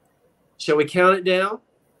 Shall we count it down?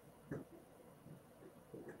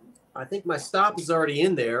 I think my stop is already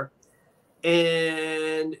in there.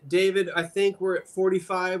 And David, I think we're at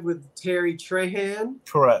 45 with Terry Trahan.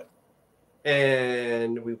 Correct.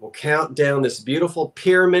 And we will count down this beautiful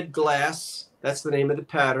pyramid glass. That's the name of the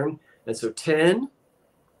pattern. And so 10,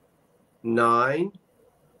 9,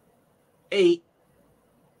 8,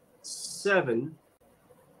 7,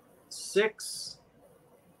 6,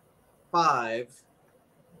 5,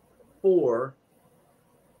 4,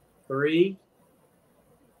 3,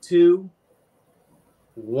 2,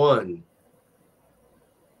 1.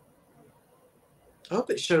 I hope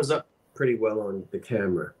it shows up pretty well on the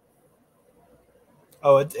camera.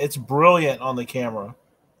 Oh, it's brilliant on the camera.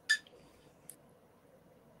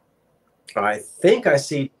 I think I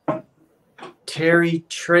see Terry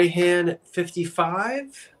Trahan at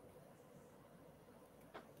 55.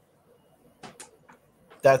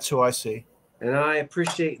 That's who I see. And I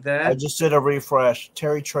appreciate that. I just did a refresh.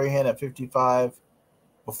 Terry Trahan at 55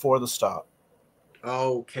 before the stop.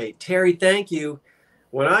 Okay, Terry, thank you.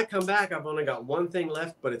 When I come back, I've only got one thing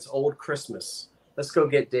left, but it's Old Christmas. Let's go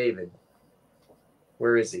get David.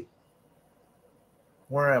 Where is he?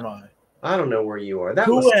 Where am I? I don't know where you are.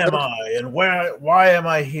 Who am I and why am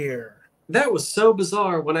I here? That was so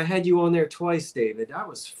bizarre when I had you on there twice, David. I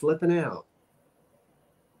was flipping out.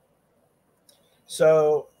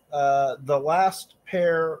 So the last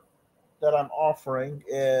pair that I'm offering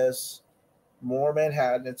is more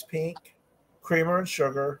Manhattan. It's pink, creamer and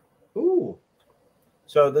sugar. Ooh.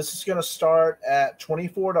 So this is going to start at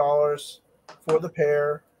 $24 for the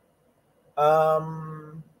pair.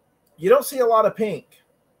 You don't see a lot of pink.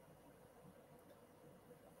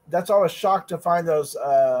 That's always shocked to find those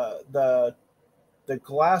the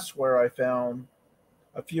glassware I found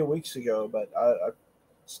a few weeks ago, but I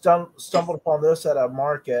stumbled upon this at a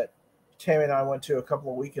market Tammy and I went to a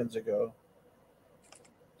couple of weekends ago.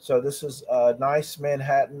 So this is a nice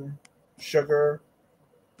Manhattan sugar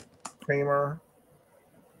creamer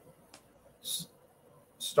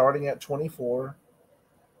starting at 24,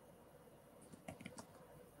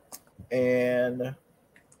 and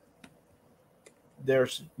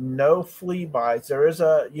there's no flea bites. There is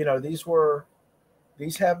a,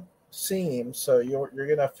 these have seams, so you're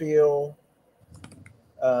gonna feel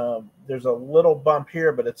there's a little bump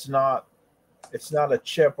here, but it's not a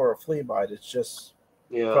chip or a flea bite. It's just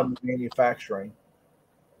from manufacturing.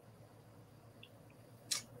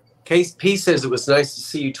 Case P says it was nice to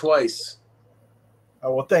see you twice.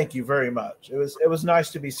 Oh, well, thank you very much. It was nice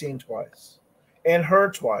to be seen twice and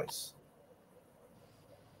heard twice.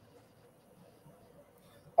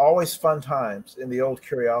 Always fun times in the old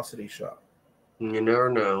curiosity shop. You never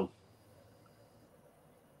know.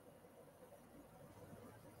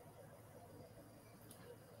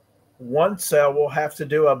 Once we'll have to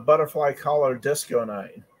do a butterfly collar disco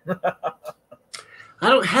night. I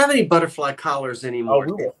don't have any butterfly collars anymore.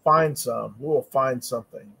 Oh, we will find some. We will find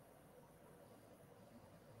something.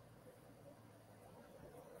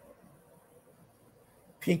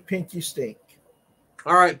 Pink, pink, you stink.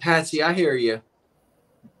 All right, Patsy, I hear you.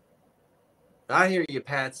 I hear you,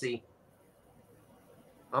 Patsy.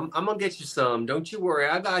 I'm gonna get you some. Don't you worry,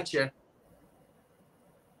 I got you.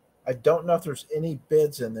 I don't know if there's any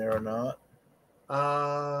bids in there or not.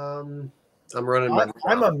 I'm running.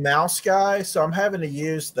 I'm a mouse guy, so I'm having to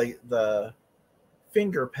use the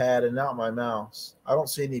finger pad and not my mouse. I don't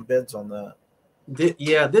see any bids on that.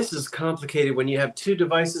 Yeah, this is complicated when you have two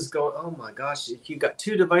devices going. Oh my gosh, if you got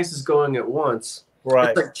two devices going at once, right?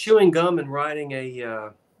 It's like chewing gum and riding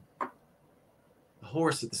a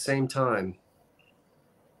horse at the same time.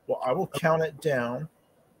 Well, I will count it down.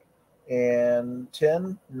 And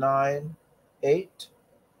 10, 9, 8,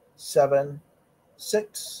 7,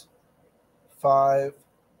 6, 5,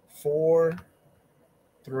 4,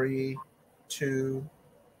 3, 2,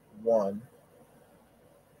 1.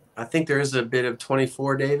 I think there is a bit of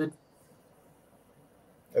 24, David.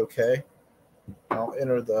 Okay. I'll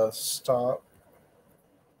enter the stop.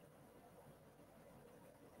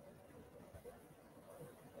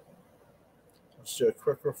 Let's do a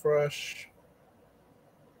quick refresh.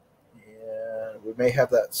 And we may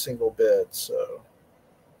have that single bid. So,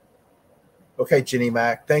 okay, Jenny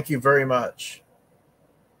Mac, thank you very much.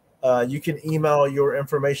 You can email your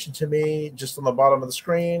information to me just on the bottom of the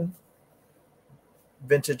screen.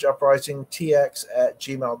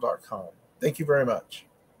 VintageUprisingTX@gmail.com. Thank you very much.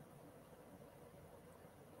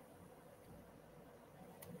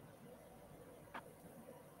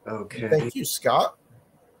 Okay. Thank you, Scott.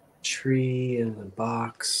 Tree in the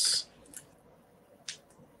box.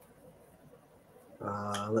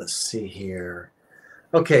 Let's see here.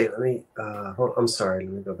 Okay, let me. I'm sorry.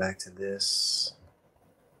 Let me go back to this.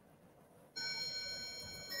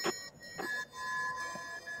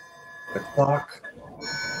 The clock.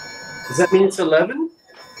 Does that mean it's 11?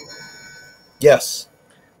 Yes.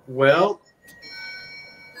 Well,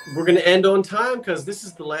 we're going to end on time because this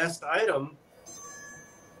is the last item.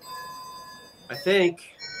 I think.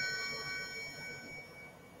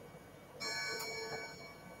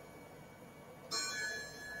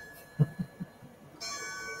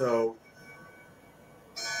 So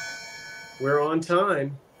we're on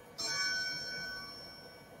time.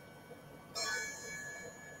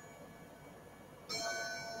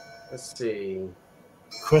 Let's see.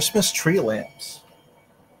 Christmas tree lamps.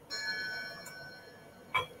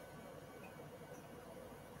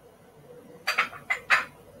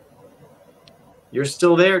 You're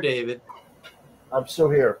still there, David. I'm still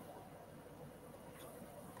here.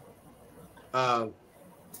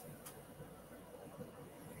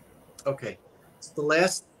 Okay. So the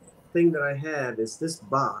last thing that I have is this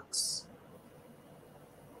box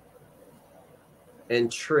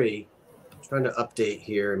and tree. I'm trying to update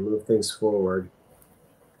here and move things forward.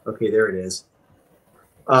 Okay, there it is.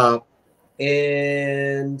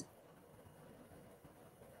 And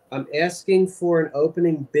I'm asking for an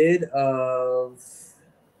opening bid of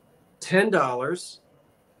 $10,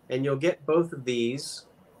 and you'll get both of these.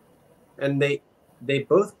 And they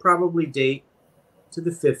both probably date to the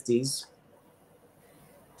 50s.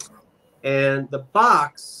 And the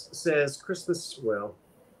box says Christmas, well,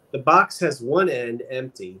 the box has one end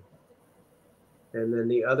empty, and then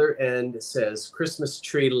the other end says Christmas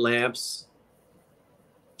tree lamps,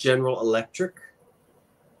 General Electric.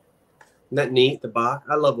 Isn't that neat, the box?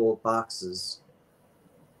 I love old boxes.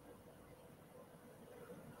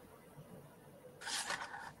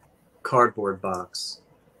 Cardboard box.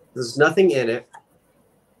 There's nothing in it.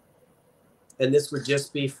 And this would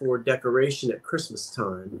just be for decoration at Christmas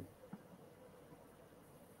time.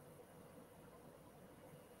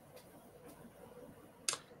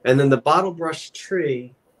 And then the bottle brush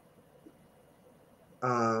tree,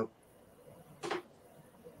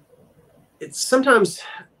 it's sometimes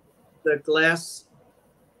the glass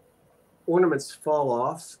ornaments fall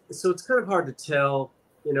off. So it's kind of hard to tell,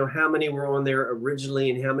 you know, how many were on there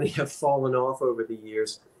originally and how many have fallen off over the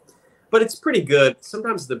years. But it's pretty good.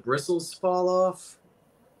 Sometimes the bristles fall off.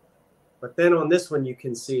 But then on this one, you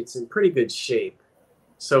can see it's in pretty good shape.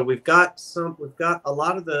 So we've got a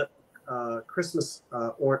lot of the Christmas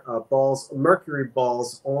balls, mercury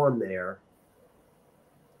balls on there.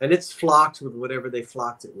 And it's flocked with whatever they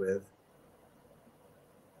flocked it with.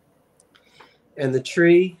 And the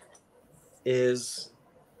tree is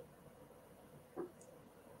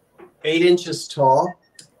 8 inches tall.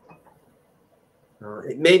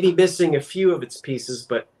 It may be missing a few of its pieces,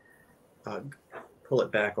 but pull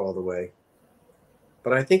it back all the way.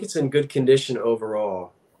 But I think it's in good condition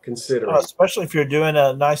overall, considering. Especially if you're doing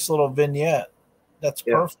a nice little vignette. That's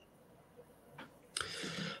perfect.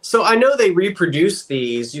 So I know they reproduce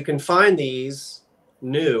these. You can find these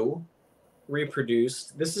new,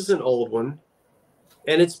 reproduced. This is an old one.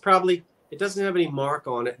 And it's probably, it doesn't have any mark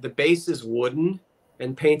on it. The base is wooden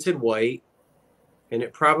and painted white. And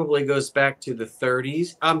it probably goes back to the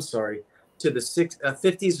 30s. I'm sorry, to the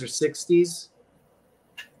 50s or 60s.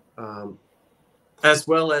 As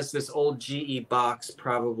well as this old GE box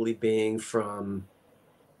probably being from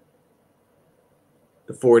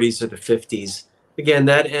the 40s or the 50s. Again,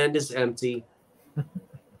 that end is empty.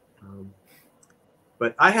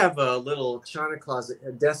 But I have a little china closet,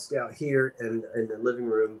 a desk out here in the living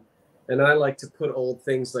room. And I like to put old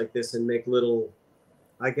things like this and make little,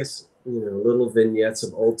 I guess, you know, little vignettes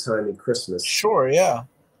of old-timey Christmas. Sure, yeah.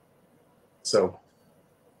 So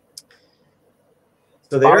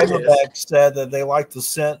there it is. Said that they like the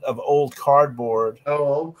scent of old cardboard. Oh,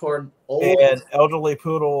 old cardboard. And Elderly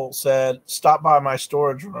Poodle said, "Stop by my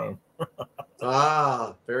storage room."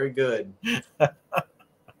 Ah, very good.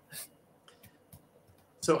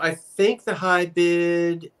 So I think the high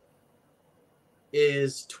bid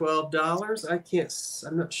is $12.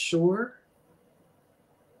 I'm not sure.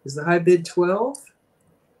 Is the high bid 12?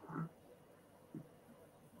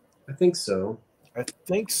 I think so. I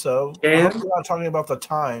think so. And I'm not talking about the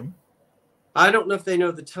time. I don't know if they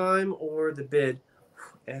know the time or the bid.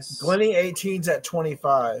 Glenny 18's at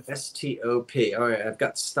 25. STOP. All right, I've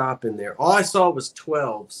got stop in there. All I saw was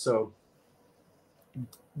 12. So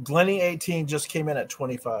Glenny 18 just came in at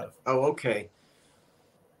 25. Oh, okay.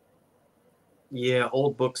 Yeah,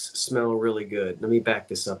 old books smell really good. Let me back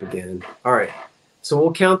this up again. All right. So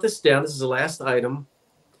we'll count this down. This is the last item.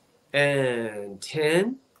 And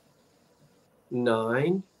 10,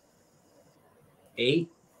 9, 8,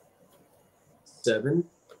 7,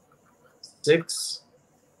 6,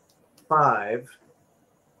 5,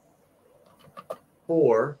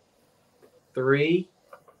 4, 3,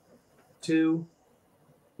 2,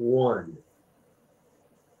 1.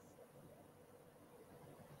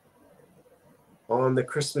 On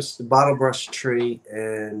the bottle brush tree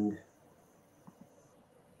and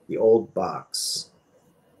the old box.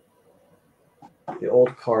 The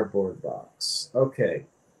old cardboard box. Okay.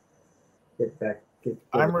 Get back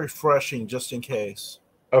I'm refreshing just in case.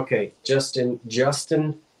 Okay, just in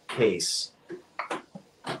case.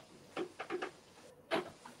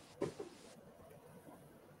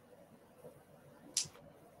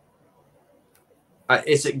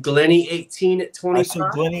 Is it Glenny 18 at 25? I see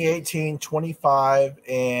Glenny 18, 25,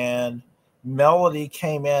 and Melody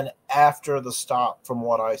came in after the stop from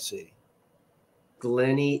what I see.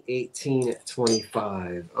 Glenny 18 at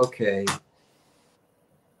 25. Okay.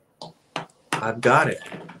 I've got it.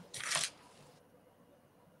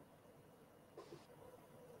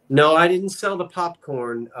 No, I didn't sell the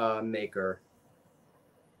popcorn maker.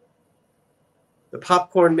 The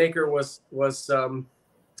popcorn maker was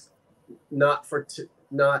not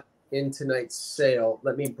in tonight's sale.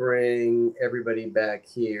 Let me bring everybody back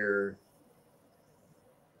here.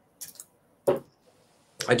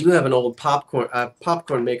 I do have an old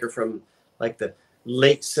popcorn maker from like the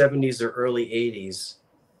late 70s or early 80s.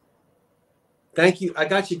 Thank you. I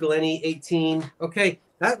got you, Glenny, 18. Okay,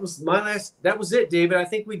 that was it, David. I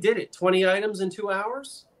think we did it. 20 items in 2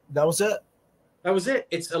 hours. That was it. That was it.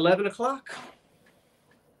 It's 11 o'clock.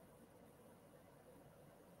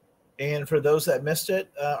 And for those that missed it,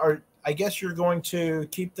 I guess you're going to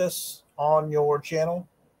keep this on your channel.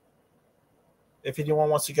 If anyone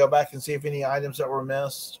wants to go back and see if any items that were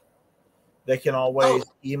missed, they can always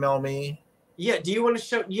email me. Yeah. Do you want to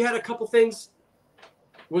show? You had a couple things.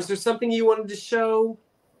 Was there something you wanted to show?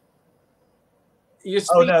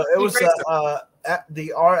 Oh no, it was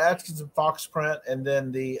the R. Atkinson Fox print, and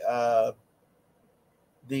then the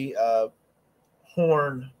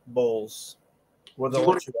horn bowls were the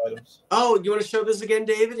only 2 items. Oh, you want to show this again,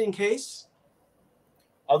 David, in case?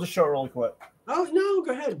 I'll just show it really quick. Oh no,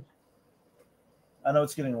 go ahead. I know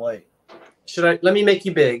it's getting late. Let me make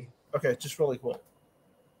you big. Okay, just really quick.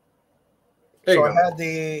 So I had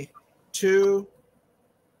the 2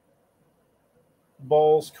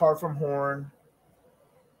 bowls carved from horn,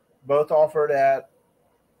 both offered at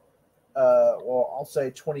I'll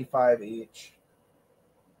say 25 each.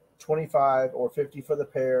 25 or 50 for the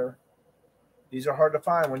pair. These are hard to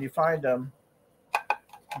find. When you find them,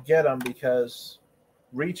 get them, because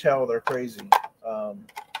retail they're crazy.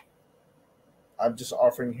 I'm just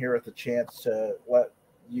offering here at the chance to let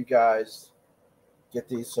you guys get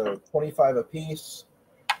these. So 25 a piece.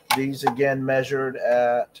 These again measured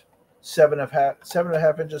at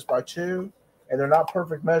 7.5 inches by 2, and they're not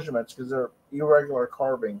perfect measurements because they're irregular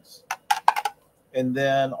carvings. And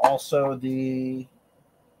then also the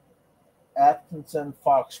Atkinson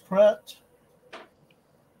Fox print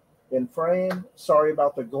in frame. Sorry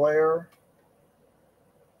about the glare.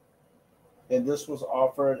 And this was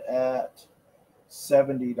offered at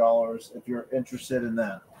 $70 if you're interested in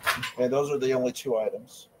that. And those are the only 2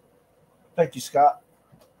 items. Thank you, Scott.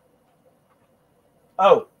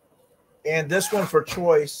 Oh, and this one for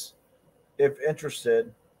choice, if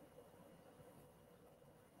interested.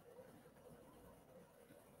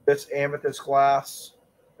 It's amethyst glass,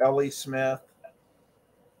 L.E. Smith.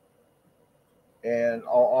 And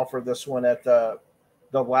I'll offer this one at the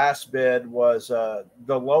last bid was, the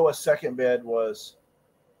lowest second bid was,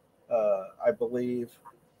 I believe,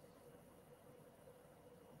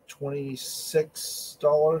 $26,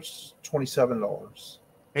 $27.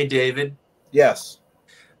 Hey, David. Yes.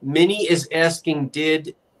 Minnie is asking,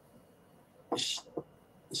 did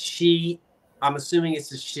she, I'm assuming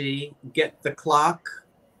it's a she, get the clock?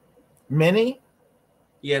 Minnie?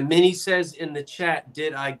 Yeah, Minnie says in the chat,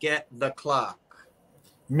 did I get the clock?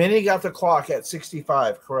 Minnie got the clock at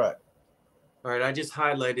 65, correct. All right, I just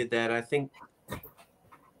highlighted that. I think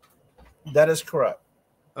that is correct.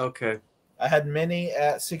 Okay. I had Minnie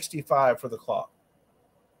at 65 for the clock.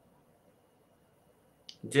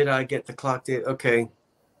 Did I get the clock? Okay.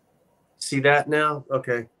 See that now?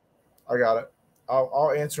 Okay. I got it.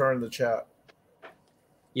 I'll answer her in the chat.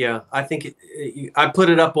 Yeah, I think I put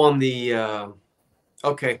it up on the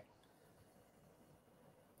okay.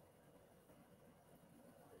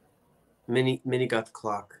 Minnie got the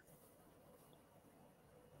clock.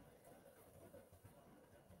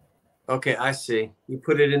 Okay, I see. You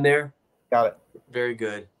put it in there? Got it. Very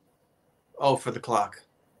good. Oh, for the clock.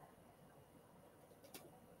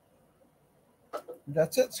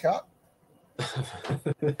 That's it, Scott.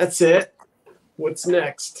 That's it. What's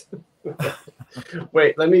next?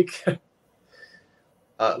 Wait, let me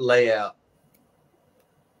layout.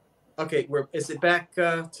 Okay, is it back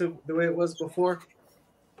to the way it was before?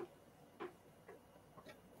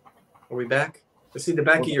 Are we back? I see the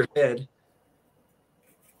back of your head.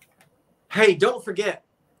 Hey, don't forget,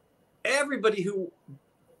 everybody who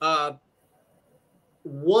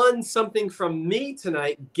won something from me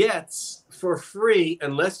tonight gets for free,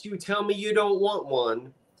 unless you tell me you don't want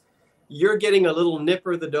one, you're getting a little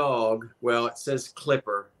Nipper the dog. Well, it says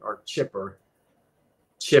Clipper or Chipper,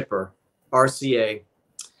 RCA.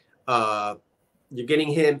 You're getting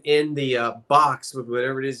him in the box with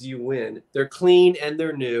whatever it is you win. They're clean and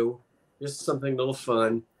they're new. Just something a little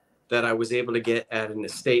fun that I was able to get at an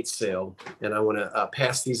estate sale. And I want to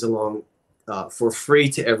pass these along for free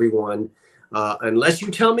to everyone, unless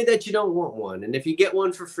you tell me that you don't want one. And if you get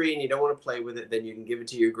one for free and you don't want to play with it, then you can give it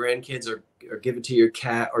to your grandkids or give it to your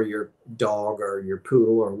cat or your dog or your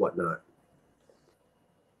poodle or whatnot.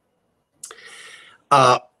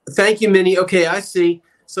 Thank you, Minnie. Okay, I see.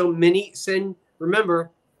 So Minnie,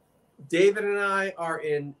 remember, David and I are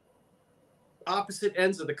in opposite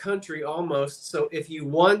ends of the country almost. So if you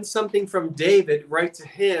won something from David, write to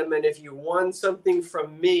him. And if you won something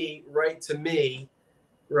from me, write to me.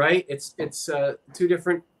 Right? It's two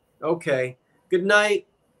different. Okay. Good night,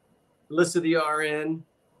 Alyssa the RN.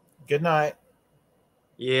 Good night.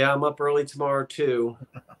 Yeah, I'm up early tomorrow too.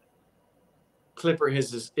 Clipper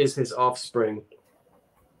is his offspring.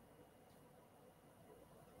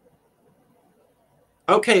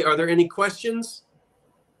 Okay, are there any questions?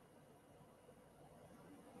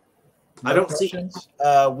 No I don't questions.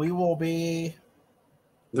 We will be.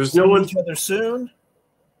 There's no one. Each other soon.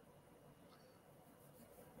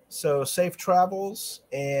 So safe travels,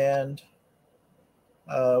 and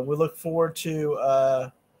we look forward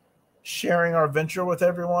to sharing our venture with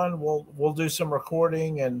everyone. We'll do some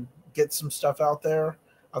recording and get some stuff out there.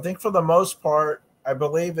 I think for the most part, I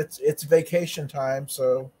believe it's vacation time,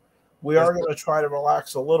 so we are going to try to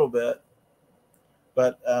relax a little bit,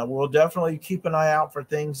 but we'll definitely keep an eye out for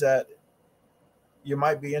things that you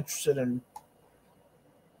might be interested in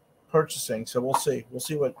purchasing. So we'll see. We'll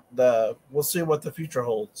see what the future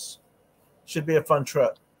holds. Should be a fun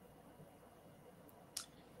trip.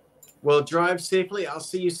 Well, drive safely. I'll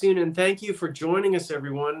see you soon, and thank you for joining us,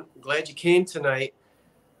 everyone. Glad you came tonight.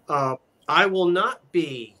 I will not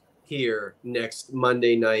be here next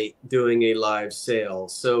Monday night doing a live sale.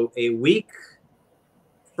 So a week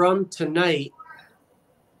from tonight,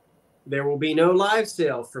 there will be no live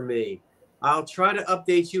sale for me. I'll try to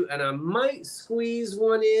update you, and I might squeeze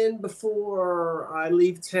one in before I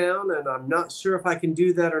leave town, and I'm not sure if I can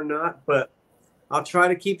do that or not, but I'll try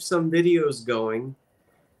to keep some videos going.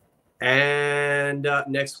 And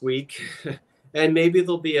next week, and maybe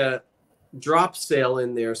there'll be a drop sale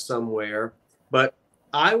in there somewhere, but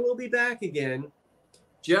I will be back again.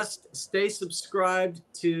 Just stay subscribed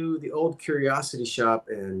to the Old Curiosity Shop,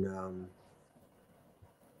 and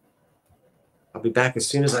I'll be back as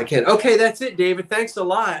soon as I can. Okay, that's it, David. Thanks a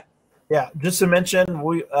lot. Yeah, just to mention,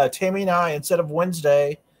 we Tammy and I, instead of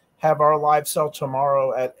Wednesday, have our live sale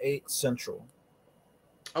tomorrow at 8 Central.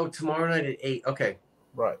 Oh, tomorrow night at 8. Okay.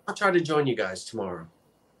 Right. I'll try to join you guys tomorrow.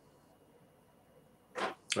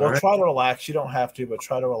 Well, try to relax. You don't have to, but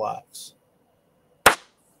try to relax.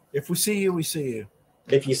 If we see you, we see you.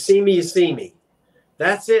 If you see me, you see me.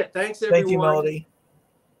 That's it. Thanks, everyone. Thank you, Melody.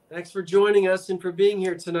 Thanks for joining us and for being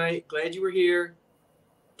here tonight. Glad you were here.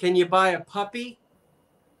 Can you buy a puppy?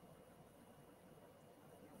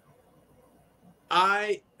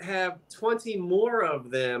 I have 20 more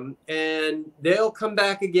of them, and they'll come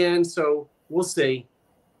back again, so we'll see.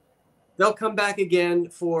 They'll come back again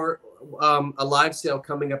for a live sale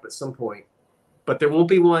coming up at some point. But there won't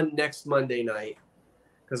be one next Monday night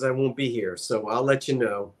because I won't be here, so I'll let you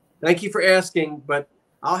know. Thank you for asking, but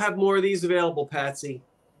I'll have more of these available, Patsy.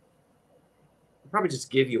 I'll probably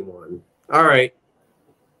just give you one. All right.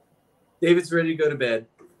 David's ready to go to bed.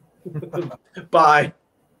 Bye.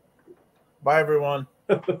 Bye, everyone.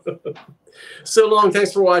 So long.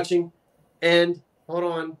 Thanks for watching. And hold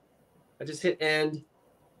on. I just hit end.